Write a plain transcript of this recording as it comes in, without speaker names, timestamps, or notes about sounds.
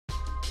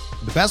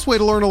The best way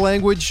to learn a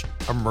language?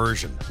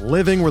 Immersion.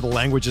 Living where the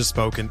language is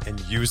spoken and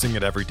using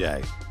it every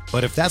day.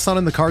 But if that's not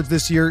in the cards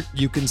this year,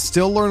 you can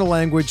still learn a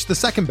language the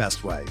second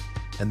best way,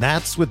 and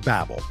that's with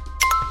Babbel.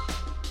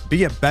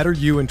 Be a better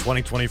you in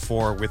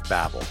 2024 with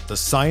Babbel, the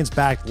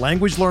science-backed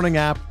language learning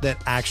app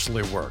that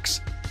actually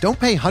works. Don't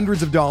pay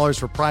hundreds of dollars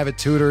for private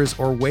tutors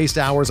or waste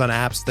hours on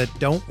apps that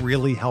don't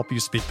really help you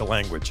speak the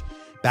language.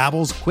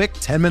 Babbel's quick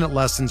 10-minute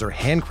lessons are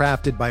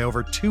handcrafted by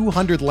over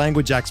 200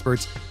 language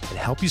experts and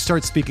help you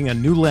start speaking a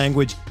new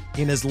language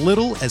in as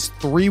little as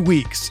 3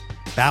 weeks.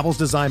 Babbel's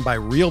designed by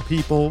real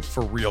people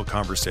for real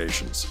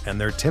conversations,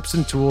 and their tips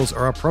and tools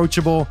are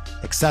approachable,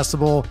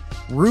 accessible,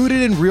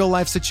 rooted in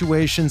real-life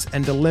situations,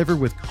 and delivered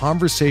with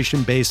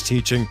conversation-based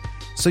teaching,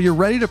 so you're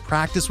ready to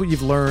practice what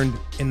you've learned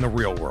in the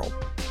real world.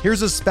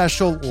 Here's a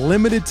special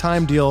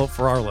limited-time deal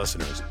for our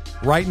listeners.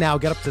 Right now,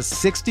 get up to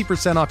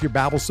 60% off your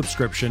Babbel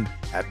subscription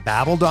at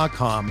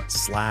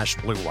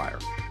babbel.com/Blue Wire.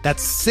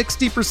 That's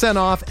 60%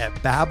 off at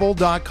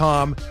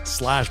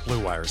babbel.com/Blue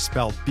Wire,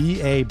 spelled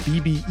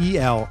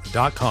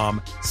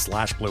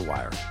BABBEL.com/Blue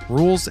Wire.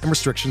 Rules and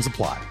restrictions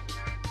apply.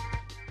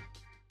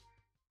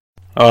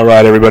 All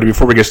right, everybody,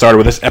 before we get started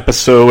with this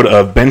episode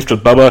of Benched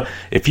with Bubba,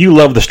 if you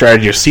love the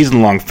strategy of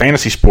season-long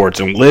fantasy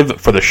sports and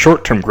live for the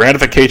short-term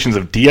gratifications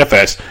of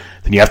DFS,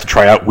 then you have to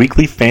try out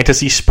Weekly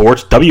Fantasy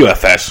Sports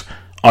WFS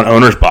on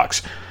Owner's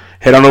Box.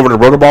 Head on over to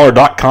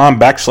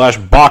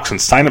rotoballer.com/box and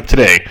sign up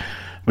today.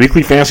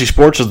 Weekly Fantasy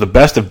Sports is the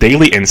best of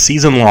daily and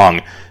season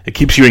long. It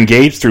keeps you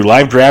engaged through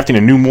live drafting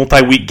and new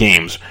multi-week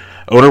games.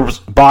 Owner's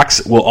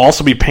Box will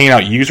also be paying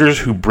out users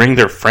who bring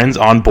their friends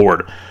on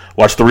board.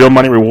 Watch the real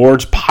money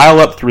rewards pile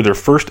up through their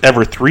first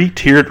ever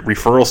 3-tiered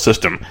referral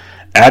system.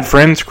 Add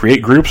friends,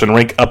 create groups, and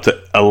rank up to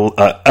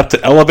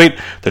elevate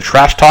the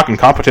trash talk and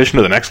competition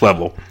to the next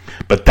level.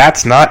 But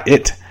that's not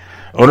it.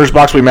 Owner's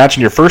Box will be matching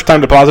your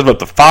first-time deposit of up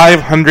to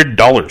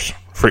 $500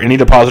 for any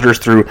depositors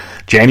through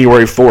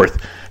January 4th.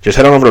 Just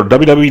head on over to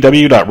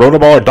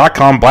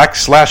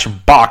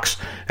www.rotoballer.com/box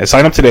and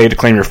sign up today to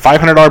claim your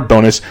 $500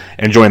 bonus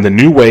and join the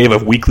new wave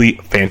of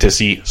weekly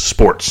fantasy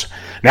sports.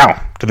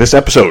 Now, to this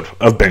episode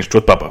of Benched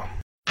with Bubba.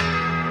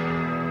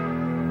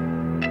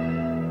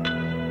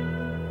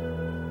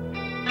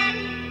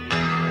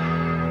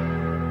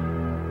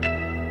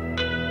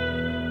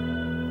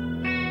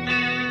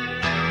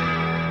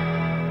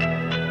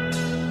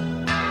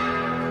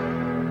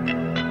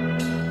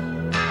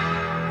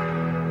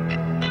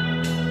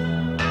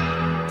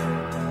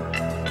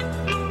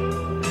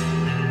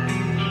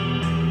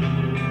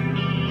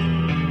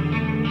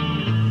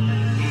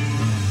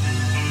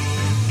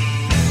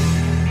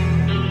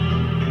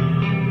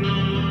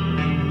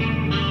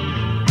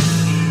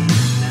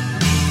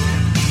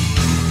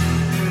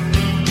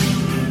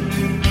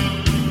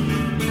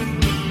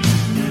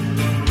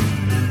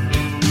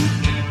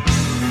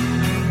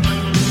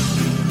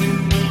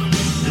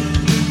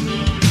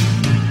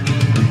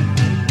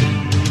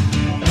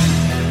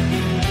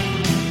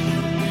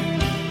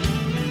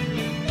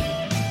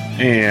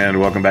 And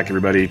welcome back,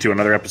 everybody, to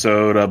another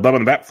episode of Bubba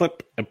and the Bat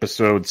Flip,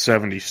 episode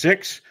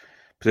 76.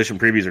 Position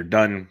previews are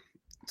done.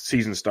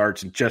 Season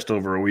starts in just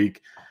over a week.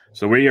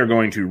 So we are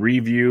going to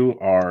review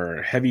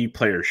our heavy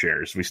player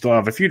shares. We still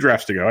have a few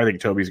drafts to go. I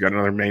think Toby's got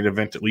another main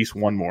event, at least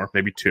one more,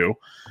 maybe two.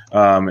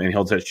 And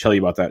he'll tell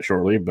you about that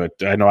shortly. But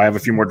I know I have a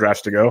few more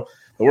drafts to go.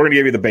 But we're going to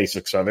give you the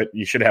basics of it.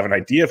 You should have an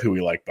idea of who we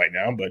like by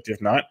now. But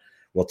if not,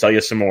 we'll tell you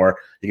some more.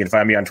 You can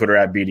find me on Twitter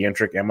at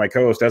BDentric and my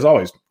co-host, as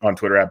always, on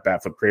Twitter at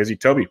BatFlipCrazy.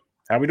 Toby,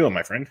 how we doing,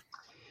 my friend?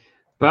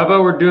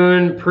 Bubba, we're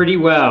doing pretty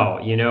well.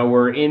 You know,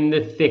 we're in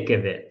the thick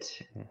of it.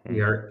 Mm-hmm.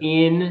 We are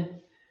in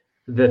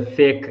the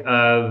thick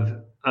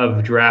of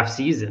draft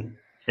season,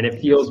 and it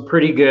feels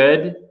pretty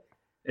good.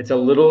 It's a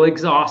little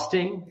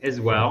exhausting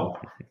as well,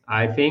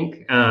 I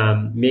think. But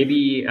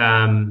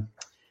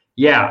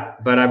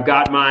I've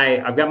got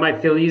my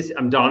Phillies.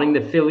 I'm donning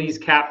the Phillies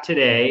cap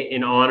today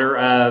in honor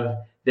of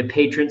the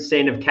patron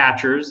saint of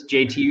catchers,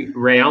 JT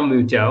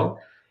Realmuto.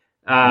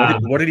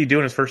 What did he do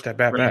in his first at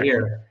bat back?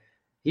 Here.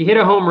 He hit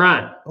a home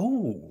run.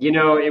 Oh, you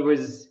know, it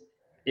was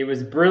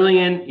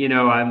brilliant. You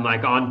know, I'm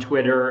like on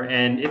Twitter,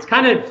 and it's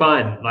kind of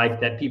fun, like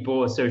that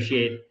people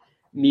associate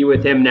me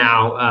with him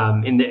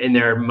now, in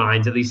their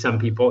minds, at least some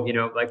people, you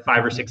know, like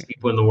 5 or 6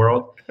 people in the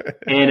world.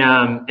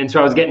 And so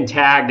I was getting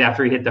tagged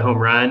after he hit the home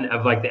run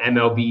of like the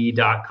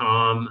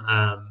MLB.com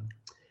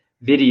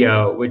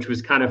video, which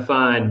was kind of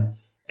fun.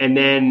 And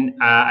then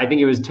I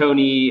think it was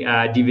Tony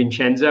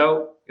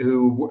DiVincenzo,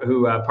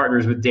 who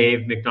partners with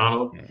Dave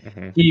McDonald.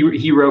 Mm-hmm.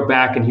 He wrote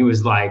back, and he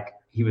was like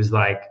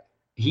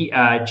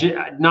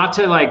not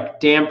to like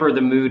damper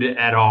the mood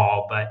at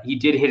all, but he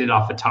did hit it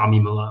off of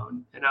Tommy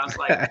Malone, and I was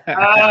like,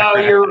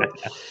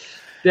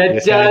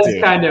 that does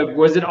kind of,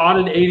 was it on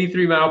an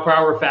 83 mile per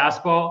hour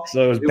fastball?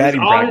 So it was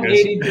batting practice. On an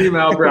 83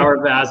 mile per hour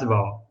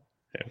fastball.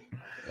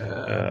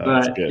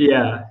 But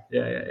yeah.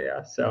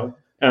 So,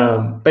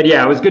 but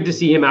yeah, it was good to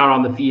see him out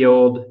on the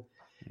field.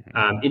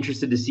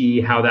 Interested to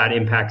see how that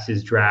impacts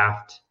his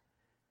draft.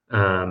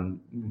 You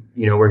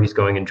know, where he's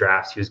going in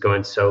drafts. He was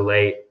going so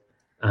late.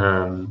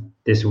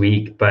 this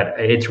week, but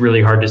it's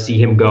really hard to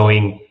see him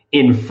going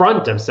in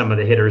front of some of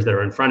the hitters that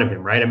are in front of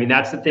him, right? I mean,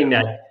 that's the thing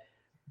that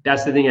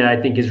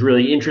I think is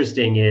really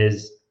interesting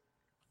is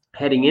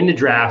heading into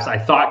drafts, I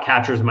thought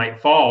catchers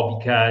might fall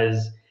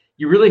because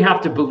you really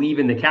have to believe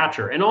in the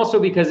catcher. And also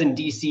because in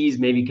DCs,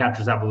 maybe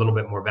catchers have a little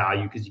bit more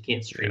value because you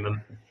can't stream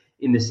them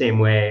in the same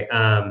way.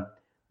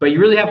 But you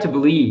really have to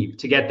believe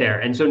to get there.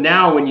 And so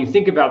now when you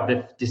think about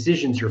the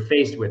decisions you're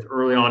faced with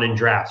early on in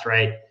drafts,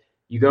 right?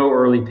 You go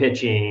early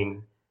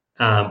pitching.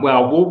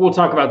 We'll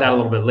talk about that a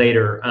little bit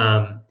later.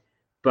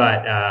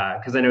 But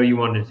because I know you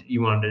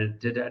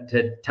wanted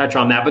to touch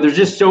on that. But there's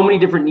just so many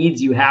different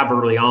needs you have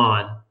early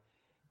on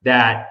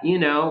that,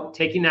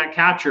 taking that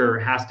catcher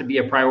has to be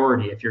a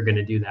priority if you're going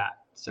to do that.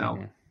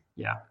 So,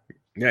 yeah.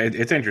 Yeah,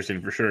 it's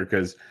interesting for sure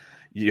because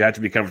you have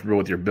to be comfortable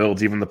with your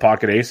builds, even the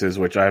pocket aces,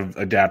 which I've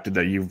adapted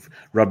that you've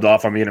rubbed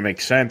off on me and it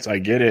makes sense. I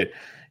get it.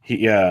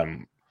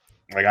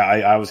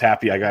 I was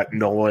happy I got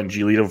Nola and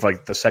Giolito for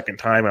like the second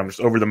time. I'm just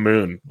over the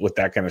moon with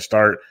that kind of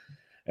start.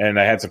 And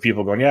I had some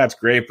people going, yeah, it's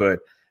great, but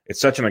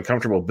it's such an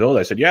uncomfortable build.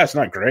 I said, yeah, it's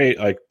not great,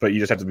 but you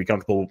just have to be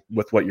comfortable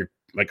with what you're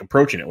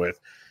approaching it with.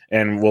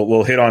 And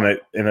we'll hit on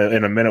it in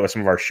a minute with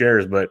some of our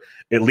shares, but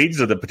it leads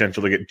to the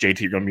potential to get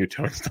JT Realmuto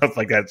and stuff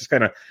like that. It's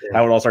kind of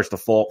how it all starts to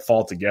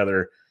fall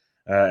together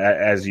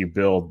as you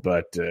build.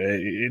 But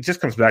it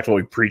just comes back to what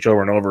we preach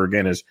over and over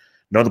again is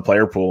know the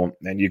player pool,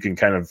 and you can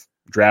kind of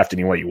draft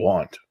any way you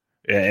want.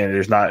 And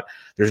there's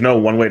no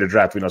one way to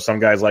draft. Some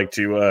guys like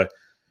to,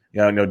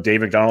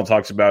 Dave McDonald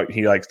talks about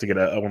he likes to get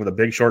one of the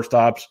big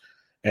shortstops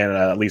and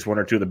at least one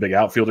or two of the big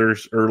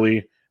outfielders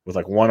early with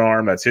one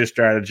arm. That's his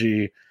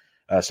strategy.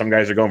 Some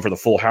guys are going for the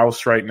full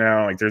house right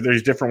now.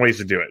 There's different ways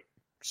to do it.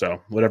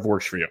 So whatever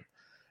works for you.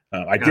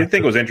 I did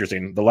think it was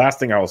interesting. The last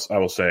thing I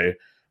will say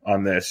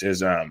on this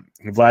is Vlad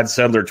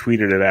Sedler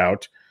tweeted it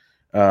out.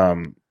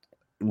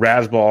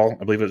 Rasball,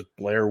 I believe it was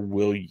Blair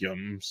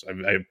Williams.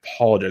 I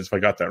apologize if I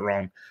got that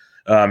wrong.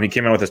 He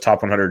came out with his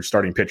top 100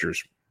 starting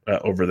pitchers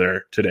over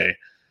there today.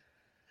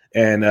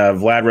 And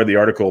Vlad read the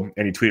article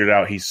and he tweeted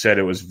out, he said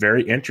it was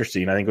very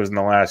interesting. I think it was in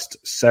the last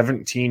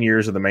 17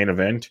 years of the main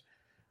event.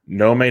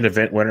 No main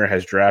event winner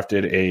has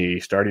drafted a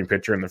starting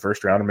pitcher in the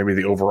first round, or maybe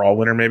the overall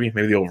winner, maybe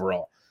the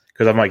overall.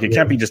 Because I'm like, it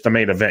can't be just a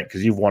main event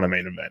because you've won a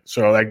main event.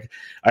 So I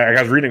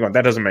was reading on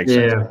that doesn't make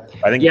sense.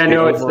 I think it's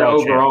the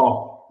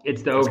overall.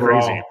 It's the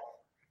overall. Crazy.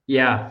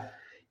 Yeah,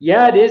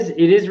 it is. It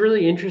is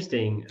really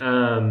interesting.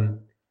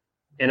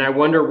 And I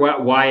wonder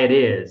why it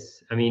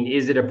is. I mean,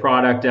 is it a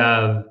product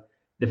of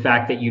the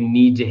fact that you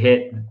need to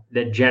hit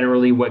that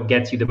generally what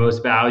gets you the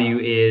most value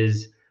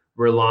is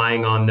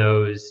relying on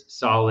those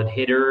solid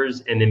hitters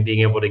and then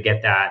being able to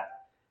get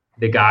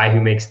the guy who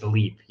makes the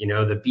leap, the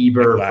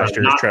Bieber,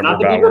 not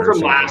the Bieber from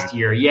last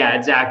year. Yeah,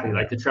 exactly.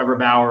 Like the Trevor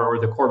Bauer or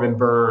the Corbin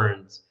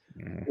Burns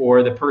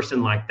or the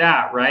person like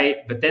that. Right.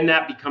 But then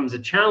that becomes a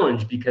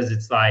challenge because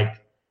it's like,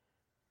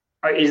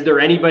 is there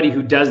anybody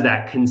who does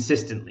that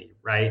consistently?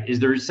 Right. Is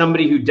there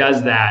somebody who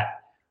does that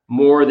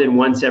more than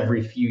once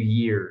every few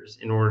years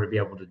in order to be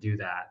able to do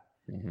that?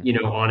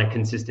 On a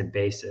consistent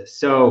basis.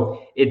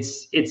 So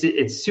it's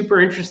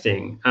super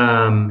interesting.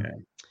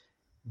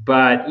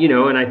 But,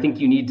 and I think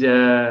you need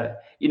to,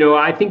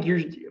 I think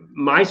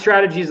my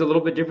strategy is a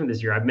little bit different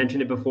this year. I've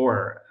mentioned it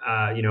before.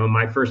 In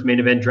my first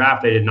main event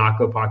draft, I did not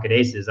go pocket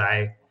aces.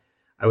 I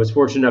was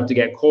fortunate enough to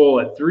get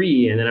Cole at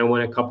 3, and then I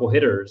went a couple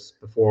hitters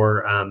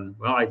before,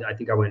 I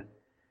think I went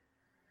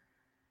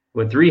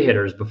 3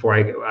 hitters before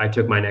I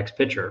took my next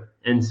pitcher.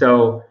 And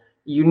so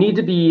you need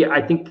to be, I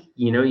think,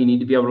 you need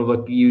to be able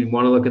to you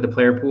want to look at the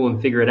player pool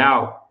and figure it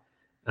out.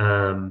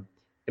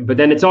 But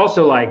then it's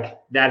also like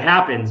that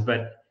happens.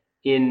 But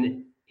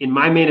in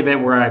my main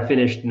event where I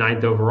finished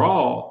 9th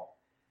overall,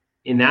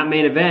 in that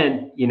main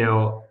event,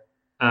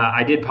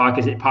 I did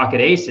pocket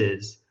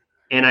aces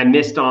and I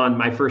missed on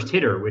my first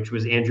hitter, which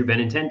was Andrew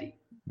Benintendi.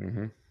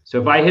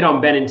 So if I hit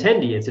on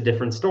Benintendi, it's a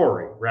different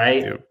story,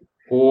 right? Yep.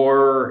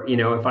 Or,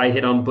 if I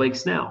hit on Blake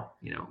Snell,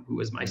 who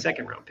was my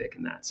second round pick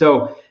in that.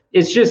 So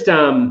it's just,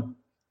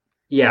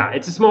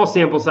 it's a small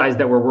sample size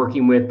that we're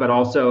working with, but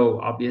also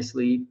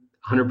obviously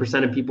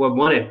 100% of people have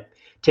won it,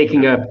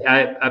 taking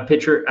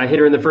a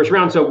hitter in the first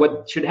round. So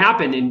what should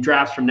happen in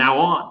drafts from now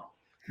on?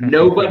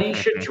 Nobody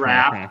should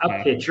draft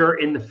a pitcher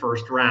in the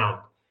first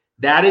round.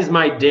 That is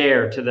my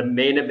dare to the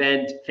main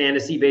event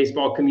fantasy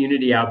baseball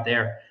community out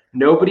there.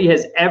 Nobody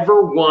has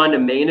ever won a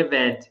main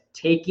event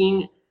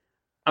taking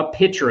a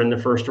pitcher in the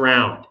first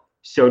round.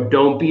 So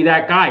don't be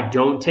that guy.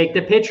 Don't take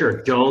the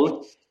pitcher.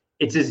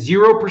 It's a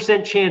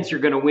 0% chance you're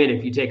going to win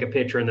if you take a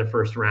pitcher in the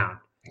first round.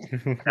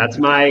 That's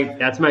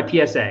my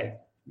PSA.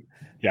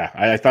 Yeah,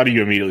 I thought of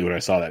you immediately when I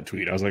saw that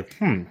tweet. I was like,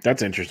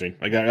 that's interesting.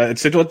 Like it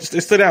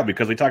stood out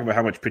because we talk about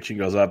how much pitching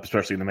goes up,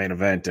 especially in the main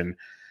event, and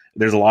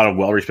there's a lot of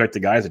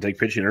well-respected guys that take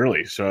pitching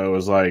early. So it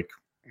was like,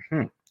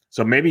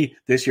 So maybe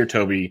this year,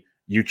 Toby,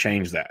 you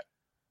change that.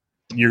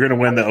 You're going to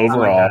win the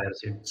overall.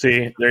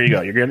 See, there you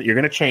go. You're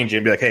going to change it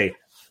and be like, hey,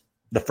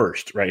 the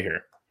first right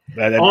here.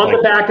 On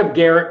the back of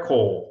Garrett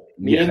Cole.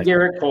 Me and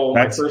Garrett Cole,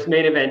 my first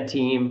main event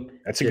team.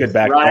 That's a good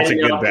back. That's a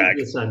good back.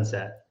 The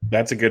sunset.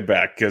 That's a good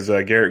back because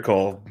Garrett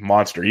Cole,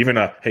 monster. Even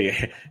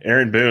hey,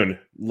 Aaron Boone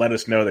let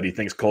us know that he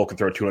thinks Cole can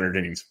throw 200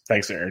 innings.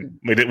 Thanks, Aaron.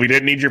 We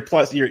didn't need your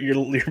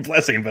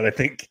blessing, but I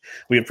think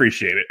we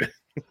appreciate it.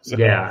 So,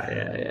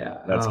 yeah.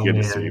 That's good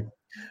to see.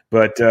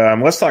 But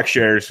let's talk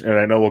shares, and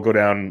I know we'll go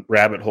down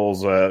rabbit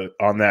holes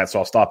on that, so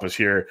I'll stop us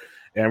here.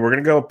 And we're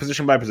going to go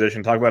position by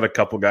position, talk about a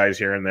couple guys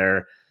here and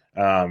there.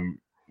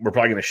 We're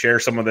probably going to share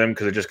some of them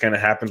because it just kind of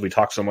happens. We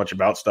talk so much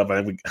about stuff.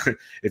 I think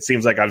it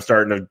seems like I'm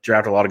starting to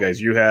draft a lot of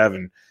guys you have,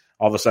 and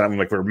all of a sudden,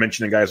 like we're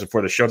mentioning guys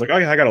before the show. It's like, oh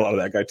yeah, I got a lot of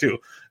that guy too.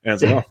 And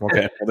it's like, oh,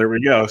 okay, well there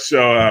we go.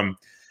 So,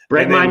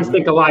 bright minds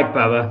think alike,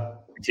 Bubba.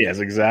 Yes,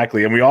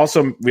 exactly. And we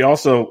also,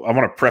 I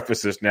want to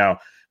preface this now.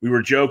 We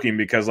were joking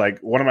because like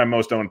one of my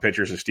most owned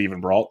pitchers is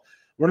Steven Brault.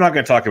 We're not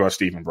going to talk about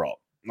Steven Brault.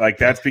 Like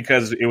that's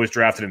because it was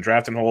drafted in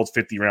drafting holds,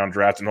 50-round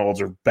drafting holds,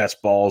 or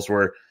best balls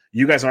where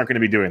you guys aren't going to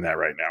be doing that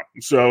right now.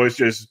 So it's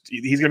just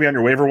he's going to be on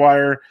your waiver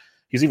wire.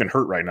 He's even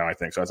hurt right now, I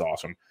think. So that's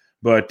awesome.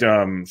 But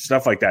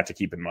stuff like that to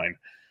keep in mind.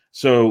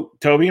 So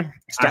Toby,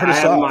 start us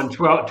off. I have him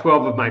on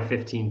 12 of my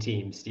 15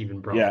 teams, Steven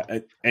Brault. Yeah,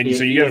 and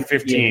so you have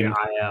 15.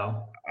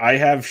 I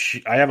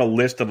have a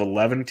list of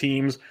 11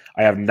 teams.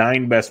 I have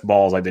 9 best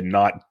balls I did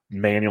not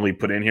manually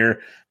put in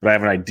here, but I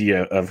have an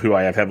idea of who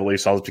I have heavily.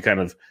 So I'll just be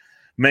kind of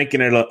making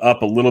it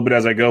up a little bit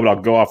as I go, but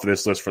I'll go off of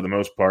this list for the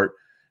most part.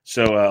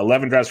 So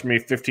 11 drafts for me,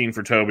 15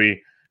 for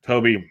Toby.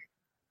 Toby,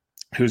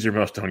 who's your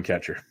most owned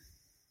catcher?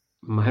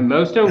 My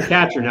most owned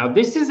catcher. Now,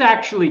 this is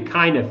actually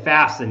kind of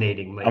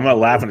fascinating. I'm not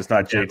laughing. It's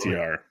not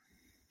JTR.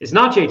 It's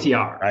not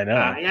JTR. I know.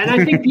 And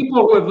I think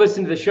people who have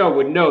listened to the show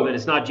would know that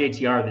it's not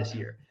JTR this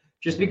year.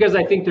 Just because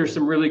I think there's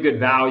some really good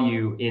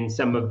value in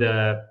some of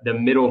the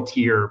middle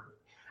tier.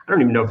 I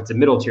don't even know if it's a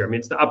middle tier. I mean,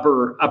 it's the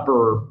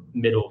upper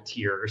middle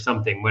tier or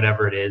something,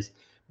 whatever it is.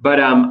 But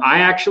I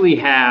actually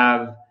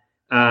have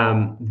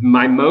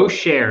my most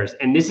shares,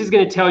 and this is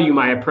going to tell you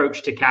my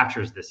approach to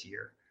catchers this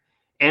year.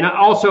 And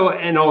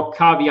I'll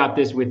caveat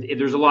this with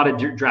there's a lot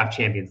of draft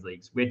champions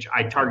leagues, which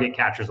I target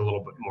catchers a little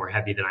bit more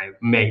heavy than I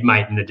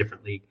might in a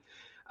different league.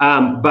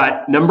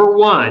 But number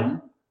 1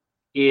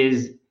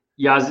 is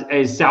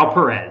Sal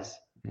Perez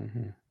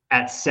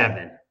at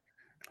 7.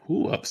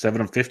 Ooh, up 7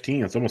 of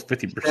 15. It's almost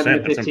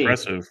 50%. That's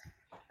impressive.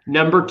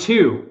 Number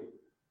 2,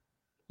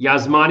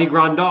 Yasmani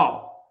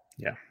Grandal.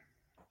 Yeah.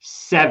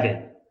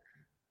 7.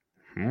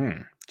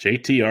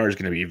 JTR is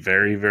going to be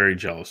very, very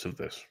jealous of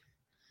this.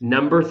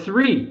 Number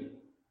 3,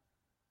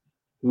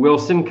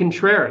 Wilson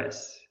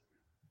Contreras.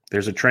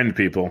 There's a trend,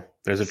 people.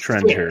 There's a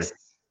trend 6. here.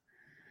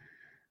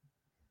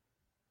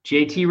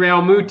 JT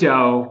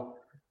Realmuto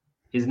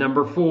is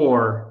number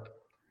 4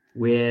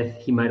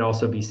 he might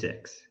also be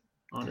 6,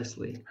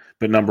 honestly.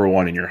 But number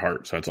 1 in your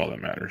heart, so that's all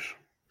that matters.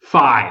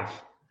 5.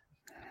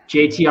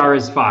 JTR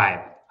is 5.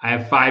 I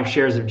have 5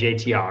 shares of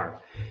JTR.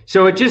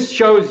 So it just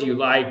shows you,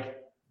 like,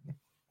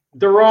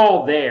 they're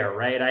all there,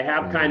 right? I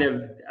have kind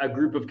of a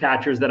group of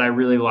catchers that I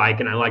really like,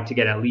 and I like to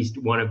get at least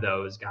one of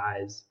those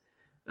guys.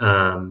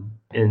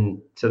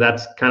 And so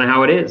that's kind of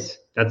how it is.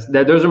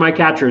 Those are my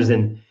catchers.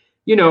 And,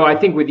 you know, I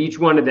think with each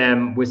one of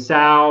them, with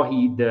Sal,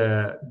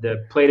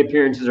 the plate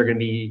appearances are going to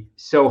be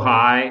so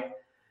high.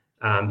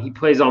 He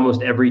plays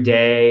almost every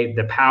day.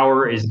 The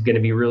power is going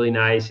to be really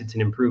nice. It's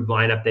an improved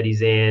lineup that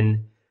he's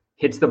in.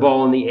 Hits the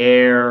ball in the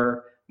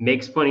air,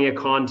 makes plenty of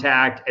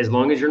contact. As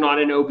long as you're not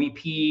an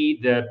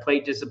OBP, the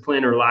plate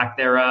discipline or lack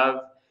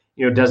thereof,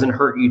 you know, doesn't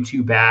hurt you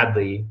too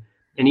badly.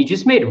 And he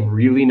just made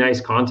really nice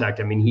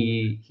contact. I mean,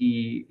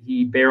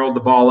 he barreled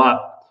the ball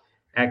up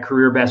at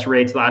career best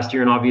rates last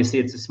year, and obviously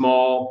it's a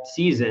small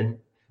season,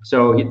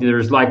 so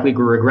there's likely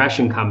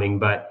regression coming.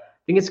 But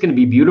I think it's going to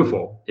be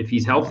beautiful if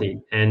he's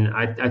healthy. And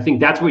I think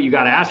that's what you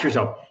got to ask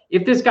yourself.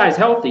 If this guy's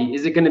healthy,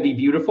 is it going to be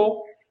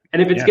beautiful?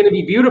 And if it's going to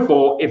be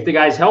beautiful, if the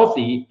guy's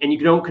healthy and you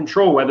don't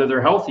control whether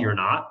they're healthy or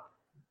not,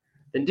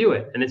 then do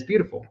it. And it's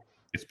beautiful.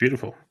 It's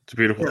beautiful. It's a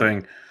beautiful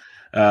thing.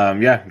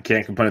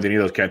 Can't complain with any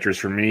of those catchers.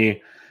 For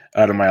me,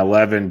 out of my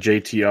 11,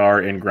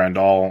 JTR and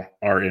Grandal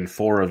are in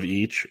 4 of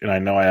each. And I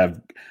know I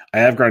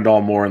have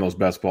Grandal more in those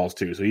best balls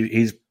too. So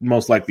he's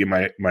most likely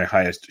my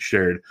highest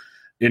shared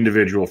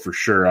individual for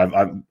sure.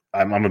 I'm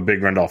a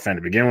big Grandal fan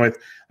to begin with.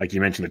 Like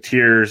you mentioned, the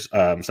tiers,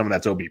 some of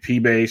that's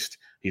OBP based.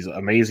 He's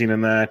amazing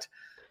in that.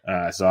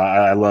 So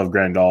I love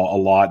Grandal a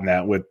lot in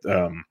that. With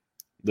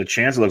the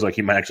chance it looks like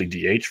he might actually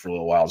DH for a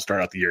little while to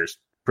start out the year is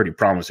pretty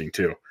promising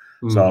too.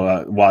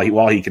 So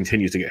while he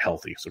continues to get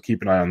healthy, so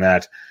keep an eye on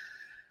that.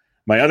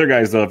 My other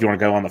guys, though, if you want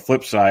to go on the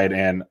flip side,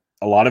 and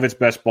a lot of it's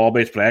best ball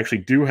based, but I actually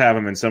do have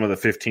them in some of the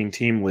 15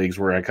 team leagues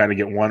where I kind of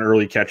get one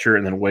early catcher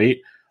and then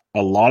wait.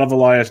 A lot of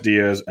Elias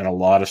Diaz and a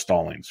lot of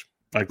Stallings.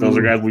 Like those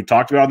are guys we've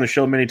talked about on the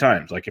show many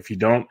times. Like if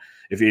you're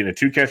in a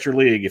 2-catcher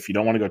league, if you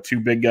don't want to go 2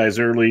 big guys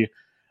early,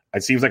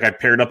 it seems like I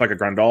paired up like a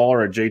Grandal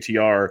or a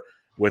JTR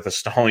with a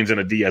Stallings and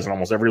a Diaz in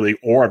almost every league,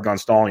 or I've gone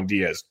Stalling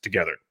Diaz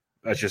together.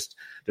 That's just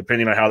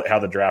depending on how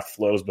the draft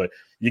flows. But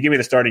you give me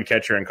the starting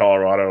catcher in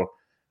Colorado,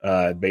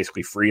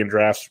 basically free in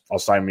drafts, I'll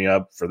sign me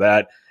up for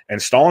that.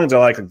 And Stallings, I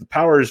like the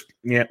powers,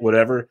 yeah,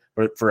 whatever.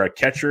 But for a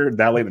catcher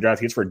that late in the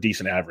draft, he's for a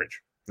decent average.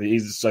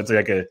 He's like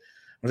I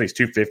think he's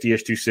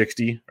 250-ish,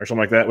 260 or something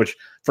like that, which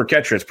for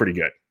catcher is pretty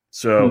good.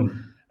 So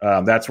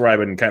that's where I've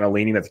been kind of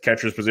leaning at the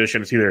catcher's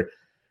position. It's either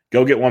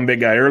go get one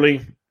big guy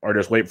early or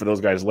just wait for those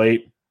guys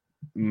late.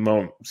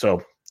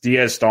 So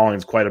Diaz,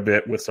 Stallings quite a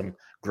bit with some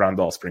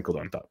Grandal sprinkled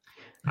on top.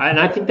 And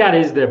I think that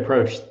is the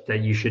approach that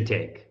you should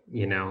take.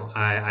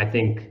 I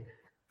think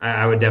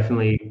I would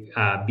definitely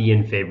be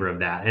in favor of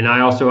that. And I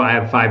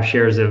have 5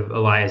 shares of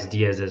Elias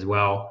Diaz as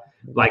well.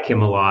 Like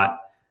him a lot.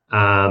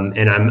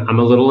 And I'm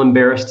a little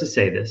embarrassed to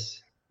say this.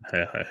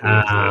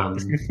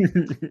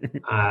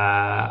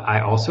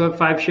 I also have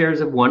 5 shares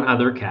of one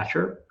other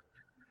catcher.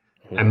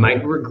 I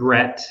might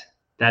regret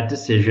that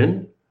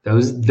decision.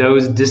 Those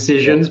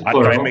decisions.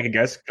 Can I make a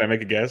guess?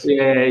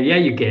 Yeah,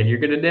 you can. You're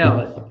gonna nail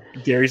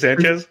it. Gary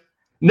Sanchez?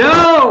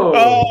 No.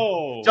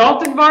 Oh,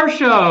 Dalton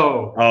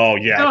Varsho. Oh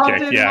yeah,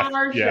 Dalton yeah,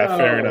 Varsho. yeah.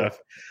 Fair enough.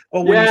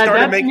 Well, When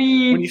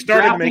you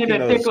started making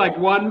those, pick like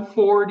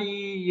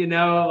 140,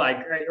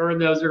 or in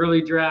those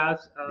early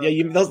drafts.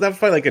 That's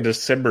probably like a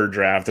December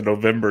draft, a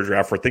November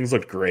draft where things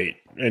looked great,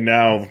 and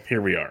now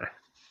here we are.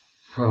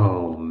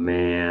 Oh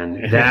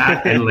man,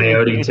 that and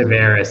Leody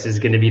Taveras is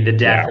going to be the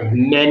death of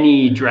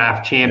many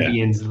draft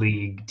Champions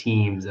League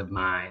teams of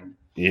mine.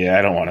 Yeah,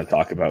 I don't want to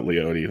talk about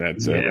Leody.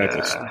 That's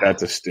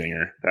a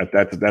stinger.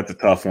 That's a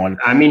tough one.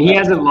 I mean, he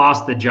hasn't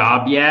lost the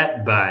job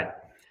yet, but.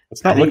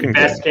 It's not looking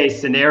best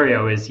case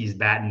scenario is he's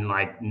batting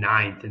like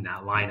 9th in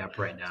that lineup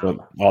right now.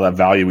 So all that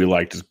value we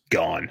liked is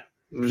gone.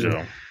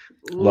 So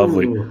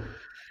lovely.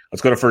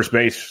 Let's go to first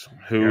base.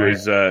 Who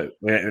is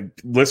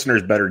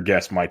listeners better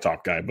guess my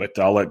top guy, but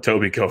I'll let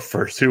Toby go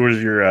first. Who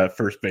was your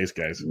first base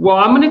guys? Well,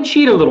 I'm going to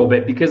cheat a little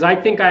bit because I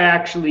think I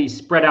actually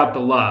spread out the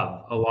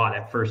love a lot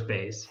at first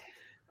base.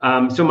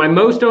 So my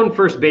most owned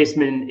first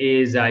baseman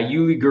is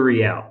Yuli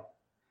Gurriel.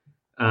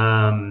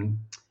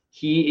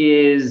 He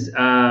is.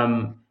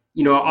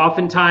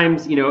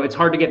 Oftentimes, it's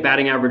hard to get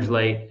batting average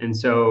late. And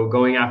so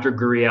going after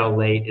Gurriel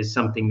late is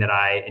something that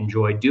I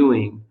enjoy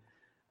doing.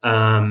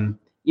 And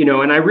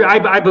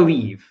I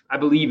believe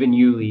in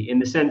Yuli in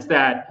the sense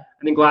that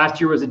I think last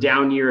year was a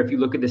down year. If you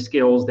look at the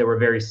skills, they were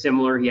very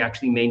similar. He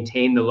actually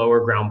maintained the lower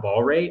ground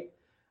ball rate,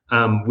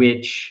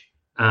 which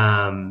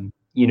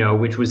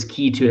was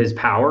key to his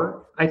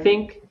power, I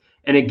think.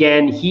 And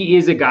again, he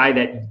is a guy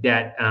that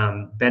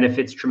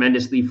benefits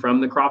tremendously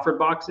from the Crawford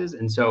boxes.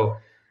 And so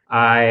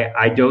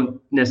I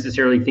don't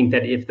necessarily think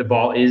that if the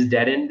ball is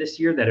deadened this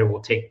year, that it will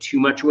take too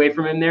much away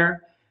from him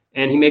there.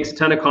 And he makes a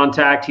ton of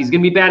contact. He's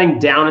going to be batting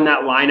down in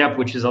that lineup,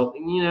 which is,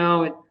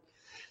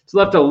 it's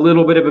left a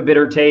little bit of a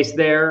bitter taste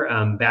there.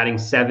 Batting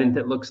 7th,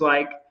 it looks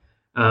like.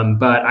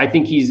 But I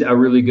think he's a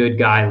really good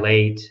guy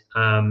late.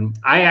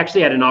 I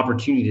actually had an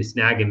opportunity to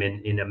snag him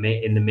in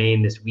the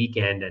main this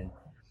weekend, and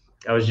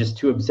I was just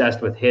too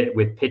obsessed with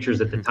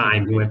pitchers at the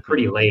time. He went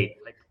pretty late,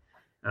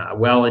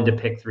 well into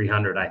pick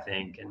 300, I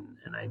think, and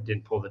I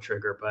didn't pull the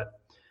trigger. But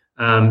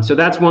so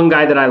that's one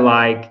guy that I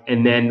like.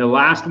 And then the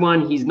last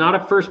one, he's not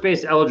a first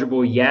base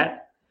eligible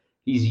yet.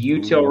 He's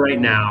util right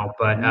now,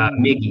 but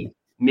Miggy.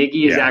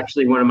 Miggy is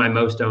actually one of my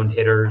most owned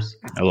hitters.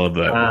 I love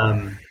that.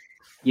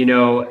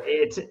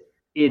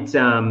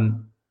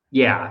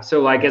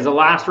 So like as a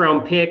last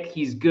round pick,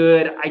 he's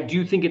good. I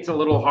do think it's a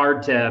little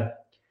hard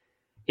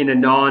in a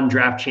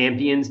non-draft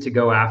champions to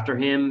go after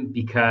him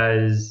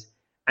because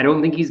I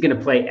don't think he's going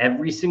to play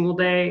every single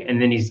day,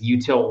 and then he's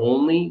util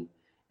only.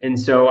 And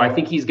so I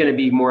think he's going to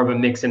be more of a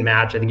mix and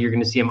match. I think you're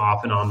going to see him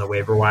off and on the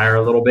waiver wire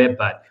a little bit,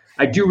 but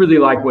I do really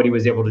like what he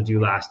was able to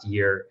do last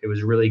year. It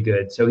was really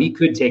good. So he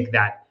could take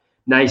that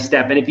nice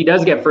step. And if he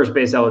does get first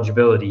base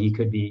eligibility, he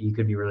could be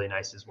really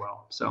nice as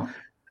well. So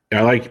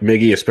I like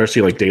Miggy,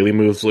 especially like daily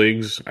moves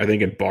leagues. I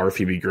think in Barf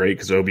he'd be great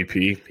because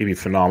OBP, he'd be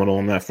phenomenal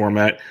in that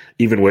format,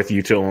 even with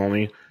util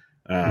only.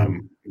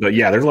 But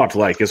yeah, there's a lot to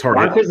like. It's hard.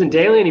 Barf isn't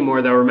daily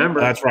anymore, though. Remember?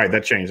 That's right.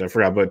 That changed. I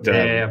forgot. But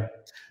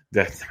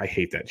I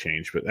hate that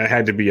change. But that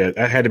had to be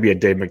a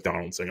Dave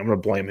McDonald thing. I'm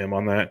going to blame him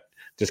on that.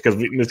 Just because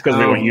we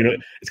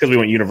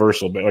went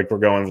universal, but like we're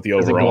going with the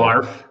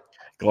overall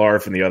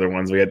Glarf and the other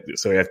ones. We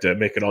have to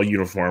make it all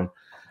uniform.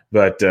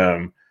 But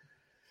I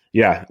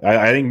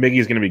think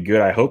Miggy's going to be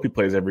good. I hope he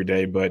plays every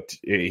day, but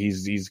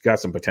he's got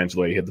some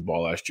potential. He hit the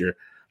ball last year.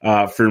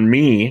 For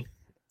me,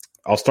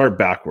 I'll start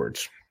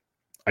backwards.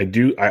 I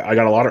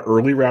got a lot of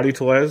early Rowdy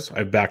Tellez.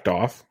 I backed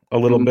off a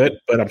little bit,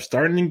 but I'm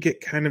starting to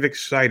get kind of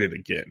excited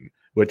again,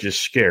 which is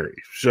scary.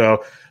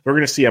 So we're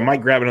going to see. I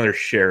might grab another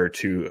share or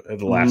two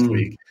the last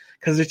week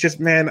because it's just,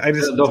 man,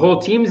 the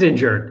whole team's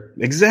injured.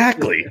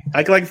 Exactly.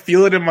 I can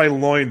feel it in my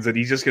loins that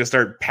he's just going to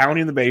start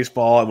pounding the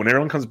baseball. And when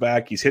everyone comes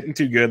back, he's hitting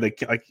too good.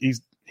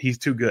 He's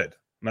too good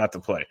not to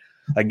play.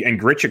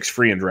 And Grichuk's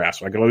free in drafts.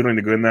 So we don't need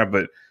to go in there,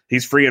 but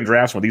he's free in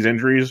drafts with these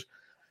injuries.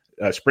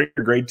 Springer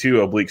grade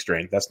 2 oblique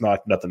strain. That's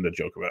nothing to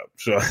joke about.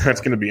 So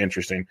that's going to be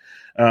interesting.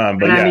 I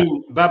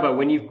mean, Bubba,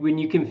 when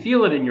you can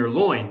feel it in your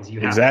loins, you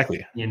have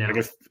exactly.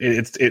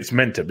 It's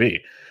meant to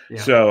be.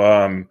 Yeah.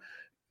 So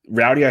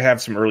Rowdy, I have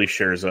some early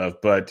shares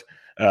of, but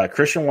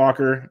Christian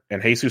Walker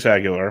and Jesus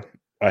Aguilar.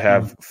 I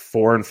have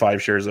 4 and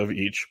 5 shares of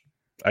each.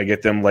 I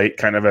get them late,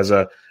 kind of as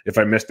if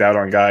I missed out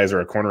on guys or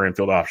a corner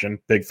infield option.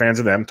 Big fans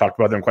of them. Talked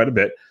about them quite a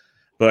bit.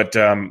 But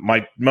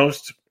my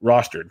most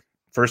rostered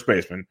first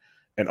baseman,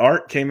 and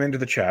Art came into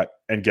the chat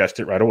and guessed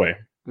it right away.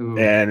 Ooh.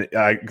 And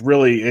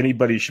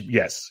anybody should,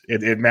 yes.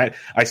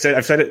 I've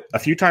said it a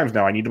few times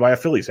now. I need to buy a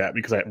Phillies hat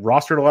because I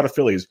rostered a lot of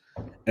Phillies,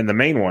 and the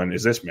main one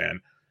is this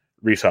man,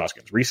 Rhys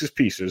Hoskins. Reese's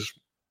Pieces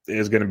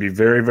is going to be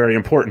very, very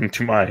important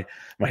to my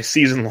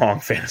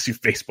season-long fantasy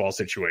baseball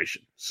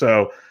situation.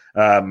 So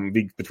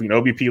between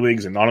OBP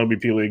leagues and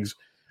non-OBP leagues,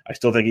 I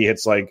still think he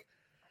hits like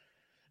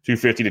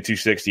 250 to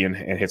 260 and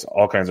hits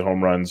all kinds of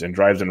home runs and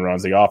drives and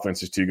runs. The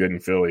offense is too good in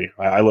Philly.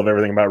 I love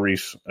everything about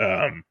Rhys.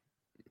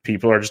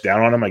 People are just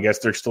down on him. I guess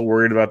they're still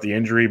worried about the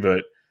injury,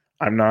 but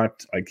I'm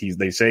not. Like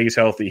they say he's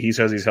healthy. He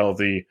says he's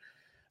healthy.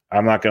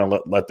 I'm not going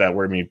to let that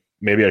worry me.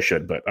 Maybe I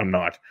should, but I'm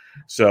not.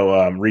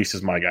 So Rhys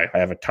is my guy. I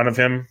have a ton of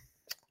him.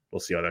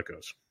 We'll see how that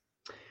goes.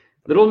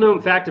 Little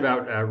known fact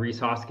about Rhys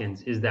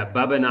Hoskins is that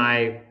Bubba and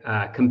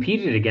I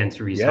competed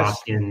against Rhys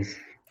Hoskins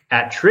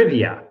at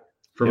trivia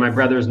for my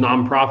brother's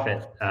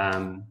nonprofit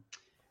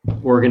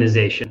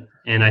organization,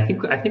 and I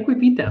think we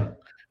beat them.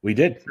 We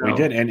did,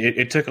 and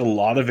it took a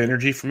lot of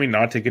energy for me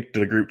not to get to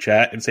the group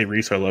chat and say,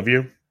 "Rhys, I love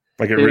you."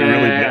 Like it really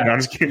did. No, I'm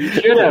just kidding. You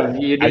should have.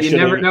 You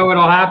never know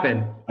what'll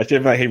happen. I should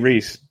have been like, "Hey,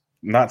 Rhys,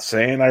 not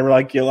saying I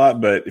like you a lot,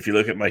 but if you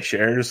look at my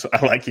shares,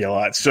 I like you a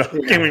lot. So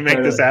can we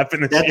make this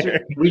happen this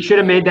year?" We should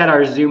have made that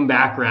our Zoom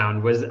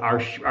background was our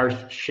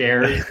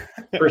shares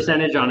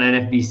percentage on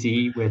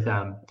NFBC with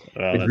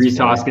Rhys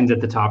Hoskins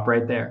at the top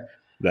right there.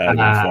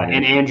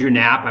 And Andrew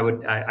Knapp.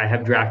 I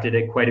have drafted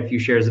quite a few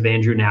shares of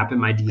Andrew Knapp in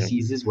my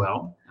DCs as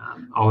well.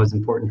 Always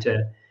important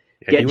to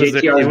get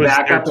JTR's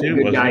backup. A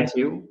good guy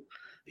too.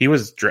 He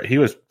was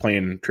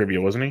playing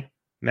trivia, wasn't he?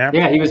 Knapp?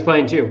 Yeah, he was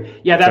playing too.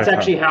 Yeah, that's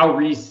actually how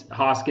Rhys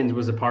Hoskins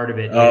was a part of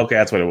it. Oh, okay,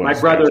 that's what it was. My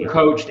brother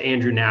coached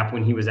Andrew Knapp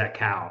when he was at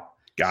Cal.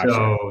 Gotcha.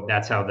 So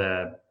that's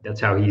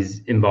how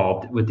he's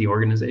involved with the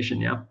organization.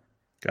 Yeah.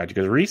 Gotcha.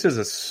 Because Rhys is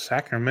a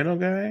Sacramento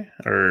guy,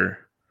 or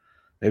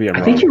maybe I'm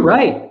wrong. I think you're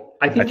right.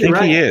 I think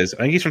he is. I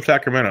think he's from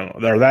Sacramento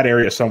or that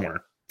area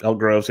somewhere. Elk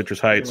Grove, Citrus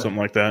Heights, something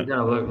like that. You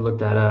gotta look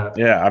that up.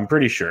 Yeah, I'm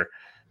pretty sure.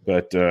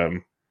 But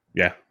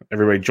yeah,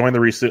 everybody join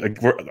the Rhys.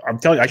 I'm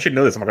telling you, I should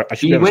know this.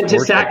 He went to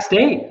Sac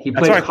State. He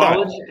played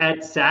college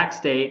at Sac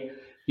State.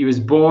 He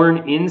was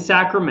born in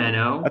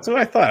Sacramento. That's what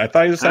I thought. I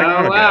thought he was a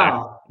Sacramento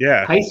guy.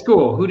 Yeah. High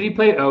school. Who did he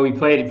play? Oh, he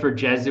played for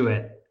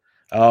Jesuit.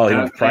 Oh, he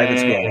went to private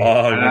school.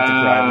 Oh, he went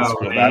to private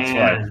school. Man. That's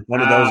right.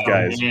 One of those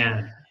guys.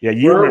 Man. Yeah,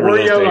 you remember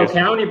those Yolo days.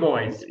 County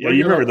boys. Yeah,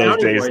 you remember those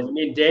days. Boys. I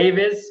mean,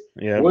 Davis,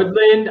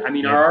 Woodland. I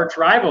mean, our arch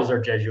rivals are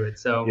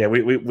Jesuits. So yeah,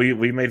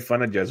 we made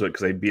fun of Jesuit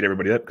because they beat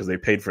everybody up because they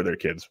paid for their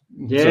kids.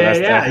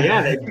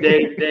 Yeah.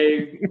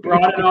 They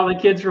brought in all the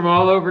kids from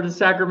all over the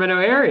Sacramento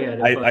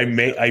area.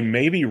 I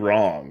may be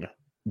wrong,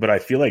 but I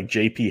feel like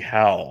J.P.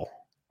 Howell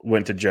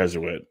went to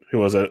Jesuit, who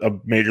was a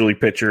major league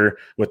pitcher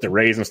with the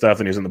Rays and stuff,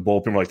 and he was in the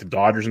bullpen with like the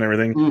Dodgers and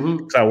everything.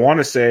 Mm-hmm. So I want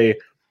to say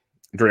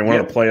during one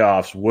of the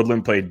playoffs,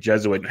 Woodland played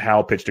Jesuit and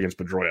Howell pitched against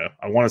Pedroia.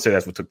 I want to say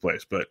that's what took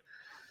place, but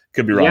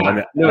could be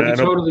wrong. Yeah, he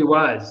totally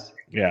was.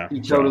 Yeah,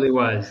 he totally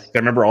was. I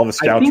remember all the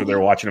scouts were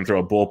there watching him throw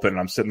a bullpen, and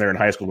I'm sitting there in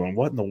high school going,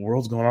 "What in the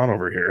world's going on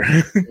over here?"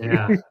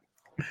 Yeah.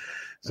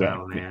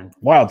 So, man.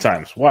 Wild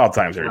times,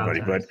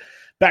 everybody. But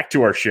back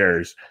to our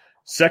shares.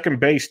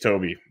 Second base,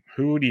 Toby.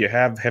 Who do you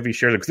have heavy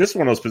shares? Because this is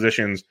one of those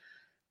positions.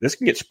 This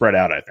can get spread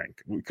out, I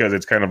think, because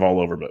it's kind of all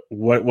over. But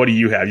what do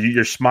you have?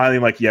 You're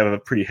smiling like you have a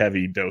pretty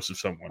heavy dose of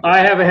someone.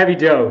 I have a heavy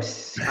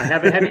dose. I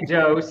have a heavy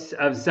dose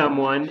of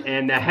someone,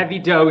 and the heavy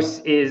dose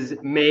is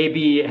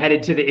maybe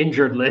headed to the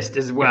injured list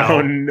as well.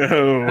 Oh,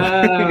 no.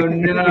 Oh,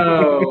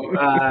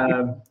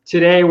 no.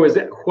 Today was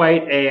an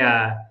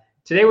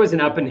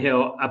up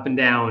and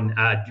down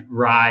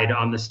ride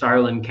on the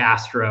Starlin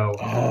Castro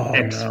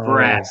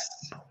Express.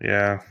 No.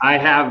 Yeah. I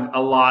have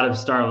a lot of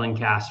Starlin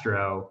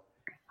Castro.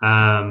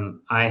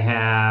 I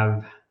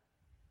have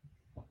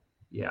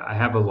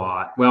a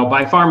lot. Well,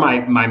 by far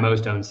my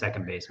most owned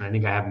second baseman. I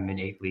think I have him in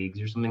 8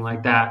 leagues or something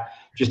like that.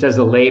 Just as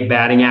a late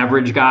batting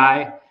average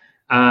guy,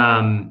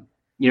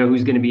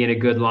 who's going to be in a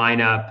good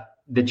lineup.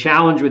 The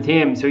challenge with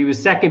him, so he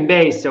was second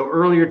base. So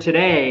earlier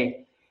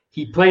today,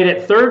 he played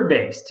at third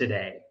base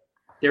today.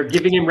 They're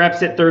giving him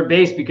reps at third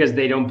base because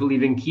they don't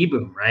believe in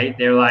Kieboom, right?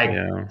 They're like,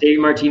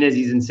 Dave Martinez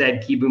even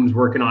said Kieboom's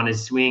working on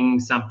his swing,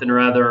 something or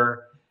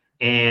other.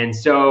 And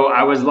so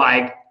I was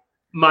like,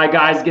 my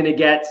guy's going to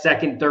get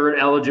second, third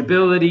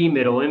eligibility,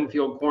 middle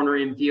infield, corner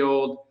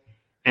infield.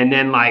 And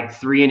then like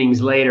 3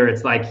 innings later,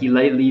 it's like he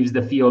leaves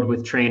the field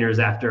with trainers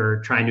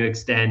after trying to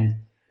extend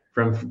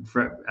from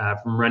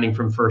running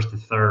from first to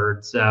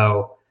third.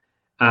 So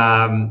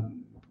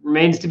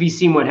remains to be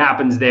seen what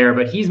happens there.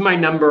 But he's my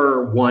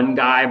number 1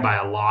 guy by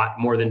a lot,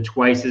 more than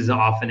twice as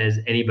often as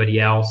anybody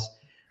else.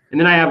 And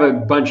then I have a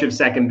bunch of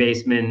second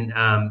basemen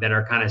that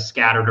are kind of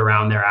scattered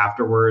around there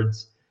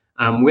afterwards.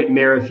 Whit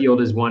Merrifield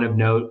is one of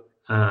note.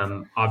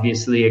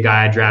 Obviously, a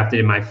guy I drafted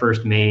in my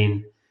first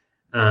main.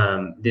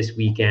 this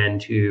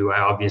weekend, who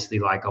I obviously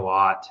like a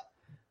lot.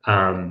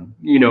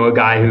 A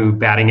guy who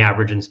batting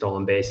average and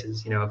stolen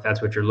bases, if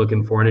that's what you're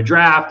looking for in a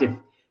draft, if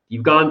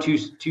you've gone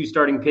two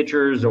starting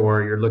pitchers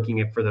or you're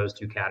looking for those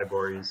two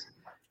categories,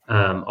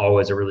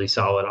 always a really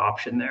solid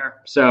option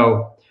there.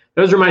 So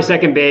those are my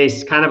second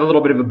base. Kind of a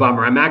little bit of a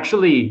bummer. I'm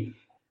actually,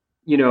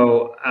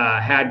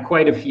 had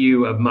quite a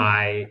few of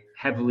my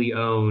heavily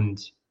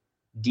owned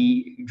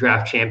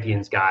draft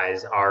champions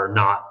guys are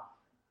not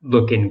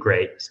looking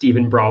great.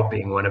 Steven Brault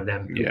being one of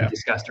them, we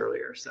discussed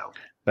earlier. So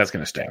that's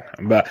going to sting.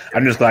 But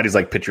I'm just glad he's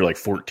like pitcher like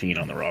 14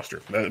 on the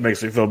roster. That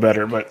makes me feel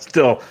better. But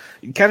still,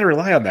 you kind of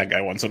rely on that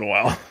guy once in a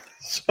while.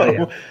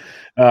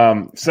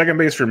 Second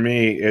base for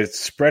me is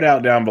spread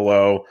out down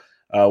below.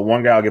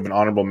 One guy I'll give an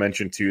honorable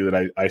mention to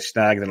that I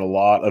snagged in a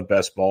lot of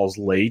best balls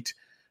late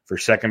for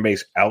second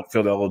base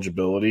outfield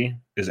eligibility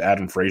is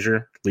Adam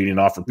Frazier, leading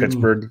off for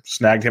Pittsburgh.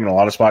 Snagged him in a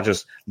lot of spots.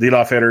 Just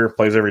leadoff hitter,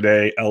 plays every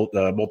day,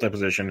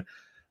 multi-position.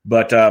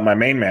 But my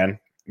main man,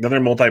 another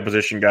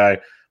multi-position guy,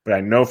 but I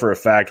know for a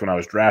fact when I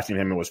was drafting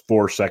him, it was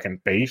for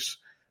second base.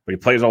 But he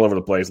plays all over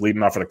the place.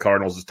 Leading off for the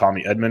Cardinals is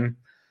Tommy Edman.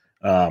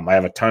 I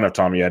have a ton of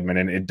Tommy Edman,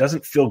 and it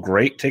doesn't feel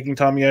great taking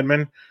Tommy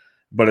Edman,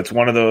 but it's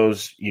one of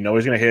those, he's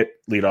going to hit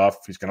leadoff.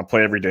 He's going to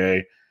play every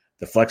day.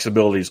 The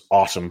flexibility is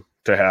awesome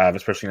to have,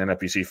 especially in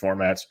NFBC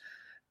formats.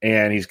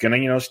 And he's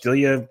going to, steal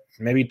you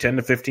maybe 10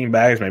 to 15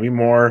 bags, maybe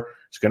more.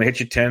 He's going to hit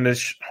you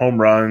 10-ish home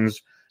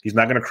runs. He's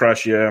not going to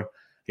crush you.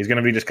 He's going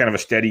to be just kind of a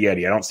steady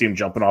Eddie. I don't see him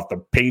jumping off the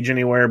page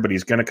anywhere, but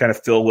he's going to kind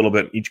of fill a little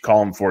bit each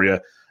column for you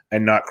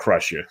and not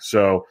crush you.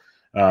 So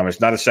it's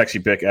not a sexy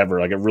pick ever.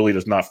 Like, it really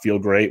does not feel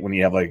great when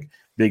you have like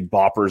big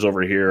boppers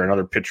over here,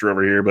 another pitcher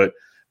over here. But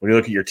when you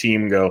look at your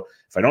team and go,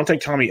 if I don't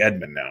take Tommy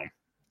Edman now,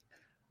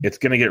 it's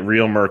going to get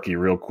real murky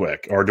real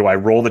quick. Or do I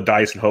roll the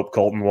dice and hope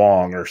Colton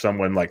Wong or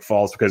someone like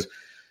falls? Because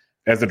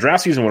as the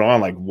draft season went on,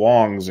 like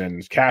Wongs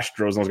and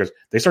Castros and those guys,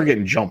 they started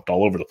getting jumped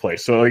all over the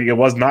place. So it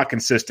was not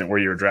consistent where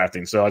you were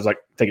drafting. So I was like,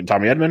 taking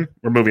Tommy Edman,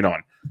 we're moving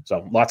on.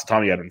 So lots of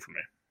Tommy Edman for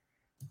me.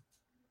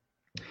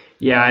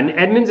 Yeah, and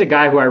Edman's a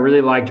guy who I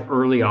really liked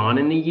early on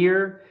in the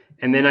year,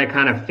 and then I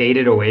kind of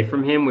faded away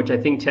from him, which I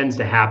think tends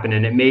to happen,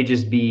 and it may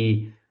just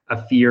be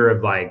a fear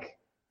of like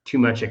too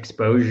much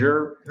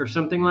exposure or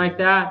something like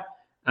that.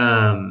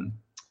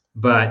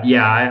 But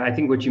yeah, I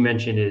think what you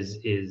mentioned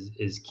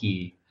is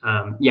key.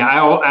 I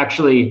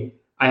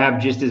have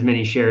just as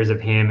many shares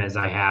of him as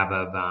I have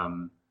of,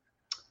 or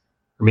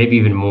maybe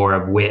even more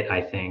of Witt,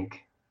 I think.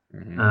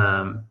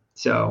 Mm-hmm.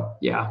 So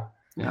yeah.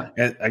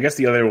 And I guess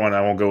the other one,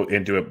 I won't go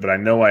into it, but I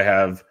know I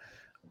have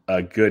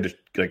a good,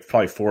 like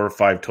probably 4 or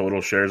 5 total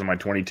shares in my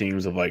 20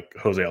 teams of like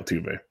Jose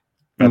Altuve.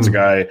 That's a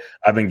guy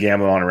I've been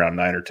gambling on around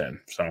 9 or 10.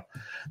 So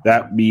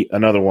that be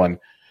another one.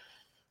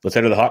 Let's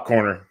head to the hot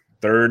corner.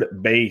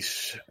 Third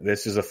base.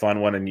 This is a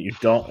fun one, and you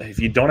don't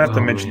have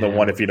to mention the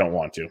one if you don't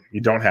want to.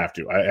 You don't have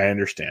to. I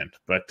understand.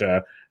 But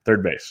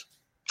third base.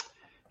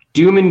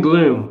 Doom and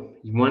gloom.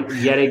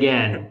 Yet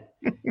again.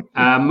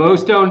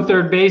 Most owned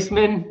third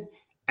baseman,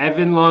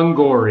 Evan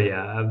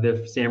Longoria of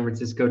the San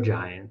Francisco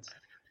Giants.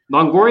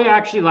 Longoria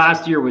actually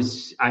last year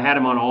I had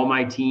him on all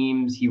my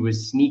teams. He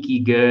was sneaky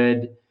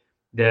good.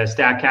 The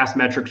StatCast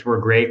metrics were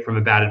great from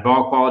a batted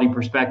ball quality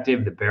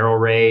perspective. The barrel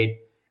rate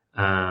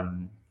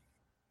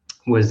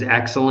was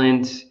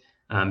excellent.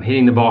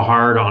 Hitting the ball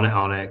hard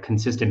on a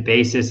consistent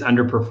basis,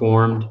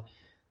 underperformed.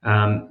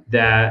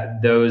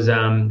 Those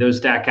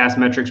StatCast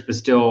metrics, but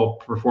still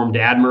performed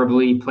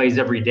admirably. Plays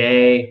every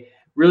day.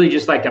 Really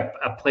just like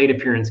a plate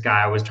appearance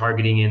guy I was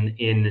targeting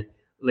in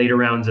later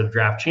rounds of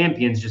draft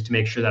champions, just to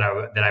make sure that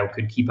I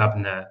could keep up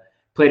in the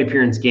plate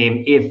appearance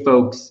game if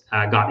folks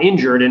got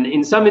injured. And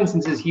in some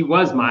instances, he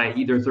was my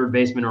either third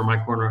baseman or my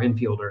corner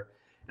infielder,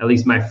 at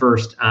least my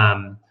first,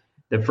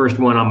 the first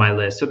one on my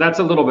list. So that's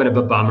a little bit of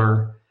a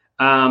bummer.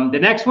 The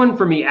next one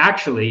for me,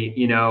 actually,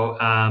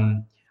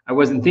 I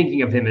wasn't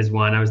thinking of him as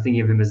one. I was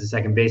thinking of him as a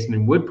second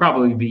baseman, would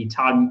probably be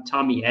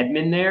Tommy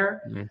Edman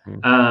there.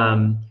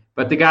 Mm-hmm.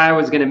 But the guy I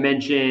was going to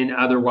mention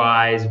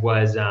otherwise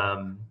was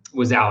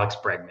Alex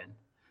Bregman.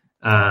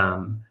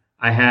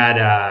 I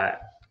had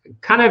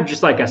kind of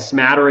just like a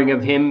smattering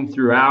of him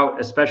throughout,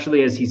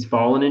 especially as he's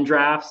fallen in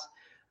drafts.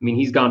 I mean,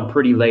 he's gone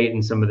pretty late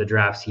in some of the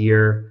drafts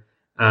here.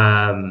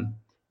 And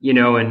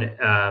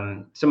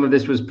some of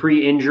this was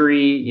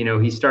pre-injury.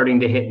 He's starting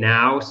to hit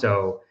now,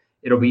 so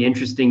it'll be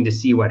interesting to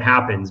see what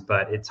happens.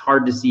 But it's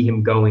hard to see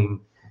him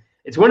going.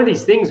 It's one of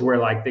these things where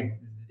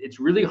it's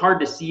really hard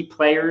to see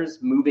players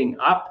moving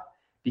up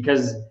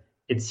because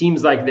it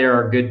seems like there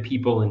are good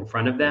people in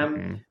front of them.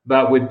 Mm-hmm.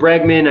 But with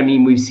Bregman, I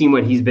mean, we've seen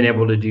what he's been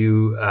able to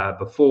do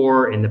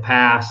before in the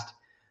past.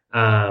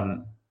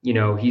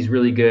 He's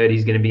really good.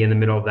 He's going to be in the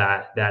middle of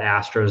that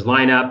Astros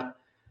lineup.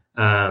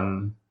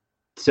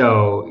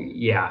 So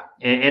yeah,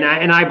 and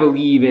I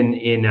believe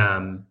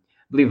I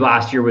believe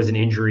last year was an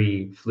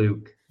injury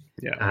fluke.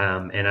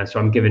 Yeah. So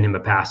I'm giving him a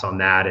pass on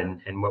that.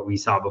 And what we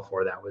saw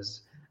before that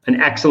was an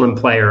excellent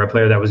player, a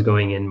player that was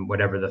going in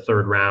whatever the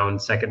third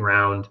round, second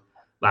round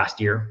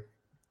last year.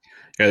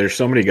 Yeah, there's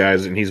so many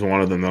guys, and he's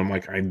one of them. I'm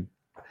like,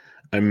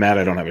 I'm mad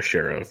I don't have a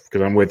share of,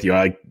 because I'm with you.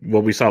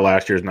 What we saw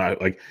last year is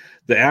not like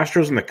the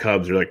Astros and the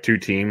Cubs are like two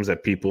teams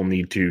that people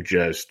need to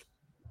just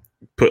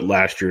put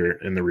last year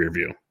in the rear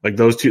view. Like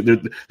those two,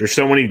 there's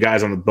so many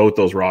guys on both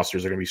those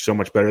rosters that are going to be so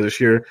much better this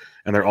year,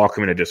 and they're all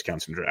coming at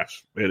discounts and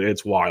drafts.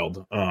 It's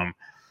wild.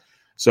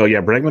 So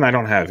yeah, Bregman I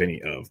don't have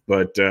any of,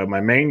 but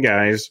my main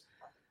guys,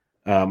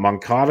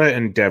 Moncada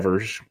and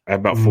Devers, I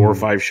have about 4 or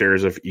 5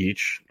 shares of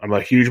each. I'm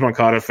a huge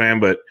Moncada fan,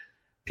 but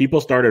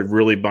people started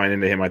really buying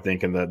into him, I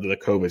think, in the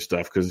COVID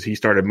stuff, because he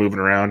started moving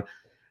around.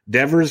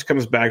 Devers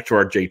comes back to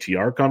our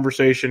JTR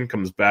conversation,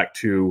 comes back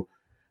to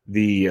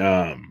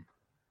the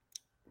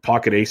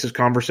Pocket Aces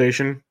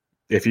conversation.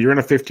 If you're in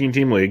a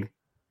 15-team league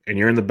and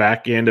you're in the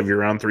back end of your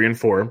round 3 and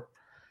 4,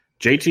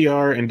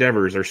 JTR and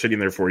Devers are sitting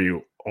there for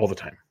you all the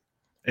time.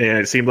 And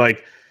it seemed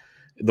like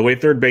the way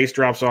third base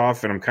drops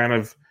off, and I'm kind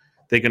of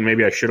thinking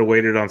maybe I should have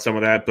waited on some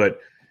of that, but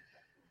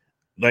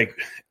like,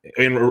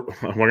 and we're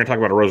going to talk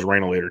about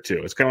Arozarena later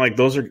too. It's kind of like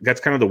that's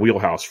kind of the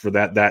wheelhouse for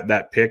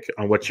that pick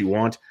on what you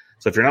want.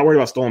 So if you're not worried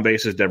about stolen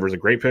bases, Devers a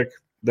great pick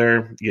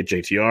there. You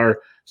get JTR.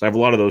 So I have a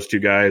lot of those two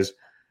guys.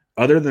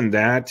 Other than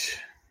that,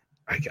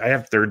 I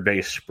have third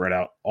base spread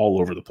out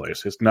all over the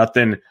place. It's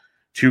nothing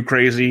too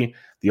crazy.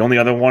 The only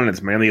other one,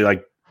 it's mainly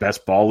like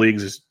best ball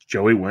leagues, is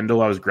Joey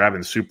Wendell. I was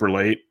grabbing super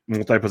late,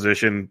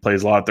 multi-position,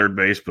 plays a lot of third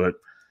base, but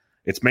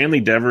it's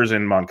mainly Devers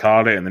and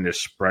Moncada, and then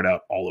just spread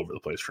out all over the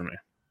place for me.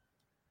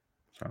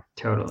 So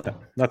Totally.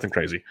 Nothing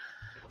crazy.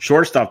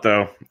 Shortstop,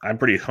 though, I'm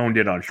pretty honed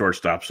in on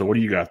shortstop. So what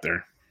do you got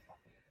there?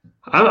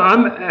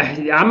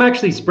 I'm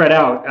actually spread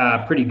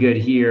out pretty good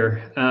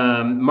here.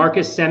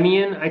 Marcus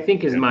Semien, I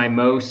think, is my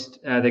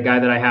the guy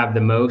that I have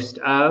the most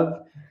of.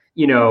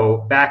 You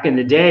know, back in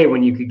the day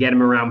when you could get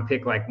him around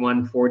pick like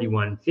 140,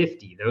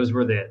 150, those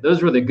were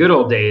the good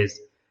old days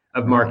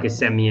of Marcus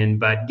Semien.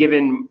 But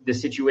given the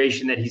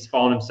situation that he's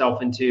fallen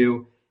himself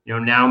into, you know,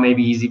 now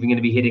maybe he's even going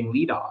to be hitting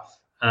leadoff.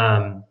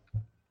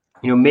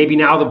 You know, maybe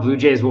now the Blue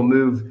Jays will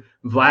move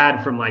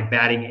Vlad from like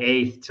batting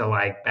 8th to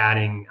like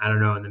batting, I don't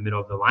know, in the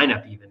middle of the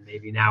lineup even,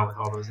 maybe now with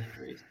all those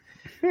injuries.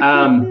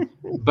 No.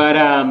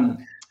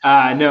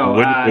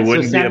 It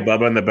wouldn't be a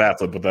Bubba in the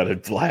bathroom without a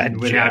Vlad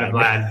without jab. a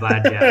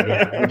Vlad jab,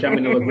 yeah, which I'm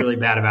going to look really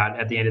bad about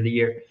at the end of the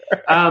year.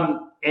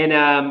 I'll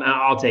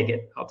take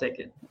it.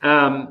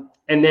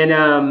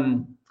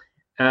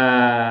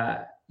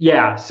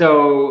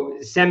 So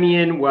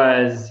Semien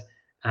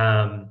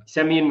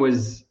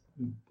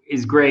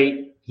is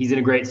great. He's in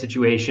a great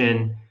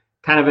situation.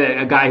 Kind of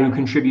a guy who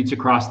contributes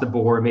across the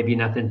board. Maybe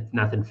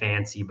nothing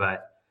fancy,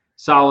 but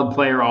solid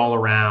player all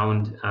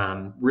around.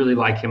 Really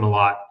like him a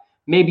lot.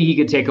 Maybe he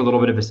could take a little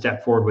bit of a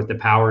step forward with the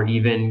power,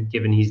 even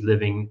given he's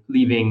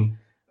leaving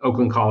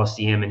Oakland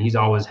Coliseum, and he's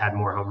always had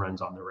more home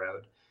runs on the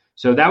road.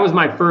 So that was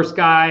my first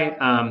guy.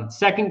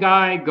 Second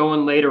guy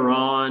going later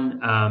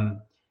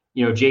on,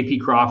 J.P.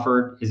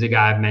 Crawford is a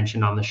guy I've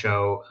mentioned on the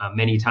show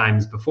many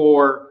times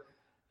before.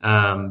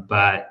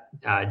 But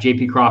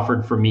J.P.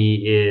 Crawford for me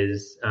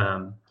is,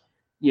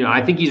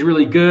 I think he's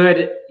really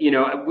good. You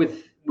know,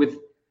 with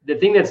the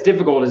thing that's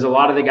difficult is a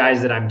lot of the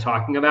guys that I'm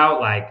talking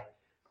about, like,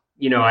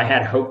 you know, I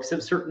had hopes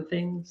of certain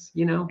things,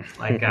 you know,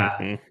 like,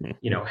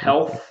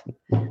 health.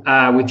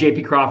 With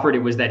J.P. Crawford, it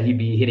was that he'd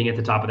be hitting at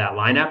the top of that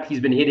lineup. He's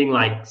been hitting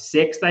like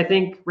 6th, I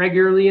think,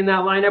 regularly in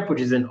that lineup,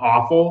 which isn't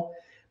awful.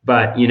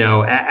 But, you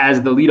know,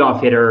 as the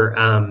leadoff hitter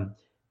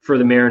for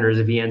the Mariners,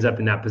 if he ends up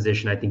in that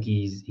position, I think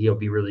he'll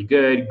be really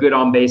good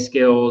on base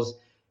skills.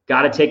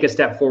 Got to take a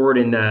step forward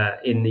in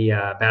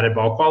the batted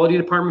ball quality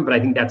department, but I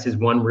think that's his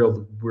one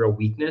real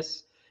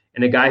weakness.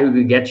 And a guy who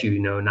could get you,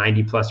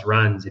 90 plus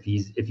runs if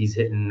he's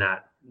hitting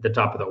the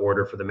top of the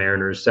order for the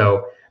Mariners.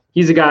 So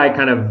he's a guy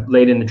kind of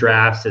late in the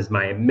drafts as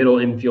my middle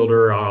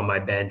infielder on my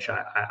bench.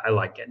 I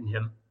like getting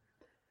him.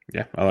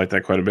 Yeah, I like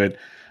that quite a bit.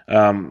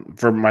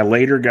 For my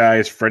later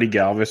guys, Freddie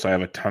Galvis, I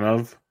have a ton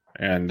of,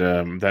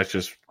 and that's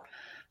just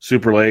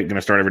super late. Going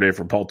to start every day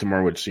for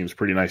Baltimore, which seems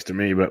pretty nice to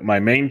me. But my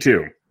main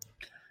two,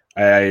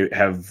 I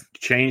have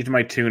changed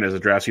my tune as the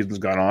draft season's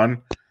gone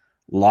on. A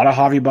lot of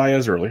Javi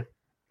Baez early.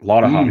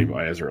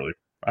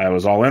 I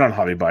was all in on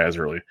Javi Baez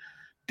early.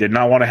 Did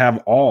not want to have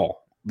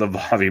all the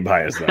Javi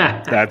Baez though.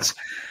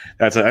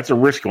 That's a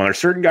risky one. There's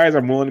certain guys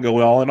I'm willing to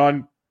go all in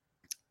on.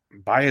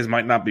 Baez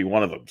might not be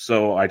one of them.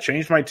 So I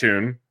changed my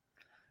tune,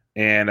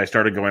 and I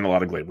started going a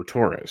lot of Gleyber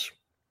Torres.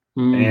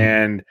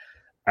 And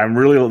I'm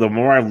really, the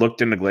more I've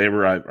looked into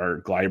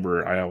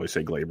Gleyber, I always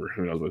say Gleyber,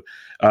 who knows what,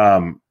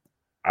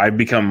 I've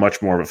become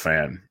much more of a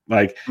fan.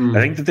 Like, I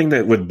think the thing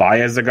that with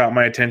Baez that got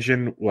my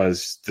attention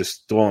was the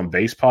stolen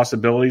base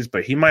possibilities,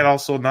 but he might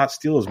also not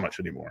steal as much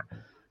anymore.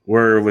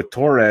 Where with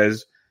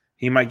Torres,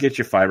 he might get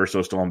you 5 or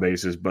so stolen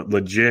bases, but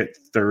legit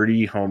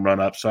 30 home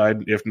run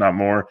upside, if not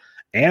more,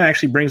 and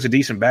actually brings a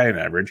decent batting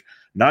average,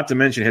 not to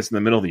mention hits in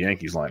the middle of the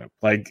Yankees lineup.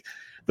 Like,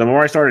 the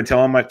more I started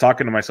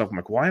talking to myself, I'm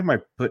like, why am I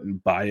putting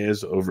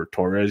Baez over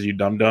Torres, you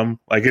dum-dum?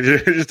 Like, it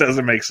just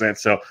doesn't make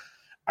sense. So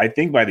I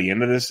think by the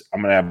end of this,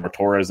 I'm going to have more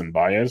Torres than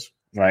Baez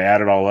when I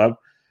add it all up.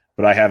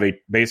 But I have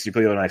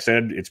basically, when I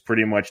said, it's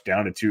pretty much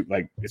down to two,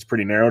 like, it's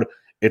pretty narrowed.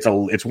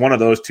 it's one of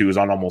those two is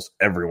on almost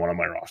every one of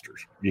my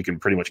rosters. You can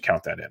pretty much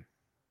count that in.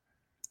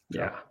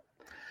 Yeah.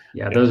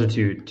 Yeah, those are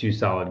two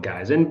solid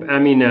guys. And I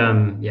mean,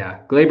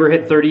 Gleyber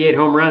hit 38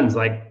 home runs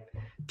like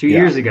 2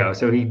 years ago.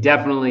 So he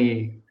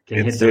definitely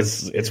can hit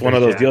those. It's one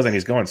of those deals, and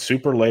he's going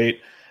super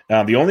late.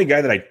 The only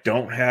guy that I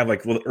don't have, I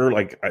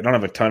don't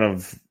have a ton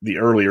of the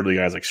early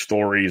guys like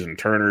Stories and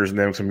Turners, and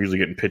then I'm usually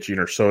getting pitching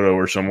or Soto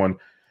or someone.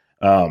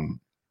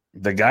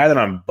 The guy that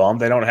I'm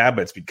bummed I don't have,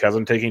 but it's because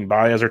I'm taking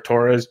Baez or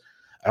Torres,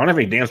 I don't have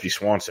any Dansby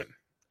Swanson.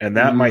 And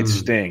that might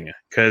sting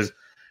because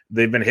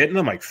they've been hitting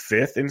them like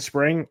fifth in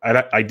spring.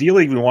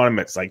 Ideally, we want him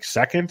at like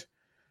second.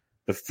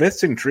 The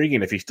fifth's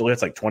intriguing if he still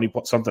hits like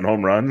 20-something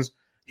home runs.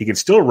 He can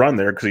still run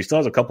there because he still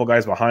has a couple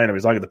guys behind him.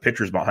 He's not got the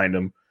pitchers behind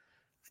him.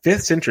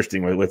 Fifth's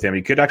interesting with him.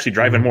 He could actually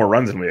drive in more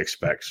runs than we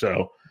expect.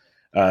 So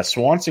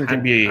Swanson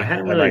can be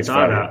a nice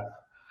value.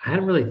 I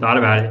hadn't really thought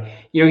about it.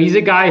 He's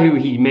a guy who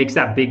he makes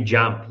that big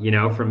jump,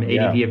 from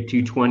ADP of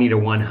 220 to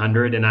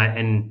 100.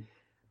 And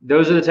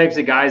those are the types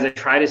of guys I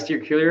try to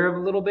steer clear of a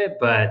little bit,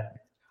 but I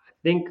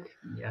think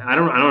I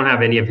don't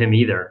have any of him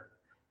either.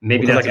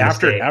 Maybe that's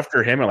like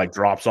after him, it like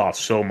drops off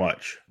so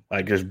much,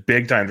 like just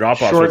big time drop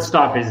off.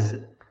 Shortstop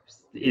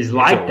is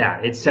like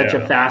that. It's such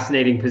a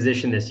fascinating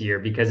position this year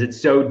because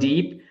it's so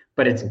deep,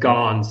 but it's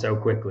gone so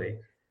quickly.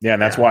 Yeah,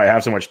 and that's why I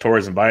have so much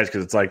Torres and Baez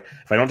because it's like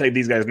if I don't take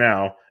these guys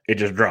now, it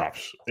just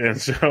drops,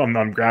 and so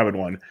I'm grabbing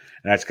one.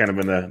 And that's kind of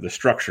been the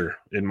structure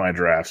in my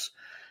drafts.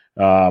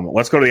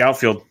 Let's go to the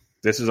outfield.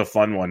 This is a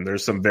fun one.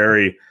 There's some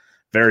very,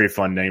 very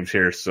fun names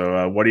here.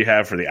 So what do you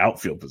have for the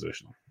outfield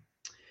position?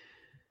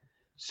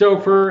 So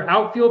for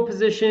outfield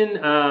position,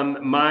 the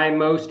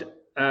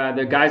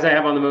guys I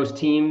have on the most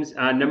teams,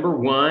 number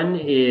one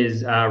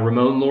is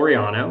Ramon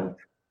Laureano.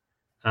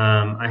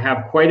 I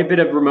have quite a bit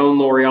of Ramon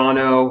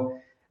Laureano.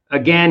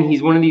 Again,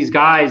 he's one of these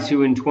guys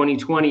who in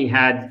 2020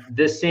 had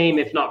the same,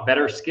 if not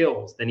better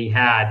skills than he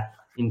had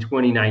in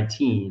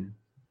 2019.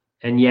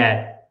 And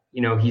yet,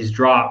 he's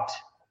dropped,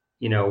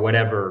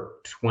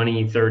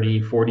 20,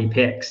 30, 40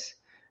 picks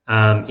in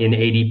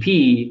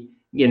ADP,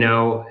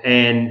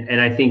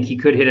 and I think he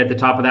could hit at the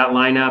top of that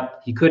lineup.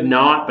 He could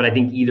not, but I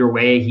think either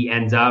way he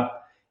ends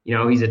up,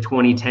 he's a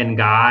 2010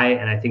 guy,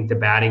 and I think the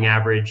batting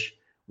average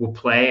will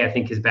play. I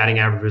think his batting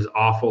average was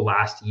awful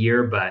last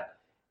year, but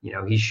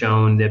he's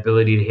shown the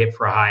ability to hit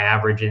for a high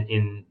average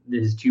in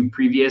his two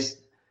previous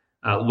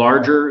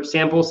larger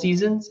sample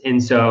seasons.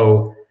 And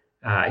so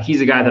he's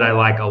a guy that I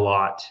like a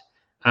lot.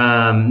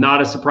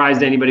 Not a surprise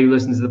to anybody who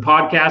listens to the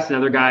podcast.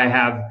 Another guy I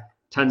have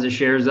tons of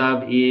shares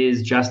of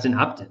is Justin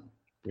Upton.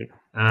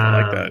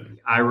 I like that.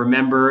 I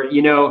remember,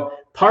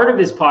 part of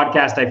this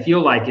podcast, I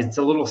feel like it's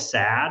a little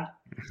sad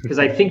because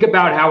I think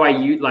about how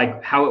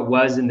how it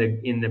was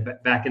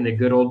back in the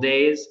good old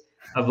days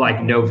of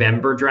like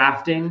November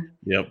drafting,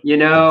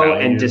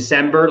 and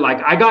December.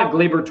 Like I got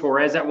Gleyber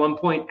Torres at one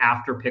point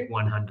after pick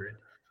 100.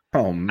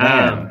 Oh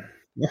man!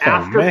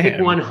 Pick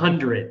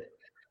 100,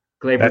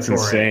 Gleyber That's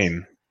Torres.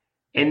 Insane.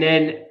 And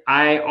then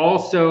I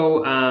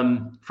also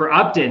for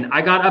Upton,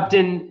 I got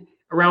Upton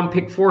around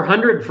pick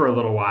 400 for a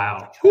little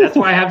while. That's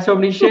why I have so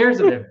many shares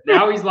of him.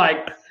 Now he's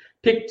like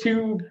pick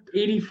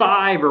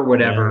 285 or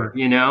whatever,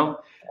 Wow.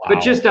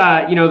 But just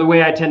the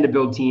way I tend to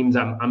build teams,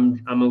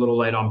 I'm a little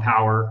light on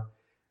power.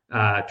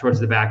 Towards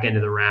the back end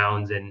of the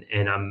rounds, and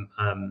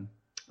I'm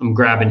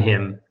grabbing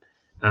him,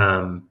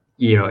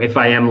 if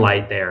I am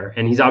light there.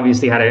 And he's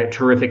obviously had a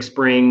terrific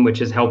spring, which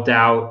has helped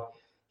out.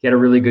 He had a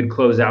really good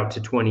closeout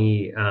to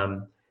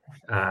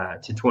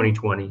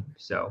 2020.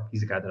 So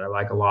he's a guy that I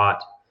like a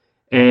lot.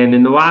 And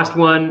then the last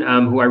one,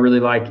 who I really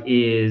like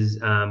is,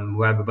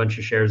 who I have a bunch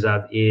of shares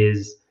of,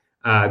 is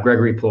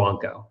Gregory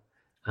Polanco,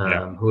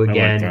 who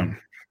again,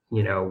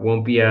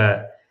 won't be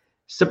a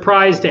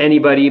surprise to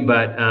anybody,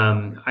 but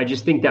I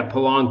just think that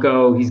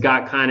Polanco, he's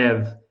got kind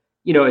of,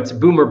 it's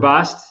boom or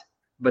bust,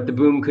 but the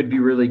boom could be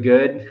really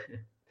good,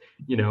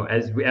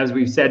 as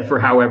we've said for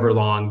however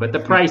long. But the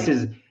price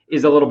is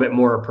a little bit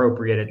more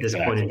appropriate at this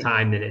point in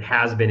time than it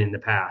has been in the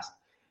past.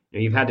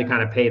 You've had to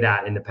kind of pay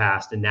that in the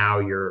past, and now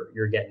you're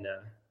getting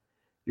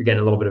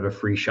a little bit of a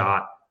free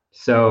shot.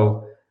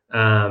 So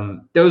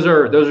those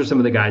are some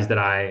of the guys that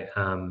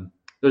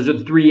those are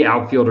the three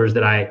outfielders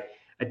that I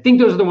think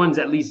those are the ones,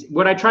 at least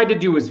what I tried to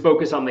do was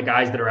focus on the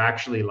guys that are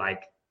actually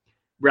like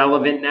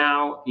relevant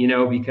now,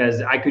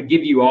 because I could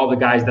give you all the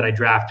guys that I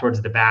draft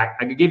towards the back.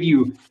 I could give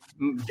you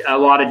a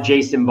lot of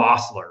Jason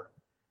Bossler,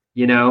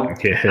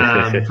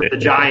 for the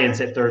Giants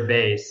at third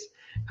base.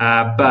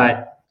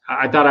 But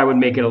I thought I would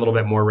make it a little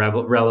bit more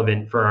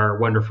relevant for our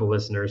wonderful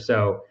listeners.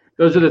 So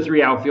those are the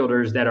three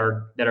outfielders that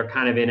are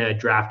kind of in a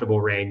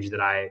draftable range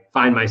that I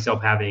find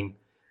myself having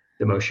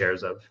the most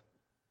shares of.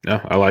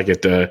 Yeah, I like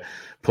it.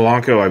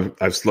 Polanco,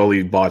 I've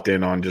slowly bought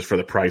in on just for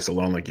the price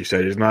alone. Like you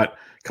said, he's not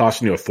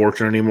costing you a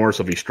fortune anymore.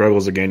 So if he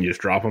struggles again, you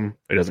just drop him.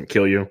 It doesn't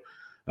kill you.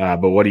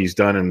 But what he's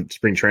done in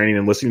spring training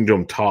and listening to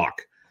him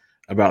talk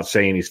about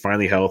saying he's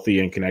finally healthy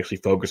and can actually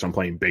focus on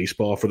playing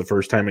baseball for the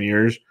first time in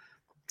years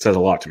says a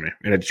lot to me.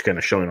 And it's just kind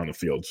of showing on the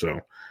field. So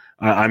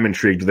I'm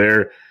intrigued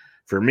there.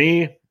 For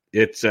me,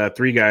 it's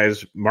three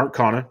guys: Mark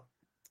Canha,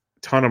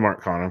 ton of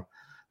Mark Canha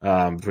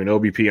between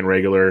OBP and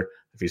regular.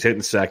 If he's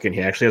hitting second,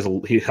 he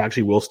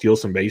actually will steal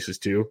some bases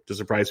too to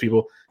surprise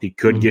people. He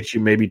could get you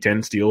maybe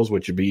 10 steals,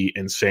 which would be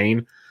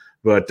insane.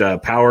 But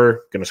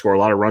power, going to score a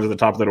lot of runs at the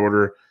top of that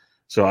order.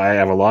 So I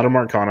have a lot of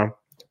Mark Canha.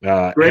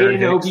 Great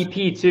in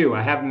OBP too.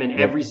 I have him in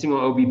every single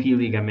OBP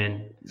league I'm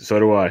in. So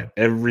do I.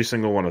 Every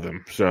single one of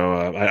them.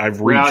 So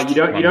I've reached.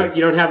 Well,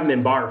 you don't have him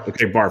in Barf.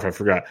 Okay, Barf. I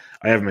forgot.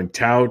 I have him in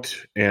Tout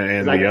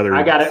and the other.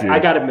 I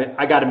got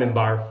him in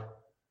Barf.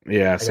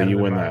 Yeah, so you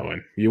win that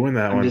one. You win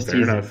that one.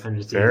 Fair enough.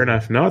 Fair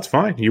enough. No, it's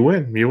fine. You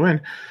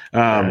win.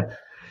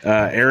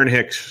 Aaron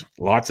Hicks.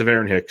 Lots of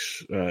Aaron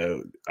Hicks.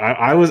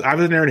 I was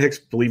an Aaron Hicks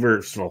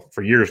believer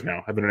for years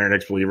now. I've been an Aaron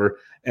Hicks believer,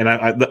 and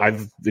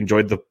I've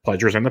enjoyed the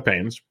pleasures and the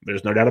pains.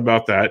 There's no doubt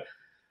about that.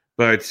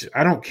 But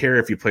I don't care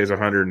if he plays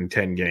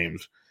 110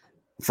 games.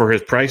 For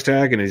his price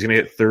tag and he's going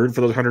to hit third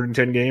for those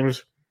 110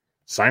 games,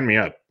 sign me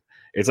up.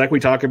 It's like we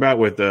talk about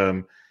with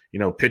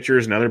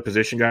pitchers and other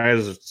position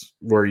guys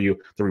where the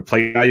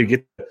replay guy, you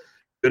get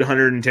good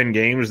 110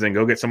 games, then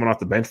go get someone off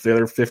the bench for the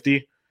other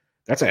 50.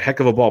 That's a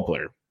heck of a ball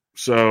player.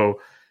 So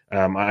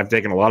I've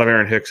taken a lot of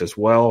Aaron Hicks as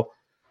well.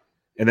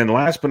 And then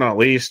last but not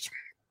least,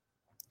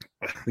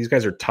 these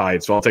guys are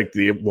tied, so I'll take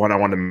the one I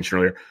wanted to mention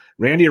earlier,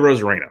 Randy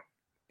Arozarena.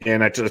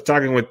 And I was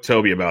talking with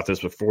Toby about this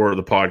before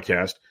the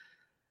podcast.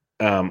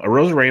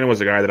 Arozarena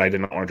was a guy that I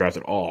did not want to draft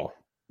at all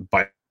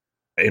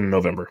in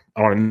November.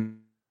 I wanted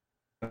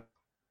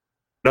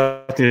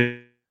nothing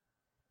to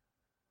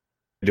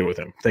do with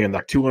him. Thinking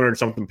like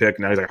 200-something pick,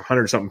 now he's like a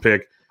 100-something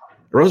pick.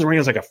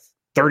 Arozarena's like a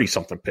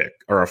 30-something pick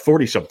or a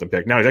 40-something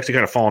pick. Now he's actually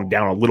kind of fallen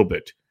down a little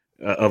bit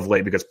of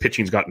late because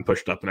pitching's gotten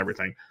pushed up and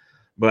everything.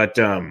 But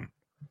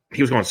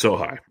he was going so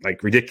high,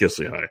 like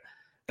ridiculously high.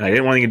 And I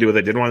didn't want anything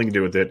to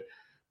do with it.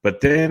 But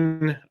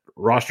then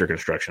roster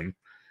construction.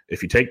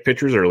 If you take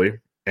pitchers early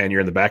and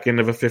you're in the back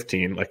end of a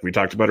 15, like we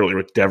talked about earlier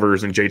with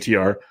Devers and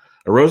JTR,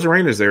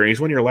 Arozarena's there, and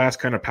he's one of your last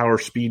kind of power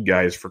speed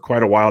guys for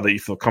quite a while that you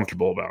feel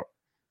comfortable about.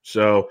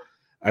 So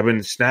I've been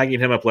snagging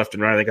him up left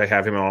and right. I think I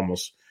have him in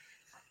almost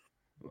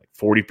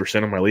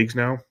 40% of my leagues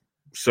now.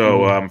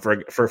 So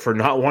for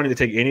not wanting to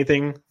take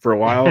anything for a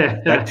while,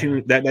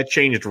 that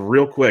changed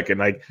real quick.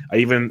 And I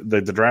even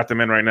the draft I'm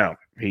in right now,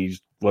 he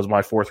was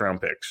my 4th round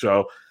pick.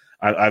 So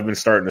I've been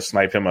starting to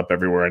snipe him up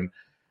everywhere, and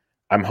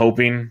I'm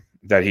hoping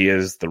that he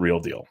is the real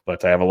deal.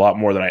 But I have a lot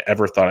more than I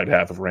ever thought I'd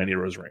have of Randy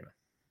Arozarena.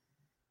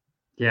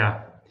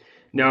 Yeah.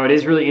 No, it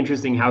is really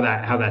interesting how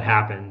that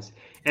happens.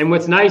 And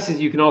what's nice is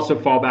you can also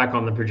fall back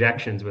on the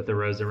projections with the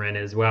Arozarena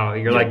as well.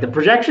 You're like, the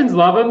projections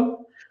love him.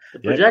 The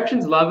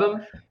projections love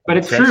him. But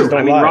it's true.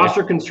 I mean,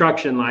 roster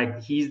construction,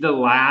 like he's the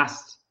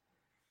last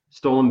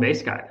stolen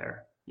base guy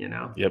there, you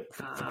know? Yep.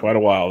 For quite a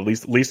while. At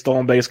least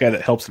stolen base guy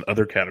that helps in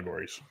other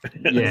categories.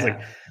 Yeah. Totally.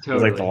 It's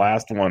like the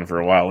last one for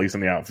a while, at least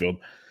in the outfield.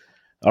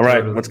 All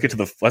right, let's get to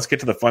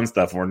the fun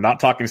stuff. We're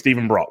not talking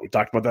Stephen Brault. We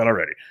talked about that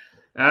already.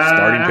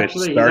 Starting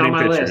pitchers. He's on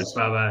my list,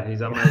 Bubba.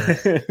 He's on my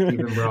list.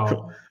 Stephen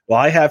Brault. Well,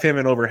 I have him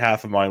in over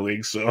half of my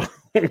leagues. So,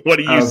 what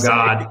do you say?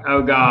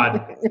 Oh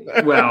God.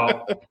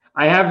 Well,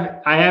 I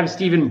have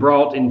Stephen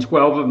Brault in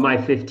 12 of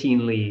my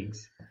 15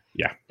 leagues.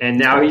 Yeah. And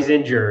now he's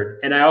injured.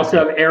 And I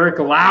also have Eric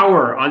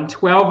Lauer on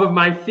 12 of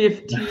my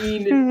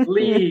 15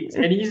 leagues,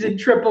 and he's in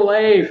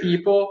AAA,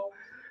 people.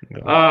 No.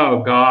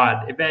 Oh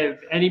God! If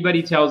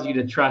anybody tells you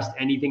to trust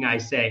anything I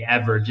say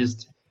ever,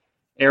 just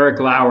Eric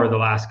Lauer the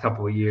last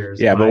couple of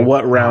years. Yeah, but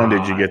what round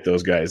did you get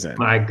those guys in?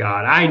 My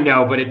God, I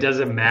know, but it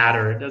doesn't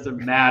matter. It doesn't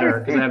matter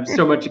because I have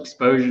so much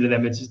exposure to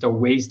them. It's just a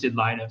wasted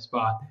lineup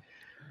spot.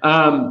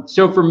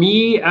 So for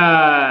me,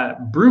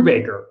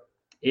 Brubaker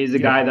is a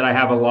guy that I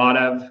have a lot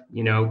of.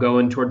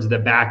 Going towards the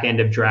back end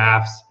of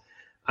drafts.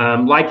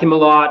 Like him a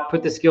lot.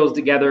 Put the skills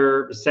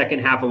together. Second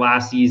half of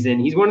last season,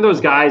 he's one of those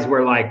guys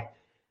where that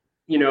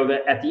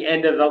at the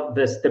end of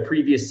the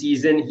previous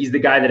season, he's the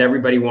guy that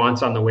everybody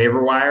wants on the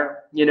waiver wire.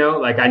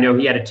 I know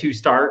he had a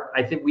 2-start,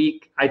 I think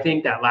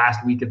that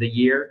last week of the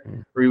year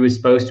where he was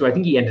supposed to. I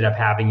think he ended up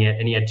having it,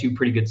 and he had 2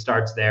 pretty good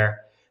starts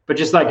there. But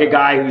just like a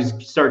guy who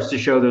starts to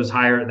show that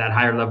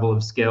higher level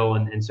of skill,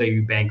 and so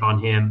you bank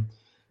on him.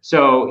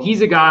 So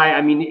he's a guy.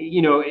 I mean,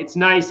 it's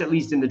nice, at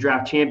least in the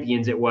draft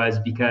champions, it was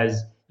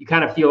because you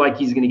kind of feel like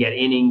he's going to get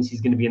innings.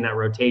 He's going to be in that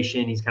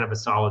rotation. He's kind of a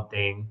solid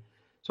thing.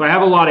 So I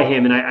have a lot of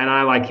him, and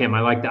I like him.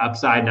 I like the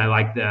upside, and I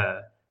like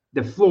the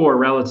floor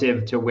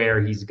relative to where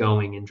he's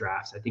going in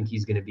drafts. I think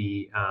he's going to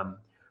be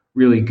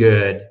really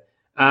good.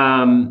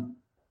 Well,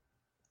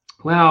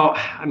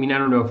 I mean, I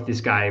don't know if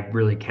this guy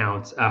really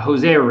counts.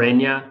 Jose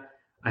Urena.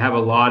 I have a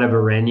lot of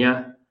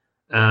Urena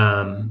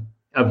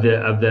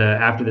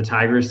after the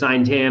Tigers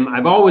signed him.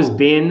 I've always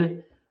been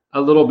a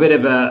little bit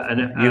of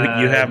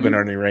you have been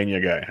an Urena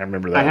guy. I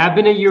remember that. I have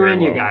been a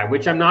Urena guy,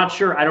 which I'm not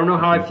sure. I don't know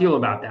how I feel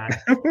about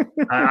that.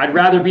 I'd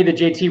rather be the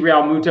JT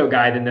Realmuto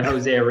guy than the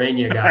Jose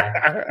Urena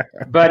guy.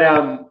 But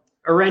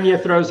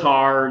Urena throws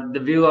hard. The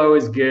velo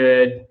is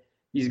good.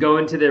 He's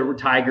going to the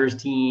Tigers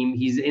team.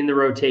 He's in the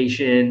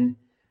rotation.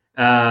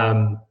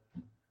 What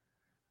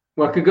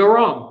could go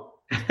wrong?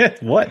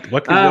 What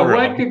could go wrong?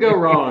 What could go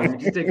wrong?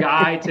 Just a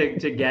guy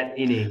to get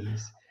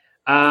innings.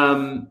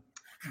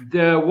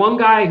 The one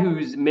guy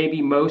who's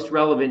maybe most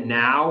relevant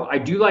now, I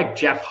do like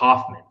Jeff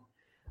Hoffman.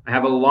 I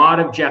have a lot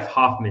of Jeff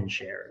Hoffman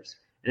shares,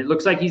 and it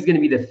looks like he's going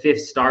to be the 5th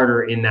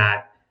starter in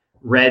that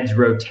Reds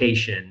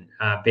rotation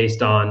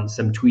based on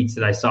some tweets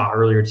that I saw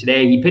earlier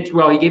today. He pitched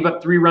well. He gave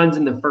up 3 runs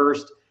in the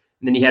first,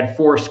 and then he had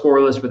 4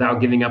 scoreless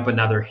without giving up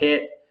another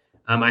hit.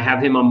 I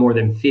have him on more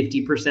than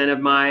 50%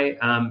 of my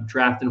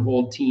draft and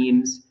hold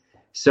teams.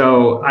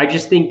 So I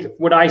just think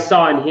what I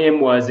saw in him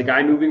was a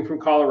guy moving from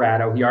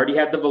Colorado. He already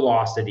had the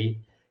velocity.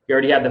 He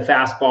already had the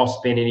fastball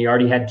spin, and he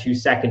already had 2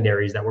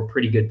 secondaries that were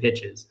pretty good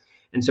pitches.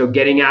 And so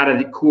getting out of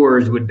the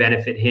Coors would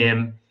benefit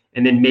him.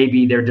 And then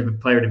maybe their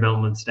player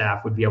development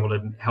staff would be able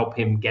to help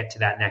him get to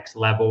that next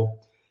level.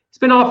 It's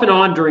been off and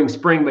on during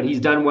spring, but he's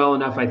done well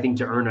enough, I think,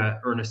 to earn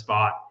a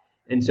spot.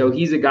 And so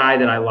he's a guy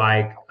that I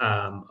like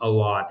a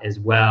lot as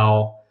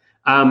well.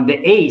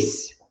 The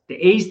ace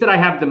that I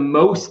have the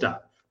most of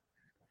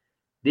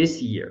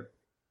this year.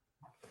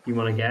 You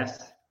want to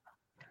guess?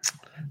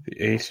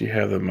 The ace you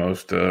have the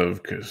most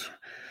of, because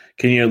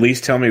can you at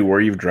least tell me where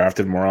you've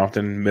drafted more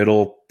often?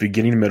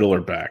 Beginning, middle,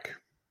 or back?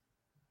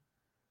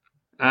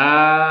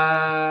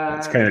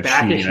 It's kind of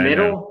backish cheating,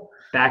 middle.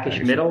 Backish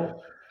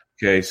middle.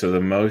 Okay, so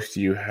the most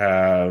you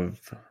have,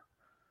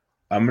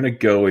 I'm going to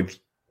go with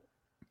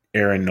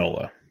Aaron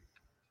Nola.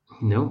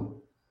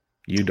 Nope.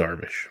 Yu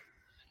Darvish.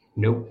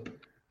 Nope.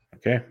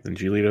 Okay, then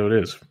Giolito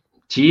it is.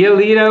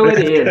 Giolito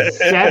it is.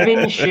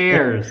 7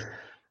 shares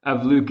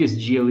of Lucas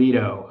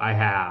Giolito I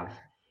have.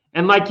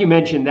 And like you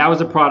mentioned, that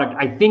was a product,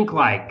 I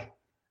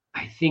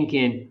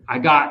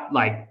got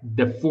like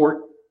the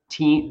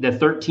 13th to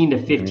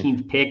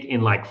 15th pick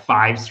in like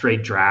 5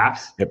 straight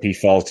drafts. Yep, he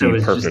falls to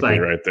you perfectly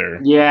right there.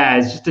 Yeah,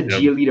 it's just a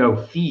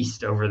Giolito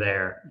feast over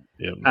there.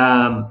 Yep.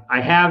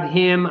 I have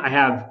him. I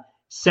have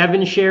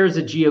 7 shares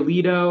of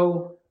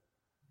Giolito.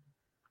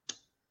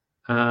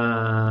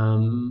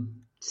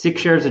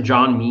 6 shares of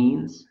John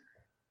Means.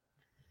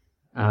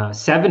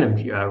 7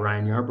 of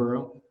Ryan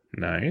Yarborough.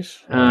 Nice.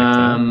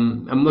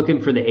 I'm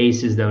looking for the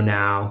aces though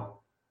now.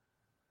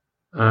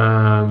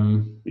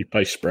 You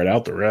probably spread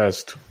out the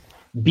rest.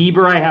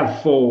 Bieber, I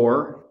have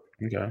 4.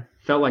 Okay.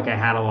 Felt like I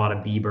had a lot of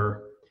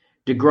Bieber.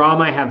 DeGrom,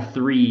 I have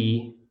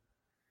 3.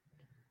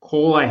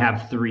 Cole, I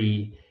have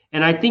 3.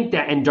 And I think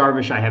and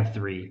Darvish, I have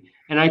 3.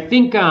 And I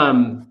think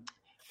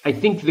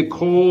the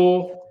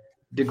Cole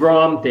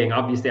DeGrom thing,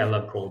 obviously I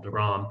love Cole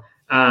DeGrom,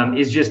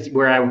 is just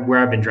where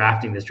I've been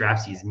drafting this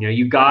draft season. You know,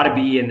 you got to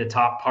be in the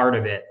top part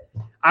of it.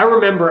 I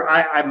remember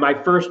my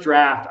first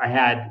draft, I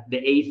had the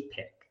 8th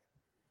pick,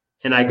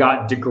 and I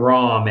got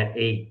DeGrom at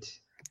 8.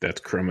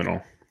 That's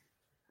criminal.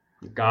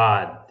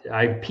 God,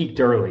 I peaked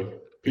early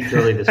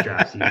this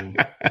draft season.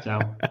 So,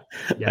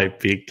 yeah. I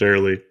peaked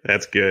early.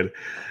 That's good.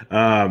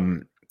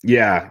 Brault,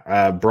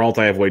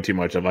 I have way too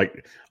much of.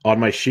 Like on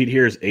my sheet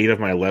here is 8 of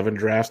my 11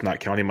 drafts, not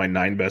counting my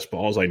 9 best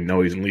balls. I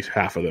know he's in at least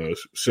half of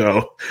those.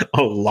 So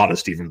a lot of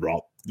Stephen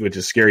Brault, which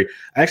is scary.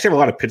 I actually have a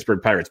lot of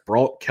Pittsburgh Pirates,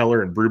 Brault,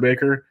 Keller, and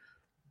Brubaker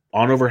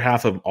on over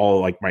half of all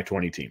like my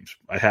 20 teams.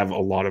 I have a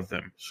lot of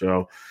them.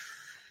 So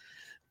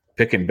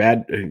picking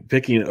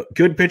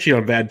good pitching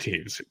on bad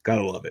teams.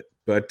 Gotta love it.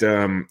 But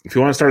if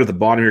you want to start at the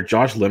bottom here,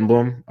 Josh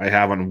Lindblom, I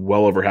have on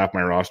well over half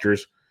my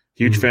rosters.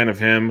 Huge fan of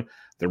him.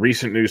 The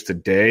recent news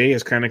today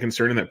is kind of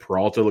concerning that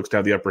Peralta looks to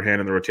have the upper hand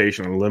in the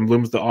rotation and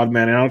Lindblom's the odd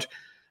man out.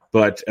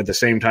 But at the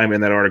same time,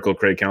 in that article,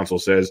 Craig Counsell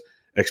says,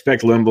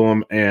 expect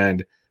Lindblom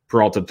and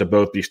Peralta to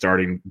both be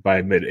starting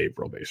by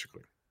mid-April,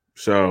 basically.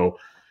 So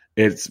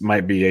it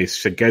might be a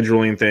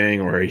scheduling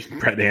thing or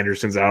Brett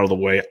Anderson's out of the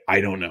way. I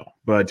don't know.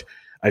 But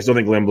I still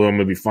think Lindblom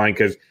would be fine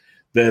because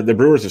the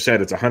Brewers have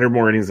said it's 100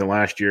 more innings than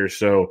last year.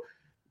 So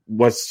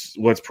what's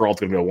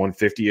Peralta going to be,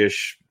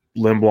 150-ish?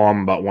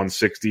 Lindblom about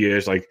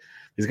 160-ish? Like,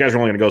 these guys are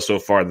only going to go so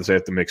far that they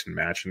have to mix and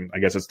match, and I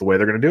guess that's the way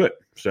they're going to do it.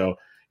 So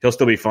he'll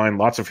still be fine.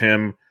 Lots of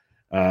him.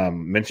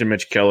 Mentioned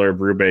Mitch Keller,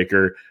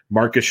 Brubaker,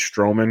 Marcus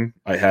Stroman.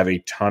 I have a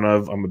ton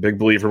of. I'm a big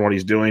believer in what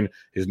he's doing.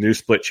 His new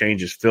split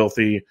change is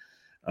filthy.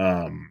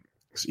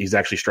 He's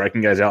actually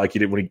striking guys out like he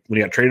did when he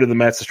got traded to the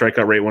Mets. The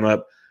strikeout rate went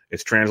up.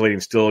 It's translating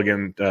still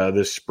again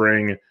this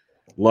spring.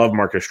 Love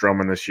Marcus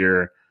Stroman this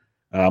year.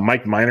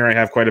 Mike Minor I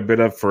have quite a bit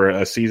of for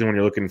a season when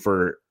you're looking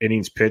for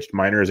innings pitched.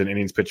 Minor is an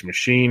innings pitch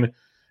machine,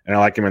 and I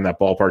like him in that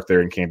ballpark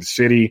there in Kansas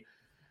City.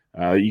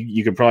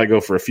 You could probably go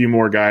for a few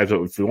more guys,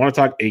 but if we want to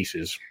talk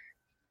aces,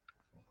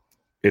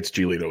 it's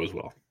Giolito as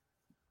well.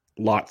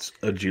 Lots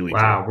of Giolito.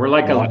 Wow, we're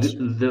like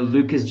the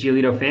Lucas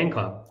Giolito fan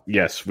club.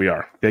 Yes, we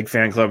are. Big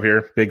fan club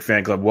here. Big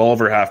fan club. Well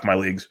over half my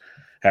leagues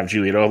have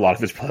Giolito. A lot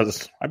of his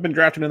plus. I've been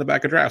drafting in the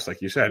back of drafts,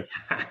 like you said.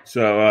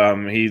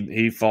 So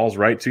he falls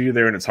right to you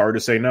there, and it's hard to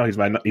say no. He's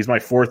my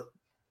 4th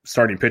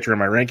starting pitcher in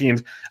my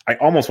rankings. I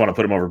almost want to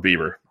put him over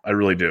Bieber. I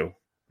really do.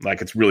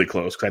 Like, it's really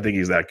close because I think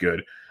he's that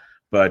good.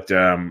 But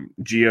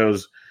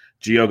Gio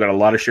got a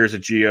lot of shares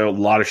of Gio, a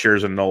lot of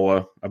shares of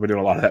Nola. I've been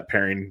doing a lot of that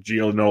pairing,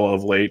 Gio Nola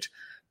of late.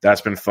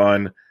 That's been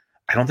fun.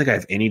 I don't think I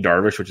have any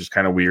Darvish, which is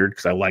kind of weird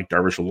because I like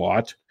Darvish a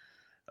lot.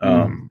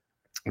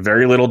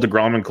 Very little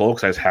DeGrom and Cole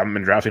because I just haven't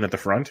been drafting at the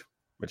front,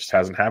 which just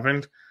hasn't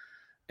happened.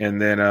 and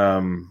then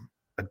an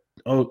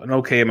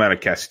okay amount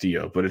of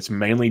Castillo, but it's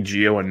mainly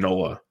Gio and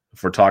Nola.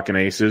 If we're talking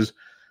aces,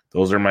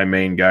 those are my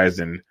main guys.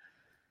 And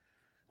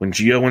when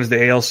Gio wins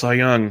the AL Cy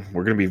Young,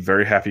 we're going to be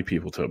very happy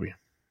people, Toby.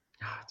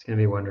 It's going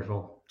to be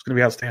wonderful. It's going to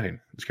be outstanding.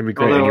 It's going to be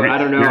great. Although, I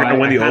don't know. You're going to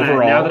win the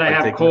overall. Now that I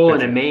have Cole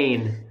in a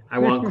main, I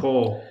want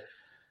Cole.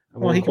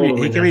 Well, he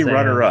can be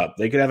runner-up.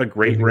 They could have a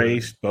great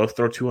race, both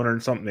throw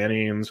 200-something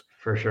innings.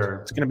 For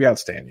sure. It's going to be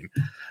outstanding.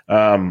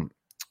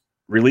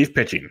 Relief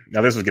pitching.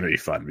 Now, this is going to be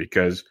fun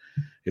because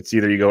it's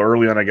either you go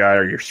early on a guy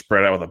or you're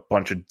spread out with a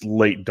bunch of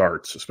late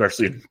darts,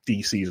 especially in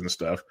DCs and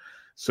stuff.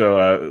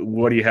 So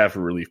what do you have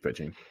for relief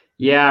pitching?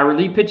 Yeah,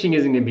 relief pitching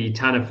isn't going to be a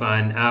ton of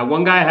fun.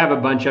 One guy I have a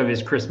bunch of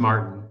is Chris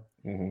Martin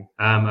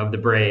of the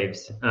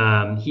Braves.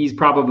 He's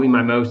probably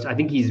I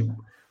think he's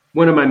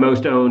one of my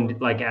most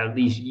owned, like at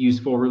least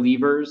useful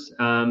relievers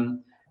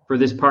for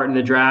this part in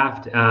the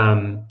draft.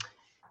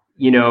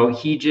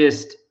 He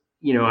just,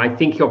 I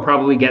think he'll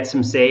probably get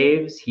some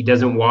saves. He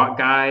doesn't walk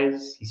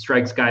guys. He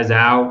strikes guys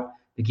out.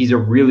 I think he's a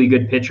really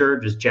good pitcher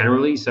just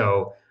generally.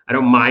 So I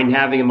don't mind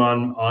having him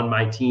on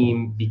my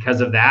team because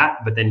of that.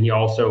 But then he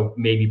also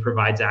maybe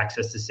provides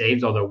access to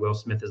saves, although Will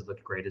Smith has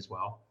looked great as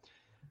well.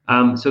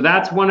 So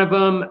that's one of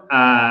them.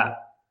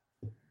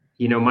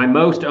 My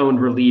most owned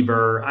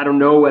reliever, I don't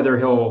know whether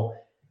he'll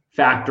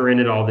factor in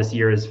at all this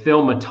year, is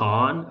Phil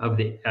Maton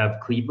of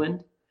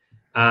Cleveland.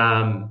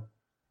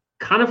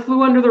 Kind of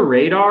flew under the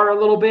radar a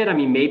little bit. I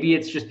mean, maybe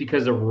it's just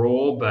because of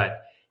role,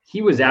 but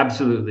he was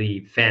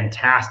absolutely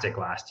fantastic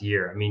last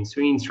year. I mean,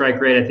 swinging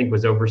strike rate, I think,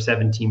 was over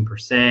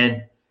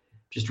 17%.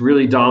 Just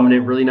really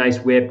dominant, really nice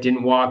whip,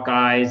 didn't walk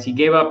guys. He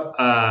gave up,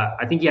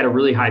 I think he had a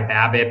really high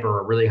BABIP or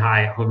a really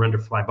high home run to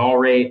fly ball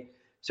rate.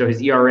 So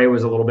his ERA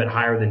was a little bit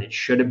higher than it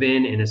should have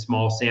been in a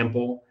small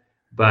sample,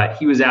 but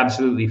he was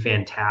absolutely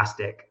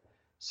fantastic.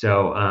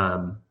 So,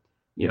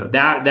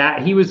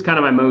 that he was kind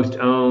of my most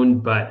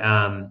owned,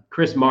 but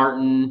Chris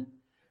Martin,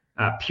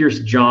 Pierce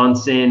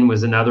Johnson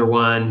was another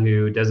one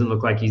who doesn't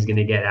look like he's going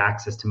to get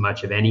access to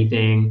much of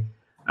anything.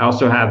 I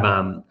also have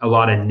a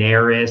lot of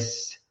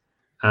Neris,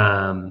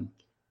 and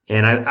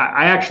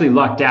I actually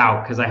lucked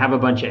out because I have a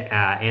bunch of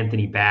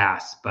Anthony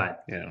Bass,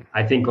 but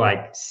I think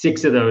like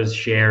 6 of those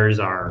shares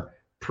are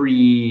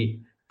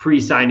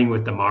pre-signing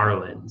with the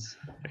Marlins.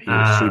 He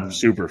was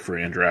super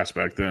free in drafts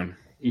back then.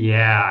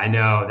 Yeah, I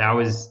know. That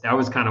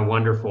was kind of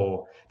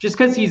wonderful. Just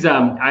because he's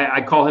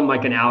I call him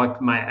like an Alex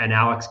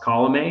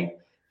Colomé,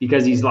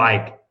 because he's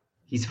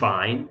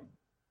fine,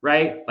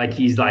 right? Like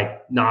he's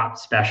like not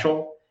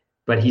special,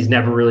 but he's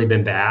never really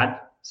been bad.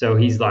 So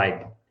he's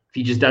like, if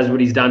he just does what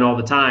he's done all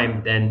the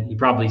time, then he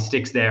probably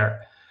sticks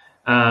there.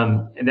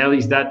 And at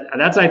least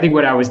that's I think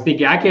what I was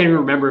thinking. I can't even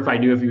remember if I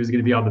knew if he was going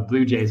to be on the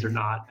Blue Jays or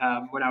not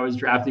when I was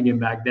drafting him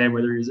back then,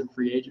 whether he was a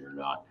free agent or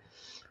not.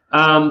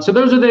 So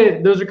those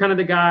are kind of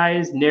the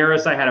guys.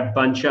 Neris I had a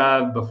bunch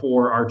of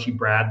before Archie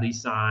Bradley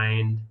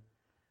signed.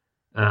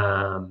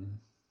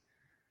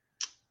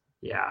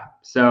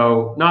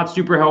 So not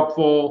super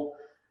helpful.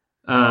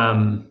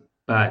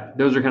 But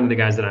those are kind of the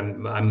guys that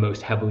I'm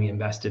most heavily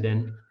invested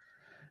in.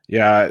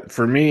 Yeah,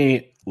 for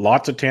me,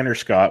 lots of Tanner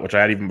Scott, which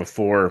I had even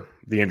before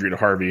the injury to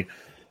Harvey.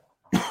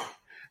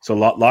 So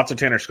lots of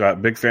Tanner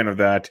Scott, big fan of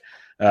that.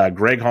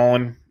 Greg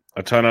Holland,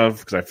 a ton of,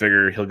 because I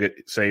figure he'll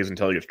get saves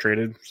until he gets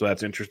traded. So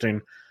that's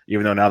interesting,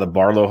 even though now the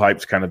Barlow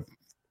hype's kind of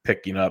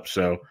picking up.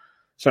 So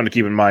something to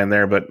keep in mind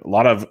there. But a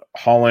lot of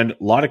Holland,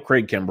 a lot of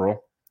Craig Kimbrell,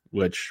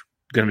 which is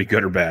going to be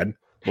good or bad.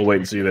 We'll wait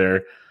and see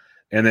there.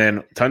 And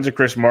then tons of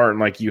Chris Martin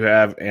like you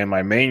have. And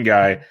my main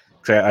guy,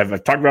 I've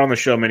talked about on the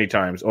show many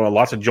times,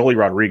 lots of Joely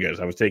Rodriguez.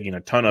 I was taking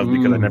a ton of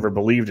because I never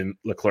believed in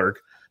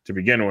Leclerc to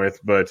begin with.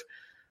 But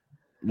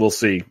we'll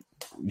see.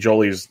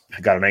 Joely's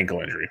got an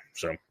ankle injury.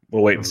 So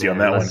we'll wait and see on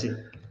that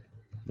one.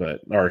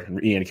 But or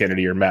Ian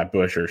Kennedy or Matt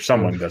Bush or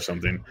someone does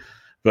something.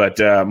 But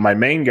my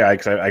main guy,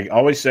 because I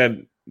always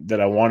said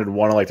that I wanted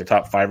one of like the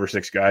top 5 or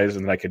 6 guys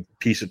and then I could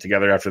piece it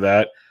together after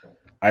that.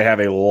 I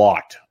have a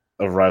lot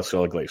of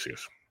Raisel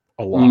Iglesias.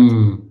 A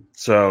lot.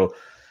 So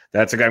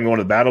that's a guy I'm going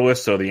to battle with.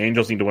 So the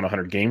Angels need to win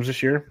 100 games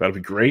this year. That'll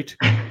be great.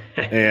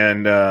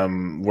 And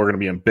we're going to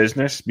be in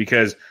business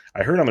because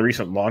I heard on the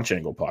recent Launch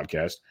Angle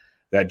podcast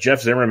that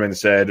Jeff Zimmerman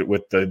said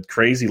with the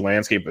crazy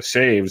landscape of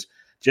saves,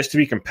 just to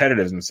be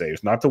competitive in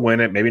saves, not to win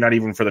it, maybe not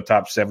even for the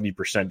top 70%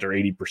 or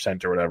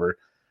 80% or whatever,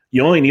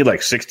 you only need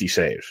like 60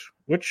 saves,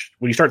 which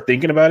when you start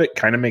thinking about it,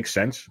 kind of makes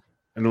sense.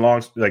 In the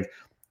long, like if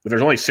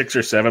there's only 6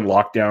 or 7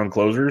 lockdown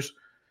closers,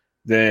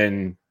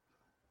 then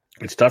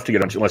it's tough to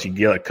get unless you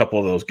get a couple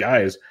of those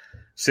guys.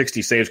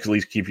 60 saves could at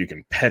least keep you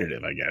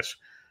competitive, I guess.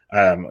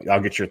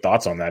 I'll get your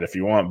thoughts on that if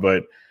you want,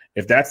 but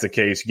if that's the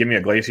case, give me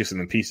Iglesias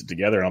and then piece it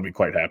together, and I'll be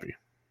quite happy.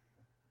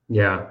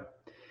 Yeah,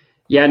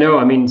 no,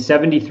 I mean,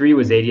 73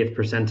 was 80th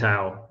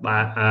percentile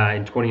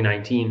in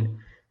 2019.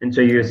 And so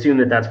you assume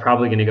that that's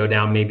probably going to go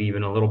down maybe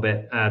even a little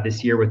bit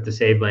this year with the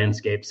save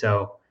landscape.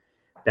 So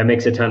that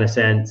makes a ton of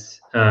sense.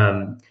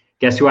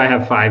 Guess who I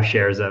have 5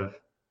 shares of?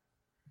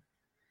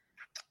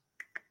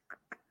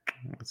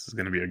 This is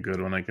going to be a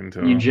good one, I can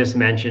tell. You just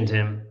mentioned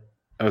him.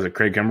 Oh, is it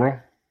Craig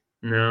Kimbrell?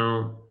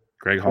 No.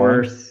 Greg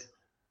Holland?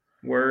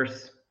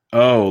 Worse.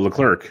 Oh,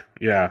 Leclerc.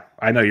 Yeah,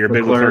 I know. You're a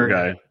big Leclerc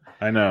guy.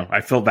 I know.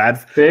 I feel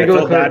bad. Big I feel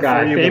Leclerc bad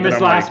guy. for you, Famous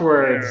last like,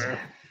 words. Yeah.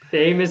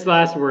 Famous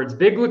last words.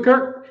 Big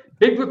Leclerc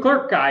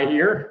guy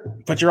here.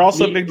 But you're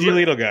also a big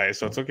Giolito guy,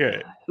 so it's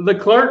okay.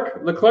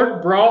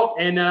 Leclerc, Brault,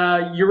 and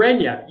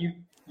Urania.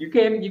 You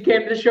came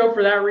to the show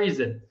for that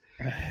reason.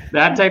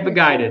 That type of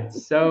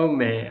guidance. So,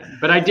 man.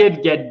 But I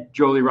did get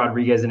Jolie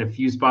Rodriguez in a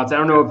few spots. I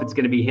don't know if it's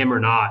going to be him or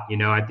not.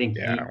 I think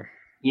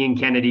Ian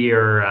Kennedy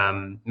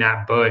or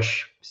Matt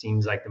Bush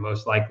seems like the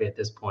most likely at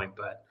this point.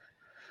 But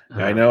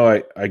I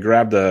know I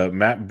grabbed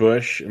Matt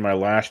Bush in my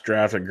last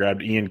draft. I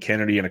grabbed Ian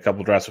Kennedy in a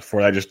couple drafts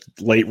before that,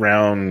 just late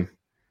round.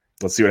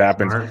 Let's see what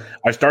happens. Smart.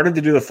 I started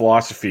to do the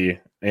philosophy,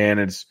 and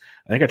I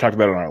think I talked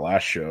about it on our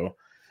last show,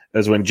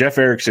 is when Jeff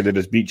Erickson did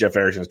his beat Jeff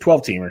Erickson's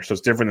 12-teamer, so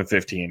it's different than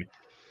 15.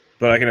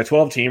 But like in a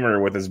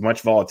 12-teamer with as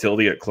much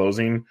volatility at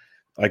closing,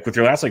 like with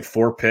your last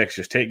 4 picks,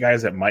 just take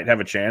guys that might have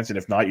a chance, and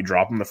if not, you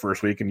drop them the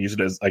first week and use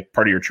it as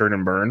part of your churn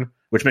and burn,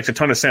 which makes a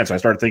ton of sense. I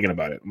started thinking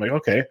about it. I'm like,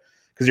 okay,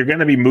 because you're going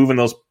to be moving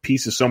those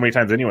pieces so many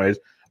times anyways.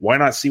 Why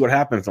not see what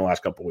happens in the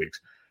last couple of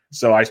weeks?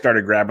 So I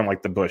started grabbing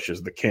the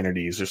Bushes, the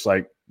Kennedys, just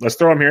let's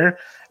throw them here,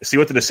 see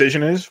what the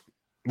decision is.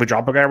 We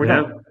drop a guy or we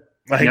don't.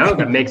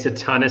 That makes a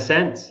ton of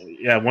sense.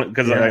 Yeah,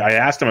 because I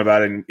asked him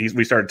about it, and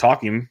we started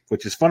talking,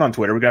 which is fun on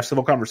Twitter. We got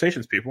civil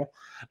conversations, people.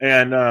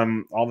 And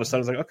all of a sudden, I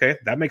was like, okay,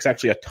 that makes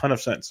actually a ton of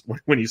sense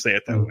when you say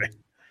it that way.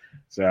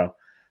 So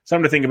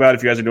something to think about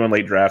if you guys are doing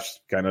late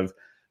drafts, kind of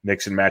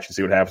mix and match and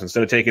see what happens.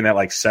 Instead of taking that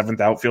 7th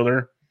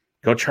outfielder,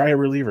 go try a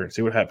reliever and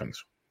see what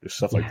happens. Just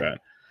stuff like that.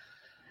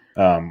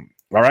 All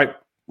right.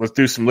 Let's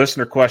do some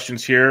listener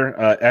questions here.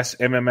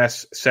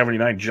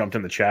 SMMS79 jumped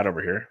in the chat over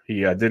here.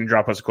 He didn't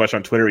drop us a question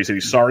on Twitter. He said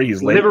he's sorry.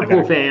 He's late.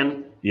 Liverpool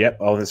fan. Yep.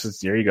 Oh,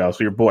 there you go.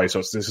 So your boy. So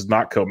this is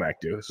not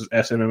Comac, dude. This is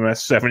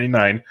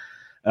SMMS79.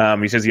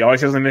 He says he always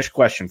has an initial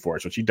question for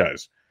us, which he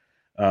does.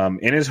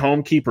 In his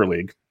home keeper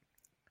league,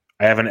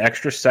 I have an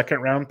extra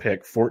second-round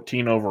pick,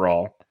 14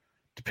 overall,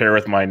 to pair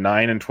with my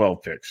 9 and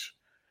 12 picks.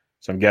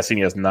 So I'm guessing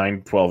he has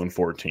 9, 12, and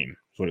 14.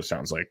 That's what it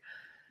sounds like.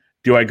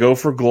 Do I go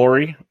for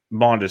Glory,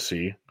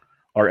 Mondesi,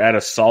 or add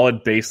a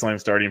solid baseline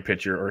starting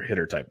pitcher or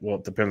hitter type? Well,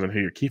 it depends on who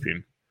you're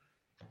keeping.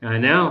 I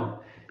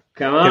know.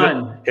 Come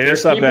on. Hit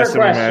us up, SMMS.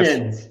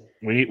 Questions.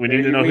 We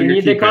need to know who you're keeping. We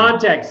need the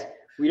context.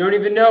 We don't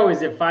even know.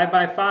 Is it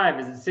 5x5?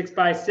 Is it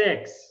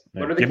 6x6?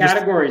 What are the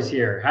categories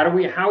here? How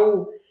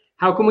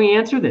can we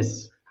answer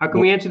this? How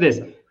can we answer this?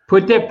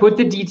 Put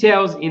the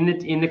details in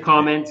the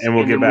comments, and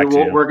we'll get back to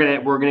you.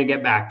 We're gonna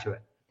get back to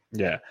it.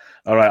 Yeah.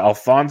 All right.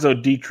 Alfonso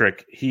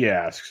Dietrich, he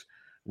asks,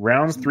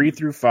 rounds 3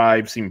 through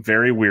 5 seem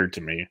very weird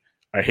to me.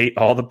 I hate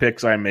all the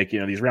picks I'm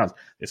making in these rounds.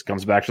 This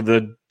comes back to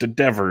the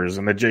Devers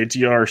and the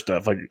JTR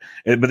stuff. But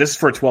this is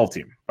for a 12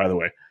 team, by the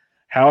way.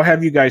 How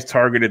have you guys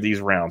targeted these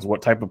rounds?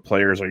 What type of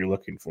players are you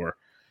looking for?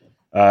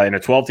 In a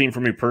 12 team for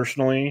me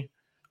personally,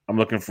 I'm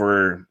looking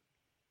for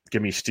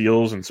give me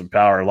steals and some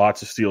power.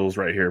 Lots of steals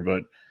right here,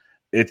 but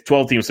it's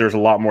 12 teams. So there's a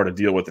lot more to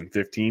deal with than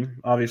 15,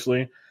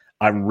 obviously.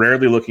 I'm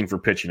rarely looking for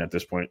pitching at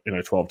this point in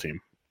a 12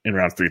 team in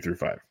rounds 3 through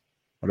 5.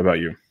 What about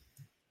you?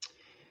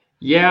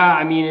 Yeah,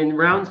 I mean, in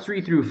rounds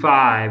 3 through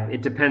 5,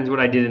 it depends what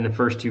I did in the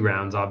first 2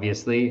 rounds,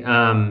 obviously.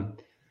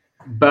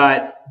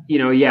 But,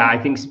 I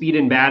think speed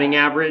and batting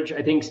average.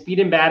 I think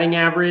speed and batting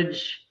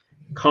average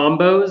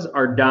combos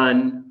are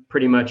done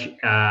pretty much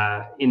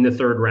in the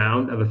 3rd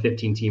round of a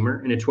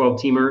 15-teamer. In a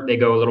 12-teamer, they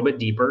go a little bit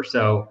deeper.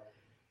 So,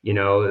 they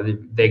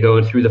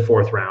go through the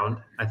 4th round,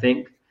 I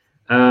think.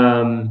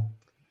 And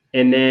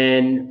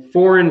then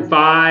 4 and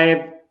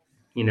 5,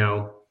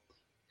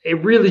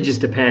 it really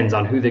just depends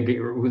on who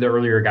the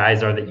earlier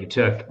guys are that you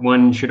took.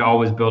 One should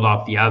always build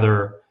off the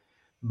other.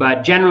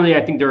 But generally,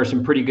 I think there are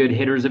some pretty good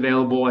hitters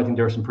available. I think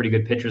there are some pretty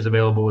good pitchers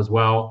available as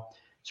well.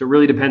 So it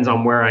really depends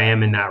on where I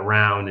am in that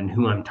round and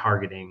who I'm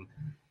targeting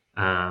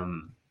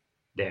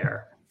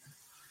there.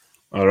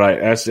 All right,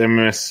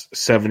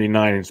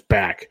 SMS79 is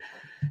back.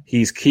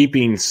 He's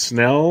keeping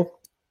Snell,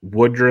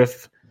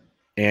 Woodruff,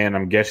 and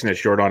I'm guessing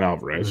it's Jordan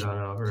Alvarez.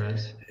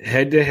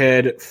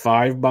 Head-to-head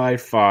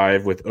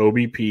 5x5 with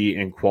OBP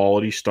and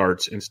quality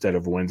starts instead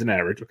of wins and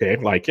average. Okay,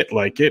 like it.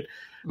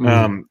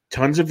 Mm-hmm.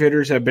 Tons of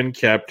hitters have been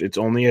kept. It's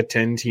only a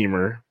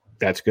 10-teamer.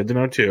 That's good to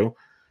know, too.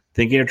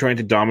 Thinking of trying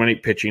to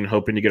dominate pitching,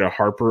 hoping to get a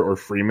Harper or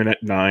Freeman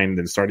at 9,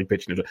 then starting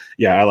pitching.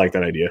 Yeah, I like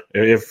that idea.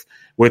 If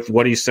with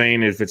what he's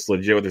saying, if it's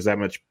legit, there's that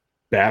much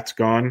bats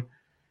gone,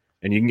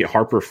 and you can get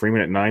Harper or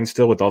Freeman at 9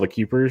 still with all the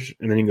keepers,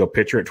 and then you can go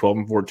pitcher at 12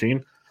 and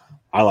 14,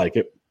 I like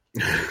it.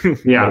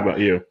 Yeah. What about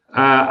you?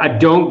 I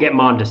don't get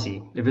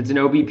Mondesi. If it's an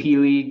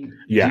OBP league,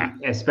 yeah,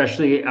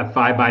 especially a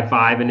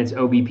 5x5 and it's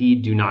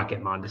OBP, do not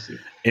get Mondesi.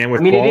 And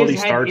with quality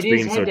starts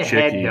being so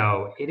tricky,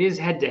 though, it is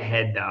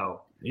head-to-head,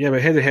 though. Yeah,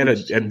 but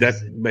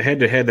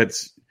head-to-head,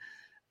 that's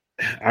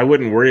I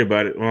wouldn't worry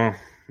about it. Well,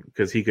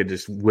 because he could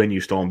just win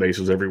you stolen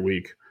bases every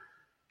week.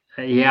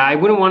 Yeah, I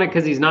wouldn't want it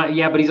because he's not.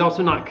 Yeah, but he's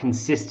also not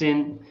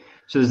consistent.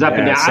 So there's up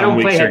and down. I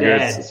don't play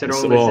head-to-head, so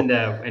don't listen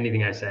to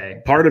anything I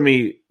say. Part of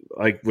me,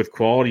 like with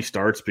quality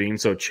starts being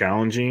so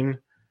challenging,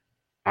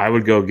 I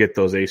would go get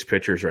those ace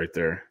pitchers right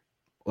there.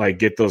 Like,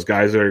 get those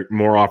guys that are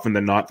more often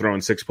than not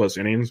throwing 6+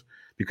 innings,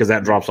 because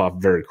that drops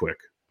off very quick.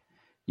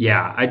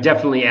 Yeah, I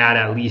definitely add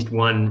at least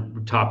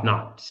one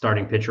top-notch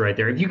starting pitcher right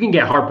there. If you can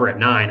get Harper at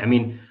 9, I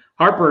mean,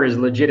 Harper is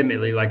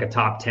legitimately like a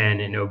top 10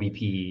 in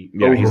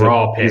OBP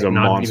overall pick, he's a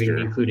not monster. even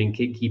including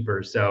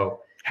keepers. So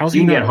how's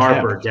you he can not get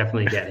Harper, kept?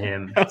 definitely get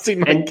him. How's he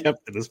not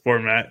kept in this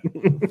format?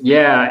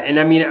 Yeah, and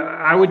I mean,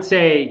 I would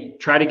say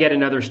try to get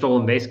another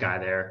stolen base guy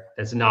there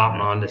that's not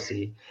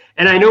Mondesi.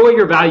 And I know what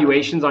your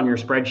valuations on your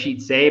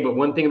spreadsheet say, but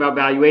one thing about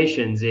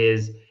valuations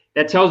is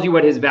that tells you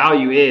what his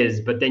value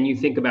is, but then you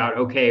think about,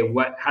 okay,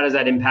 how does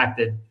that impact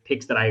the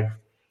picks that I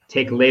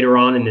take later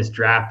on in this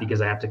draft,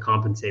 because I have to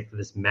compensate for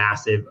this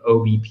massive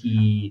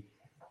OBP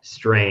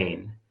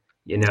strain,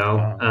 you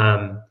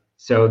know?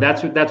 So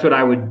that's what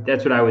I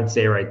would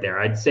say right there.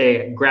 I'd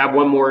say grab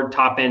one more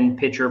top end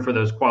pitcher for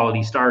those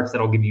quality starts.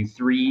 That'll give you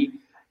 3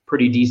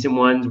 pretty decent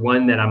ones.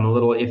 One that I'm a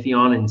little iffy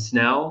on in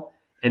Snell,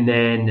 and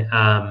then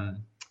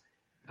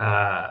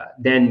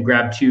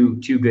grab two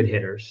good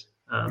hitters.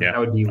 That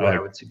would be what I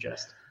would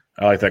suggest.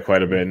 I like that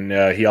quite a bit.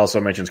 And he also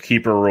mentions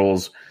keeper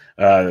rules.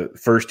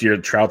 First year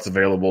Trout's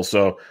available.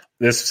 So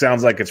this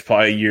sounds like it's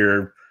probably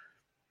year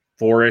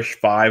 4-ish,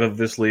 5 of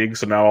this league.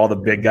 So now all the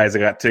big guys that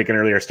got taken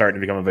earlier are starting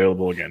to become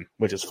available again,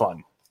 which is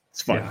fun.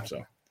 It's fun. Yeah.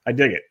 So I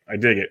dig it.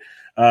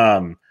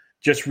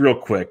 Just real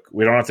quick,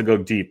 we don't have to go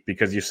deep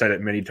because you said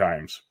it many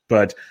times,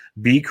 but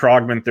B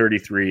Krogman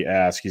 33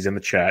 asks, he's in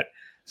the chat,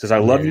 says, I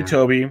love you,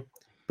 Toby,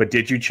 but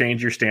did you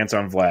change your stance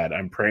on Vlad?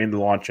 I'm praying the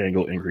launch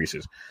angle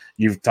increases.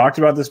 You've talked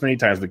about this many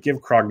times, but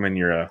give Krogman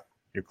your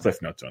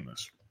cliff notes on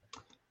this.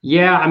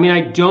 Yeah, I mean,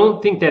 I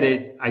don't think that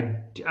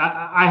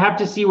I have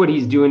to see what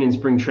he's doing in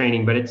spring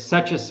training, but it's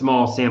such a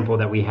small sample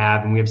that we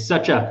have, and we have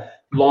such a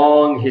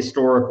long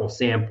historical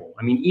sample.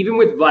 I mean, even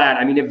with Vlad,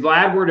 I mean, if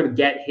Vlad were to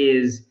get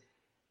his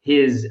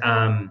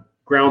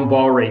ground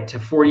ball rate to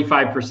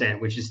 45%,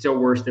 which is still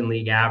worse than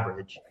league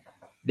average,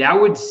 that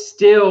would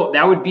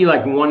be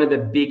like one of the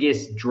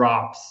biggest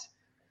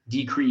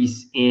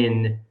decrease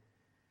in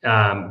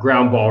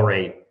ground ball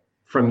rate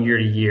from year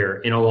to year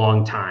in a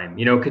long time.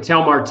 You know,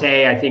 Ketel Marte,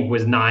 I think,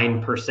 was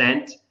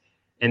 9%,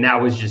 and that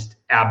was just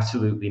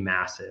absolutely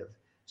massive.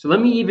 So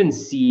let me even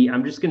see.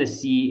 I'm just going to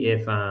see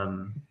if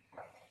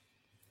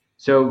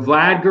so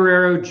Vlad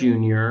Guerrero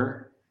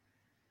Jr.,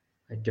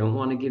 I don't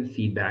want to give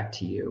feedback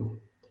to you.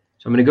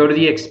 So I'm going to go to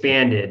the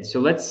expanded. So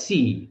let's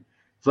see.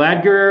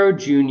 Vlad Guerrero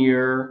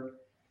Jr.,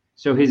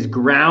 so his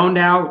ground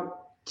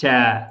out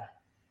to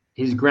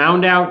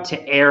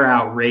air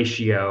out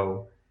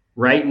ratio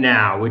right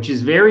now, which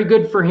is very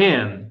good for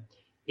him,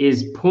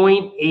 is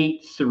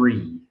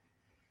 0.83.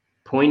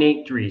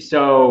 0.83.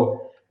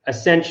 So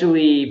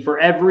essentially for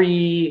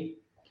every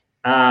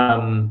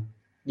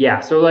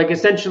so like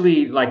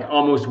essentially like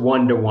almost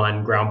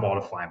 1-to-1 ground ball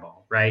to fly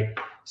ball, right?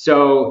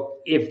 So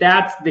if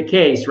that's the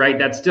case, right,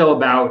 that's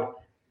about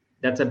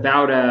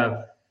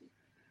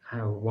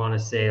I want to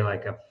say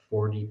like a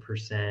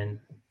 40%.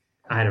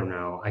 I don't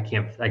know. I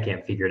can't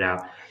figure it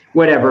out.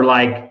 Whatever,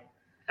 like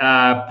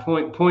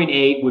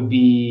 0.8 would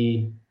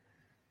be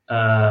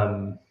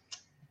like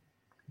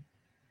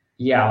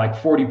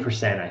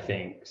 40%, I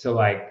think. So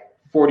like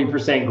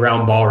 40%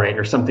 ground ball rate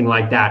or something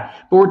like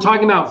that. But we're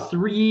talking about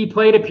 3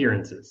 plate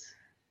appearances,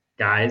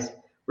 guys.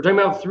 We're talking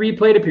about 3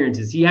 plate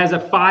appearances. He has a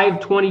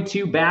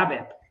 5.22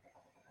 BABIP.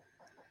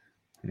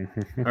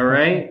 All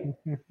right.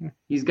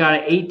 He's got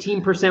an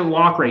 18%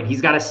 walk rate.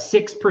 He's got a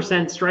 6%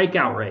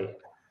 strikeout rate.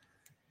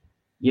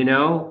 You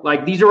know,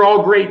 like these are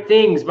all great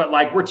things, but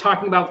like we're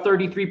talking about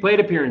 33 plate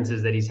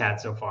appearances that he's had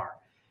so far.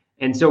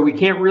 And so we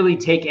can't really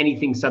take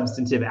anything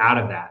substantive out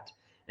of that.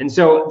 And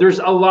so there's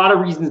a lot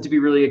of reasons to be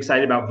really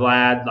excited about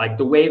Vlad, like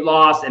the weight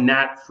loss and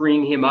that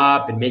freeing him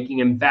up and making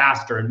him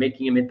faster and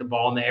making him hit the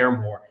ball in the air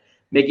more,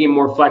 making him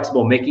more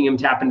flexible, making him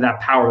tap into that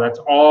power. That's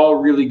all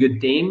really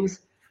good things,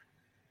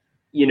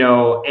 you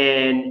know,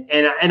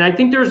 and I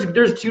think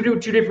there's two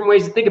different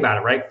ways to think about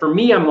it, right? For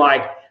me, I'm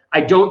like,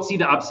 I don't see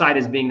the upside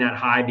as being that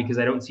high because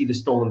I don't see the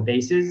stolen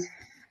bases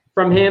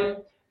from him.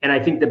 And I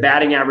think the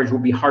batting average will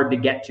be hard to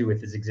get to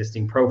with his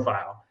existing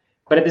profile.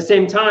 But at the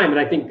same time, and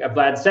I think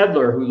Vlad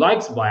Sedler, who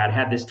likes Vlad,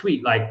 had this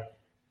tweet like,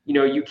 you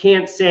know, you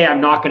can't say I'm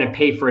not going to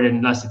pay for it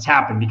unless it's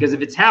happened, because if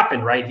it's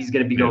happened, right, he's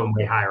going to be going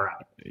way higher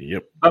up.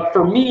 Yep. But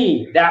for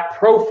me, that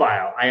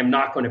profile, I am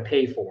not going to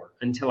pay for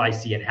until I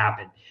see it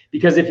happen.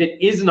 Because if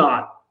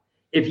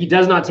he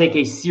does not take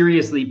a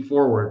serious leap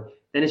forward,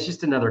 then it's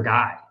just another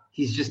guy.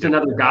 He's just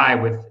another guy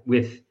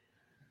with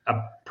a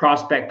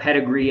prospect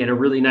pedigree and a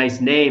really nice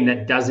name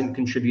that doesn't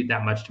contribute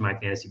that much to my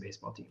fantasy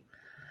baseball team.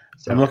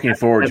 So I'm looking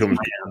forward to him.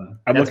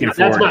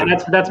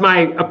 That's my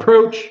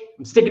approach.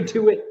 I'm sticking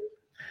to it.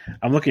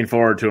 I'm looking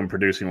forward to him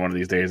producing one of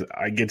these days.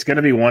 It's going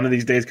to be one of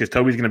these days because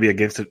Toby's going to be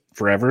against it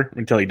forever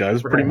until he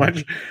does, pretty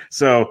much.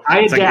 So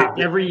I adapt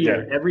every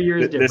year. Yeah, every year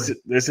is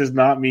different. This is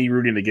not me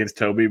rooting against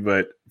Toby,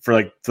 but for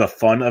like the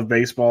fun of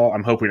baseball,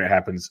 I'm hoping it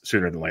happens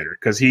sooner than later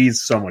because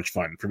he's so much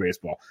fun for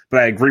baseball.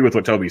 But I agree with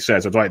what Toby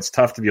says. That's why it's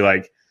tough to be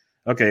like,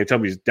 okay,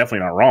 Toby's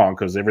definitely not wrong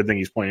because everything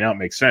he's pointing out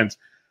makes sense.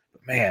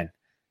 But man,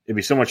 it'd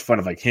be so much fun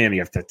if like him, you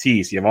have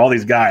Tatis, you have all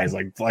these guys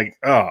like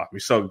it'd be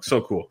so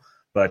cool.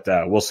 But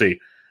we'll see.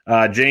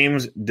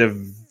 James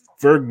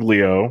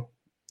DeVerglio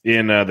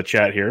in the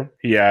chat here.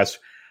 He asks,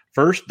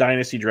 first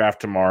dynasty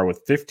draft tomorrow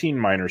with 15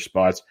 minor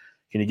spots.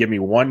 Can you give me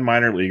one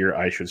minor leaguer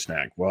I should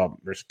snag? Well,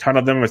 there's a ton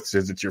of them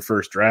since it's your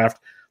first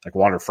draft. Like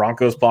Wander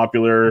Franco's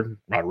popular.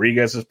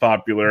 Rodriguez is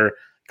popular.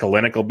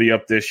 Kalenic will be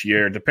up this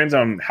year. It depends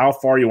on how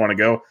far you want to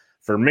go.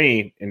 For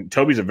me, and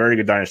Toby's a very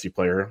good dynasty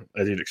player,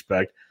 as you'd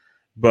expect,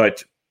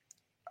 but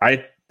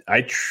I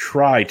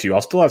try to.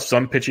 I'll still have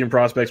some pitching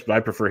prospects, but I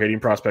prefer hitting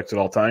prospects at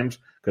all times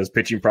because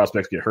pitching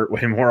prospects get hurt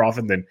way more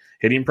often than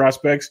hitting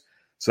prospects.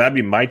 So that'd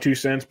be my 2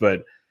 cents,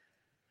 but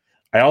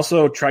I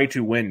also try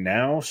to win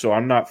now, so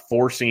I'm not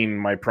forcing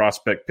my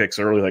prospect picks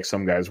early like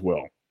some guys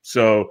will.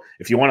 So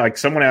if you want, like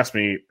someone asked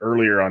me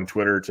earlier on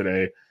Twitter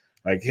today,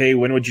 like, hey,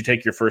 when would you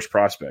take your first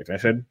prospect? I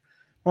said,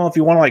 well, if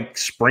you want to like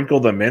sprinkle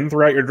them in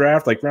throughout your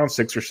draft, like round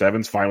 6 or 7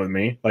 is fine with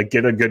me. Like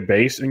get a good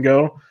base and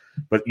go.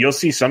 But you'll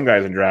see some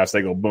guys in drafts,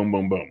 they go boom,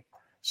 boom, boom.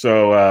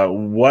 So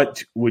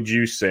what would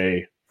you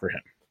say for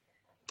him?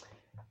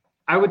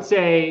 I'll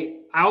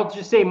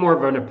just say more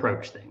of an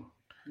approach thing.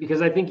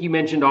 Because I think you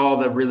mentioned all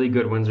the really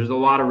good ones. There's a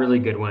lot of really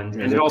good ones.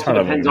 And it also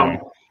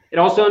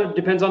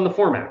depends on the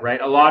format,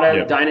 right? A lot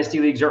of dynasty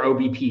leagues are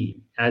OBP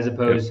as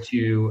opposed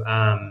to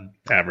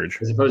average.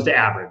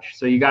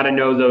 So you got to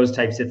know those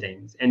types of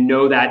things and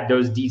know that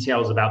those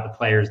details about the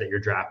players that you're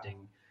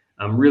drafting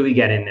really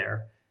get in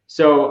there.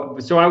 So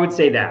I would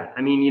say that.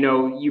 I mean,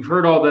 you've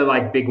heard all the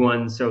like big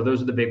ones. So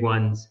those are the big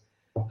ones.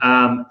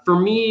 For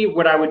me,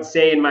 what I would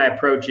say in my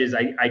approach is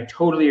I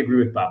totally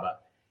agree with Bubba.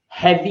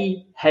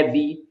 Heavy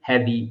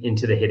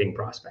into the hitting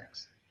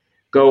prospects.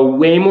 Go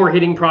way more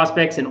hitting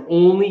prospects and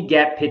only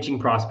get pitching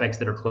prospects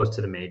that are close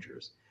to the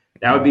majors.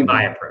 That would be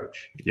my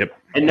approach. Yep.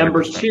 And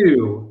number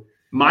 2,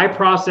 my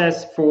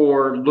process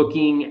for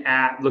looking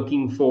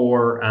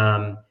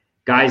for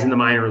guys in the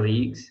minor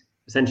leagues.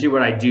 Essentially,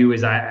 what I do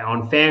is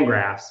on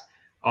Fangraphs,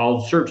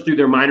 I'll search through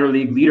their minor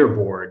league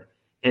leaderboard,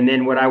 and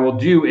then what I will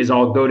do is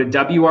I'll go to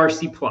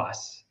WRC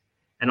Plus,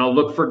 and I'll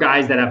look for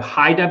guys that have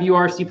high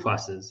WRC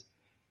pluses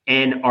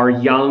and are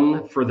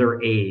young for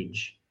their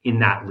age in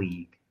that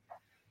league.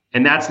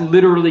 And that's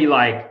literally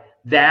like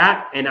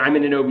that. And I'm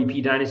in an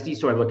OBP dynasty,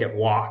 so I look at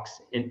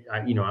walks and,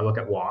 I look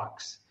at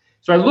walks.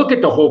 So I look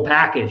at the whole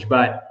package,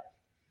 but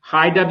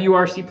high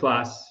WRC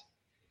plus,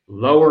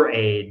 lower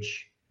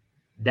age,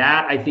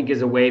 that I think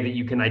is a way that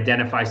you can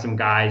identify some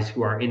guys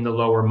who are in the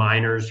lower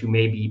minors who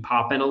may be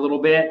popping a little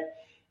bit.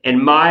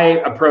 And my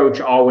approach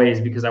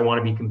always, because I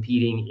want to be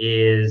competing,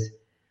 is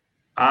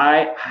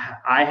I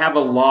have a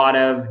lot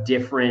of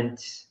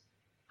different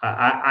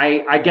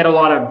I get a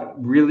lot of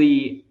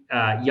really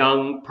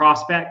young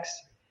prospects,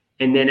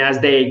 and then as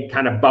they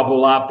kind of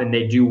bubble up and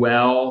they do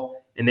well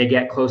and they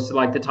get close to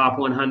like the top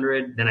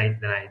 100, then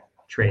I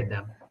trade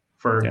them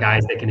for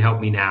guys that can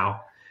help me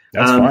now.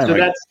 That's fine.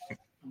 So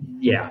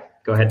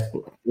go ahead.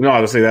 No, I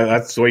would say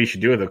that's the way you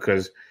should do it, though,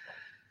 because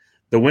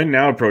the win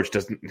now approach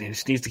just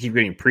needs to keep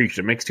getting preached.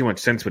 It makes too much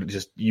sense, but it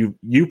just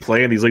you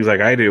play in these leagues like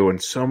I do, and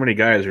so many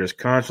guys are just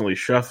constantly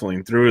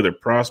shuffling through their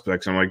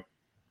prospects. I'm like,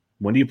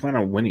 when do you plan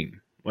on winning?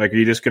 Like, are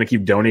you just going to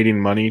keep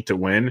donating money to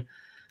win?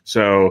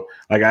 So,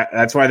 like,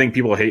 that's why I think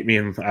people hate me.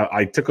 And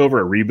I took over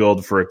a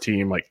rebuild for a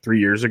team like 3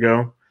 years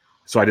ago,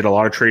 so I did a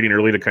lot of trading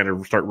early to kind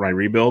of start my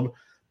rebuild.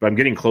 But I'm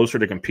getting closer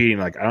to competing.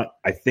 Like,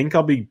 I think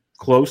I'll be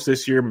close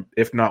this year,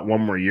 if not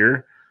one more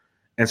year.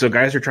 And so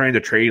guys are trying to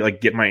trade,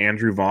 like get my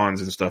Andrew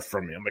Vaughns and stuff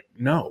from me. I'm like,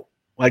 no,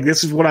 like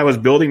this is what I was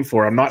building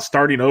for. I'm not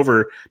starting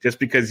over just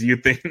because you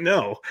think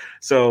no.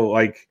 So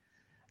like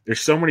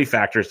there's so many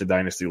factors to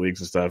dynasty leagues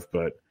and stuff.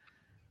 But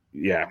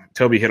yeah,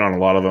 Toby hit on a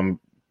lot of them.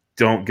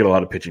 Don't get a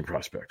lot of pitching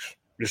prospects.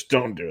 Just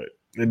don't do it.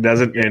 It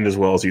doesn't end as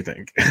well as you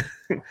think.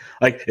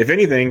 Like if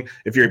anything,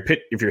 if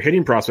your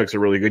hitting prospects are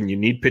really good and you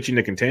need pitching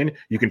to contend,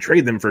 you can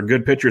trade them for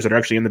good pitchers that are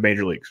actually in the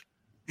major leagues.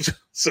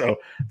 So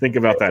think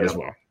about that as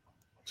well.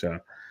 So.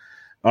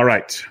 All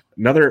right.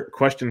 Another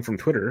question from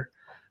Twitter.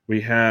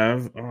 We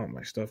have,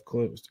 my stuff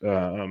closed.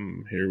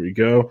 Here we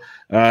go.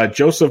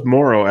 Joseph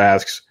Morrow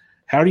asks,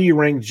 how do you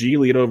rank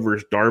Giolito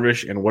versus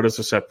Darvish, and what is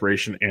the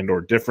separation and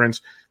or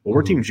difference? Well,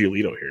 we're Team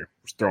Giolito here.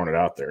 Just throwing it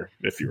out there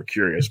if you were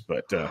curious,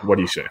 but what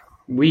do you say?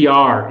 We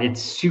are. It's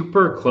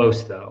super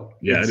close, though.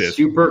 Yeah, it is.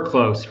 Super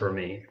close for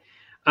me.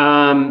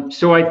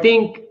 So I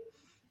think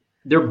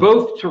they're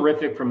both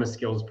terrific from a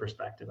skills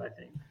perspective, I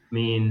think. I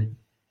mean,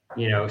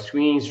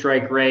 swinging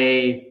strike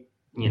rate,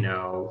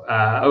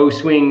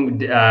 swing,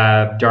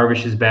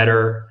 Darvish is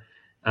better.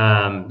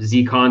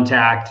 Z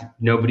contact,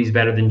 nobody's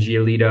better than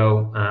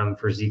Giolito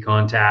for Z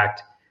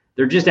contact.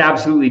 They're just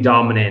absolutely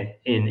dominant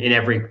in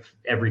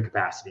every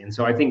capacity. And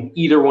so I think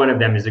either one of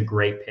them is a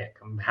great pick.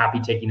 I'm happy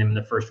taking them in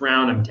the first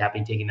round. I'm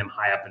happy taking them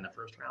high up in the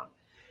first round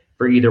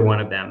for either one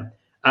of them.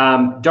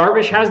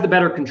 Darvish has the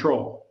better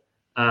control.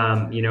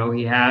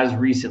 He has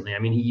recently. I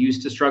mean, he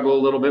used to struggle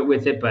a little bit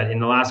with it, but in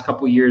the last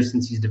couple of years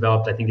since he's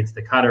developed, I think it's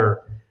the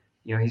cutter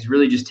he's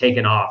really just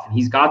taken off, and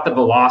he's got the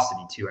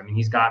velocity too. I mean,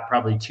 he's got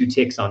probably 2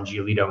 ticks on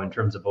Giolito in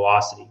terms of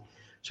velocity.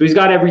 So he's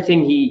got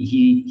everything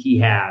he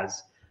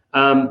has.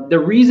 The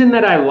reason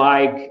I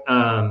like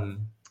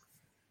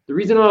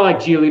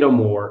Giolito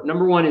more,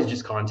 number one, is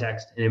just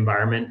context and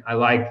environment. I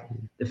like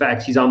the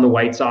fact he's on the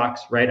White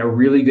Sox, right? A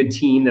really good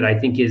team that I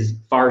think is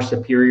far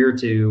superior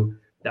to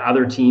the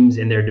other teams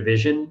in their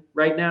division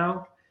right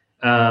now.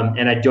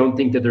 And I don't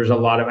think that there's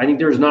I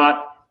think it's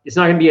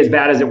not going to be as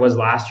bad as it was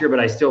last year, but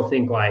I still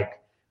think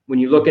like when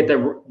you look at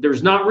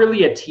there's not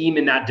really a team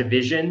in that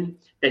division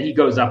that he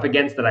goes up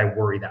against that I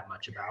worry that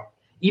much about.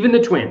 Even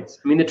the Twins.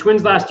 I mean, the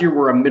Twins last year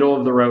were a middle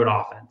of the road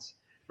offense,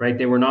 right?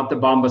 They were not the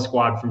Bomba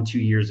squad from 2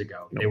 years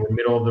ago. They were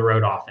middle of the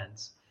road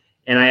offense.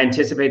 And I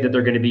anticipate that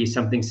they're going to be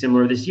something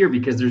similar this year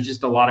because there's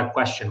just a lot of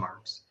question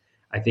marks,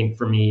 I think,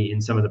 for me in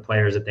some of the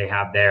players that they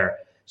have there.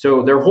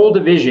 So their whole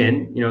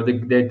division,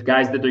 the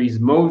guys that he's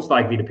most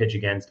likely to pitch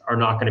against are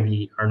not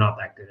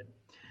that good.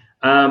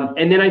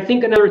 And then I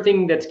think another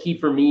thing that's key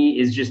for me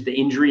is just the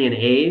injury and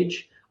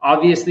age.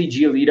 Obviously,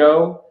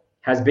 Giolito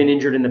has been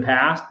injured in the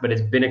past, but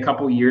it's been a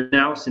couple years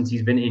now since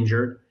he's been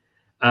injured.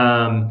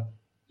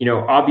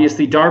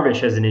 Obviously Darvish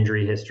has an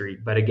injury history,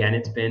 but again,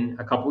 it's been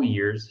a couple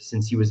years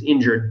since he was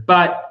injured,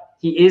 but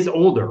he is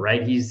older,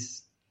 right?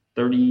 He's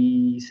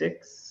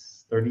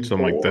 36, 34.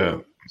 Something like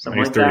that. Something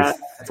he's like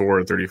 34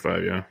 or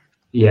 35, yeah.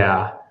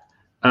 Yeah.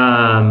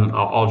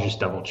 I'll just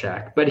double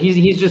check. But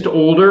he's just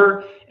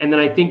older. And then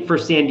I think for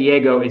San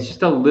Diego, it's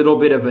just a little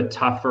bit of a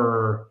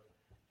tougher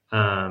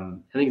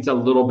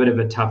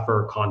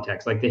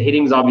context. Like the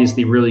hitting's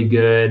obviously really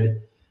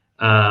good.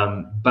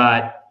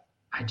 But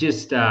I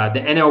just the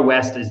NL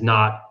West is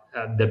not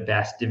the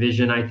best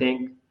division, I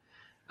think.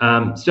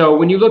 So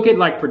when you look at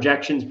like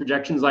projections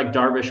like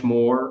Darvish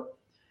more,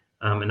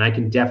 and I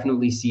can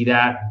definitely see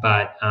that.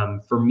 But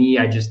for me,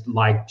 I just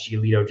like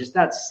Giolito, just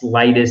that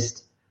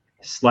slightest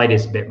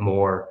bit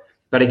more.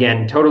 But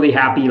again, totally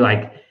happy.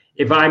 Like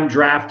if I'm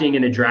drafting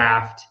in a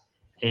draft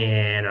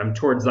and I'm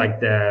towards like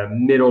the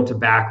middle to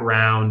back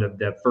round of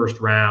the first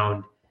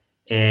round,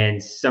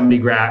 and somebody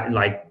grab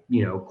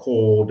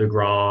Cole,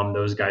 DeGrom,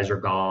 those guys are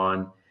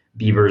gone,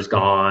 Bieber's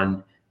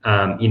gone,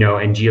 and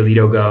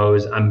Giolito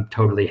goes, I'm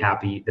totally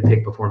happy. The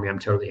pick before me, I'm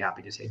totally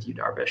happy to say to you,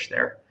 Darvish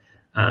there.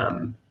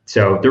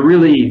 So they're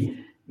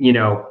really,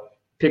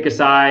 pick a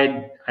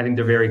side. I think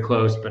they're very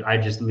close, but I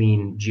just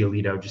lean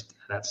Giolito just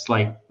that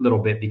slight little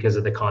bit because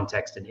of the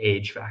context and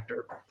age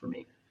factor for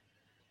me.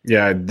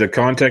 Yeah, the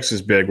context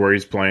is big where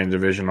he's playing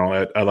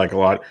divisional. I like a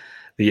lot.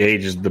 The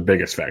age is the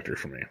biggest factor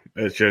for me.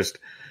 It's just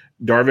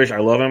Darvish, I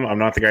love him. I'm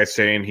not the guy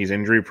saying he's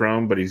injury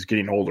prone, but he's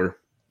getting older.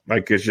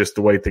 Like it's just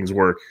the way things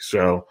work.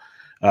 So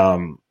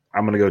I'm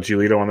going to go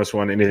Giolito on this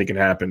one. Anything can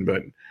happen,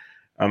 but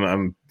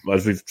I'm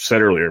as we've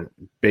said earlier,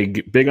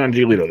 big on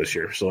Giolito this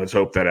year. So let's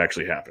hope that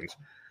actually happens.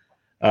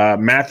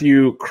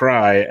 Matthew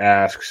Cry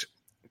asks,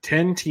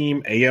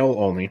 10-team AL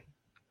only,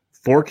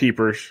 4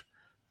 keepers,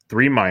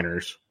 3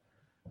 minors.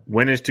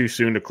 When is too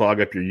soon to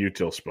clog up your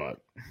util spot?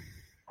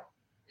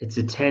 It's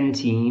a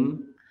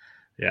 10-team.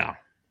 Yeah.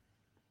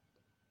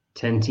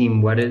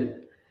 10-team, what is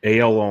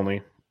AL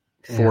only,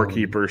 4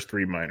 keepers,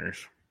 3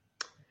 minors.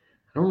 I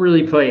don't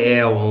really play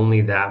AL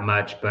only that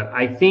much, but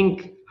I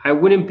think I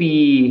wouldn't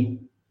be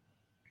 –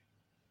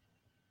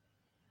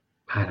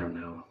 I don't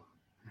know.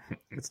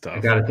 It's tough. I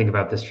got to think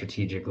about this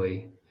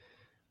strategically.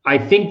 I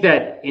think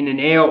that in an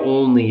AL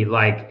only,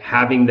 like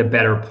having the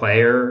better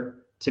player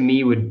to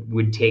me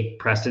would take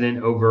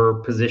precedent over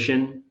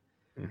position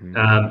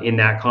in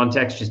that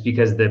context, just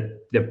because the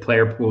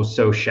player pool is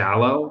so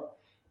shallow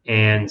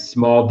and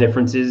small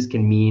differences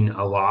can mean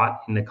a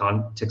lot in the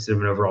context of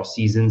an overall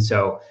season.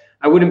 So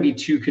I wouldn't be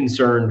too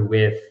concerned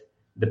with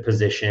the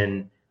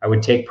position. I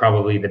would take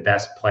probably the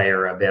best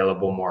player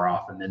available more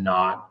often than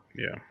not.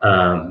 Yeah.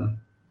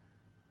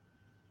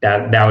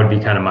 That would be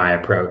kind of my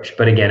approach.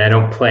 But again, I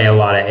don't play a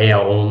lot of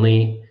AL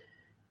only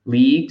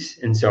leagues,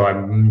 and so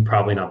I'm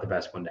probably not the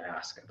best one to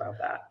ask about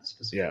that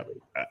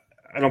specifically. Yeah,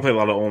 I don't play a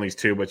lot of onlys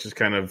too, but just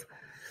kind of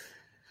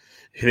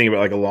thinking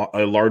about like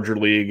a larger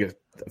league,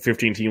 a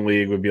 15-team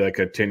league would be like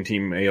a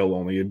 10-team AL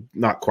only.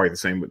 Not quite the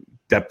same, but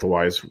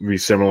depth-wise would be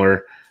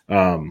similar.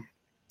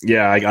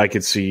 I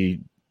could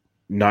see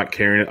not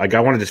carrying it. Like I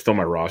want to just fill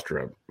my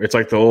roster up. It's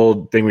like the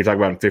old thing we talk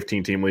about in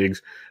 15-team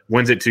leagues.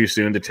 When's it too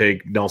soon to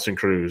take Nelson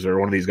Cruz or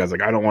one of these guys?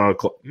 Like I don't want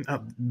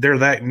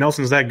to.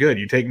 Nelson's that good.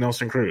 You take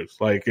Nelson Cruz.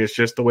 Like it's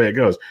just the way it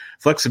goes.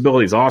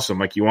 Flexibility is awesome.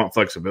 Like you want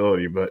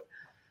flexibility, but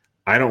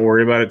I don't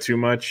worry about it too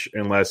much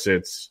unless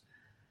it's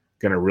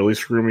going to really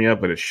screw me up.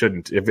 But it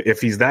shouldn't.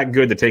 If he's that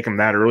good to take him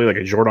that early, like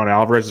a Jordan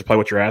Alvarez is probably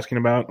what you're asking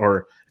about,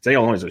 or it's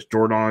AL only. It's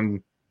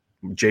Jordan,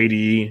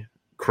 JD,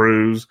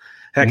 Cruz.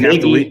 Heck, half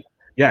the league.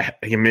 Yeah,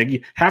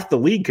 Miggy. Half the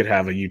league could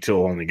have a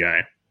util only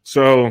guy.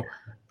 So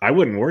I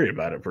wouldn't worry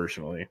about it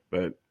personally,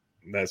 but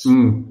that's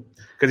because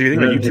if you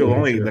think about util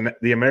only,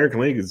 the American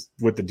League is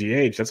with the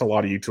DH. That's a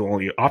lot of util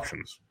only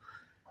options.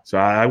 So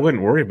I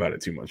wouldn't worry about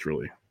it too much,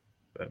 really.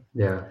 But,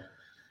 yeah.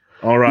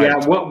 All right.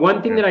 Yeah.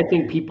 One thing that I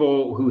think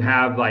people who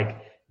have like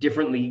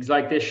different leagues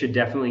like this should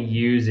definitely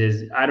use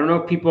is, I don't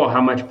know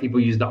how much people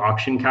use the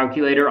auction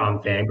calculator on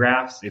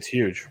Fangraphs. It's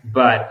huge.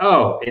 But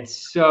it's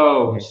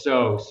so you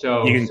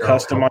can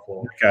customize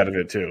out of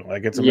it too.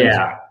 Like, it's amazing.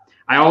 Yeah.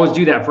 I always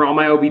do that for all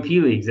my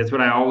OBP leagues. That's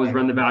what I always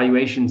run the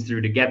valuations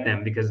through to get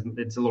them, because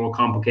it's a little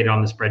complicated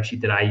on the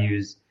spreadsheet that I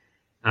use.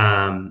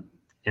 And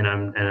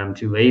I'm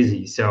too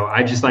lazy. So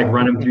I just like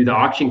run them through the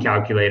auction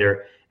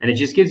calculator, and it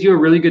just gives you a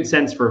really good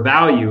sense for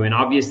value. And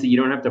obviously you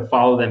don't have to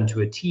follow them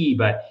to a T,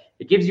 but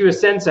it gives you a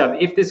sense of,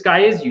 if this guy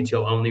is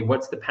util only,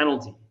 what's the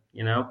penalty,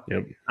 Yep.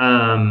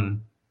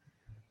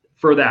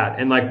 For that.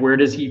 And like, where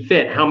does he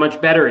fit? How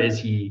much better is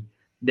he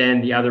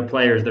than the other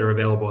players that are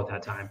available at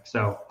that time?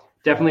 So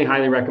definitely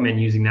highly recommend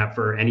using that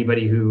for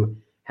anybody who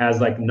has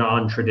like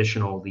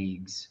non-traditional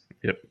leagues.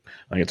 Yep.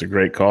 I think it's a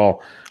great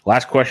call.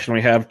 Last question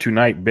we have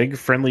tonight. Big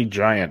Friendly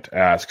Giant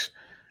asks,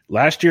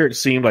 last year it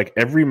seemed like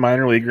every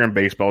minor leaguer in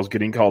baseball is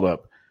getting called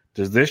up.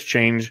 Does this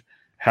change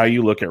how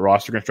you look at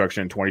roster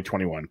construction in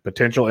 2021?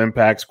 Potential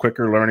impacts,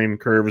 quicker learning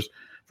curves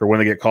for when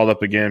they get called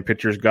up again.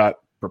 Pitchers got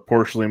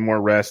proportionally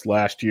more rest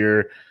last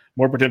year,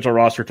 more potential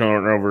roster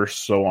turnover,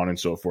 so on and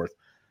so forth.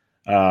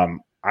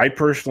 I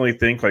personally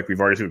think, like we've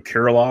already seen with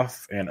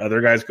Kirilloff and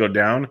other guys go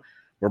down,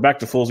 we're back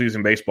to full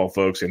season baseball,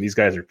 folks, and these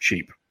guys are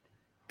cheap.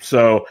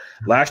 So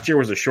last year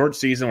was a short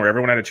season where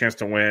everyone had a chance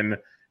to win.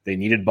 They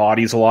needed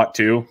bodies a lot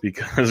too,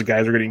 because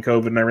guys were getting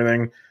COVID and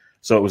everything.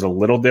 So it was a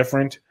little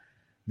different.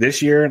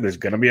 This year, there's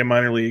going to be a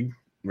minor league.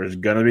 There's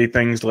going to be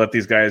things to let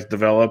these guys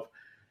develop.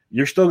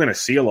 You're still going to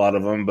see a lot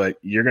of them, but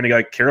you're going to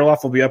like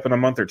Kirilloff will be up in a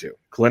month or two.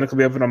 Clinic will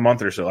be up in a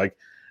month or so. Like,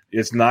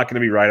 it's not going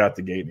to be right out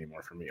the gate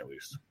anymore for me, at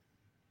least.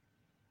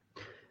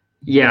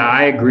 Yeah,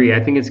 I agree.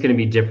 I think it's going to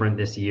be different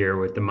this year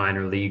with the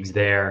minor leagues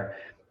there.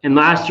 And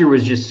last year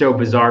was just so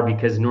bizarre,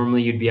 because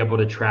normally you'd be able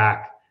to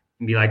track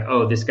and be like,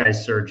 oh, this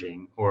guy's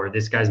surging, or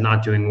this guy's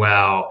not doing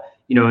well,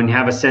 and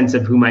have a sense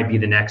of who might be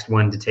the next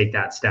one to take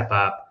that step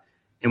up.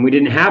 And we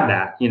didn't have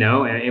that,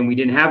 and we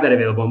didn't have that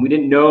available. And we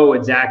didn't know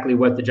exactly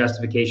what the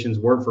justifications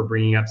were for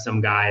bringing up some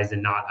guys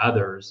and not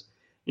others,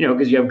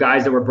 because you have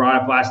guys that were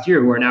brought up last year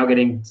who are now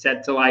getting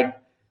set to like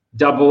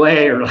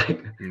AA or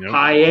like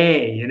high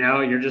A,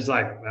 you're just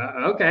like,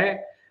 okay.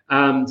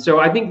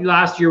 So I think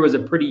last year was a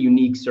pretty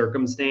unique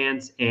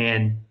circumstance.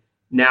 And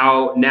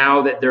now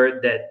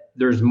that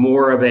there's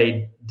more of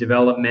a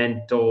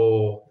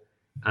developmental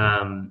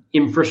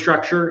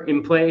infrastructure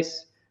in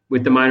place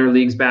with the minor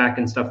leagues back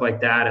and stuff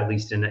like that, at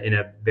least in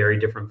a very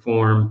different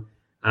form,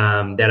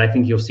 that I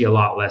think you'll see a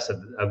lot less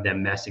of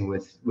them messing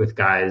with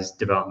guys'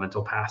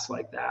 developmental paths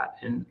like that.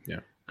 And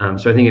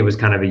so I think it was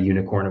kind of a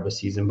unicorn of a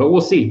season, but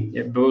we'll see.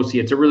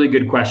 It's a really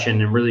good question,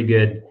 and really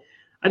good,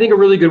 I think a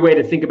really good way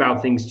to think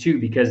about things too,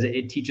 because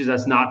it teaches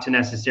us not to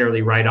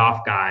necessarily write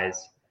off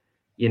guys,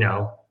 who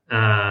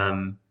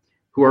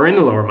are in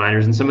the lower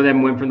minors, and some of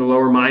them went from the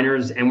lower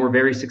minors and were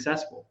very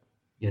successful,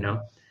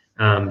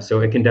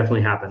 so it can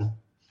definitely happen.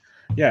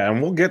 Yeah,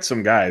 and we'll get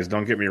some guys.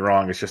 Don't get me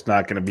wrong. It's just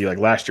not going to be like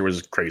last year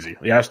was crazy.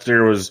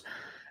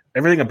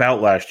 Everything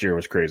about last year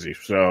was crazy.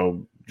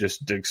 So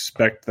just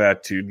expect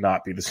that to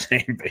not be the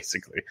same,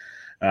 basically.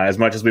 As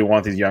much as we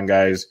want these young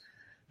guys,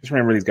 just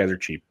remember these guys are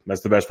cheap.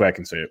 That's the best way I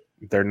can say it.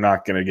 They're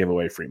not going to give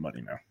away free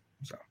money now.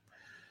 So,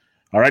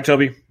 all right,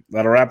 Toby,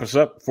 that'll wrap us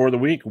up for the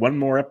week. One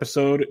more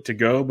episode to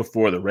go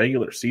before the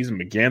regular season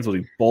begins.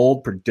 We'll do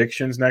bold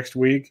predictions next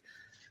week.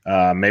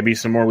 Maybe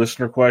some more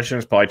listener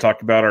questions. Probably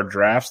talk about our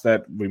drafts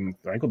that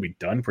I think will be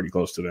done pretty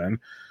close to then.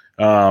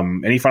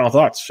 Any final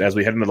thoughts as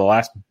we head into the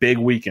last big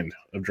weekend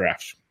of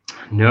drafts?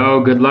 No,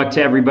 good luck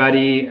to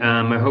everybody.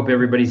 I hope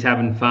everybody's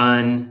having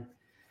fun.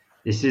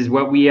 This is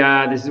what we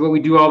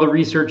do all the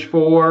research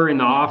for in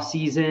the off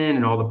season,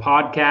 and all the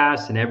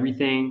podcasts and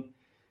everything.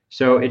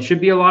 So it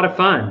should be a lot of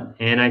fun,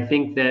 and I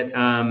think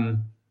that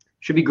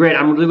should be great.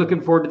 I'm really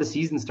looking forward to the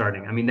season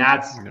starting. I mean,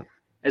 that's.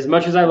 As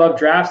much as I love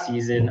draft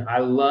season, I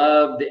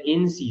love the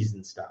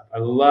in-season stuff. I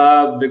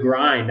love the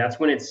grind. That's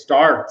when it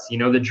starts.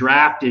 The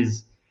draft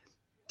is,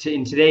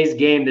 in today's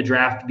game, the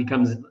draft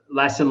becomes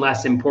less and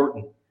less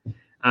important.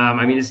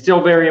 It's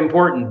still very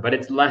important, but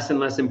it's less and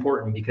less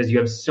important because you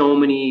have so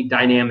many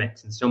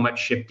dynamics and so much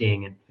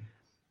shifting and,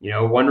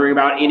 wondering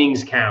about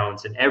innings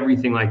counts and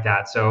everything like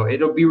that. So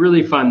it'll be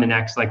really fun the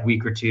next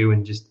week or two,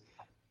 and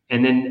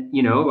then,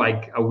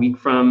 like a week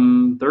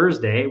from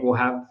Thursday, we'll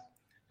have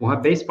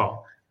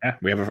baseball.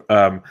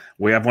 Yeah,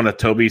 we have one of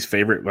Toby's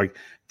favorite.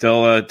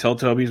 Tell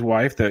Toby's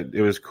wife that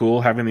it was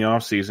cool having the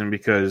off season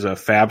because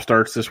Fab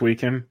starts this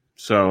weekend.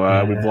 So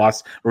we're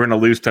going to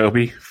lose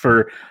Toby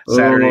for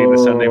Saturday and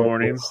the Sunday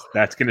mornings.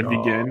 That's going to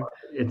begin.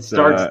 It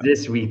starts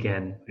this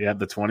weekend. Yeah,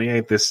 the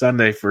 28th, this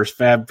Sunday, first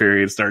Fab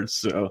period starts.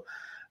 So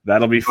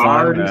that'll be fun.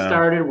 Already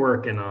started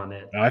working on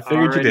it. I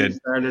figured you did.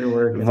 Started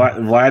working.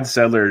 Vlad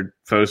Sedler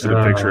posted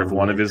a picture of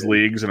one of his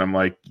leagues, and I'm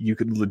like, you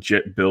could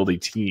legit build a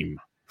team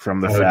from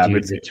the Fab.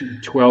 Dude, the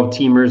 12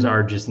 teamers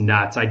are just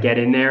nuts. I get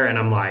in there and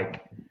I'm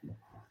like,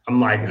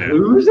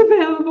 who's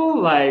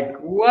available?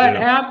 What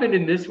happened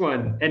in this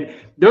one? And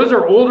those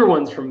are older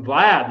ones from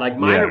Vlad.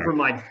 Mine are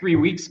from 3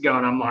 weeks ago,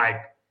 and I'm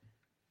like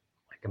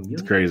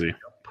it's crazy.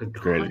 the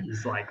gun Great.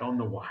 is like on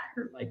the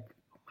wire. Like,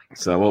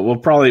 so we'll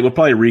probably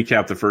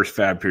recap the first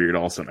Fab period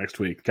also next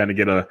week. Kind of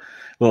get a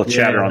little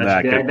chatter on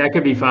that. That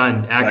could be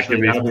fun.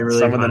 Actually, that could be really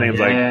some fun. of the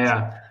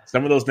names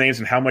some of those names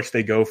and how much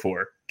they go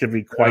for could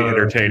be quite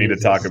entertaining to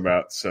talk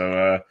about.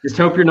 So just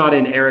hope you're not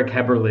in Eric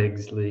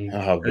Heberlig's league.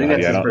 Oh, God, I think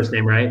that's his first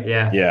name, right?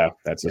 Yeah,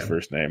 that's his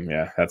first name.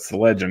 Yeah, that's the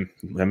legend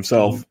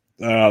himself.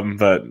 But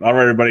all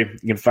right, everybody,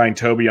 you can find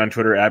Toby on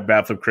Twitter at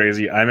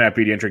BatFlipCrazy. I'm at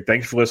BDentric.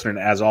 Thanks for listening.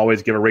 As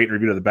always, give a rate and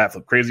review to the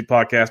BatFlip Crazy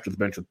podcast or the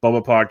Bench with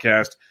Bubba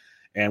podcast,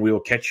 and we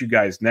will catch you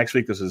guys next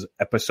week. This is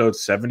episode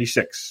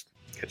 76.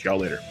 Catch y'all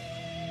later.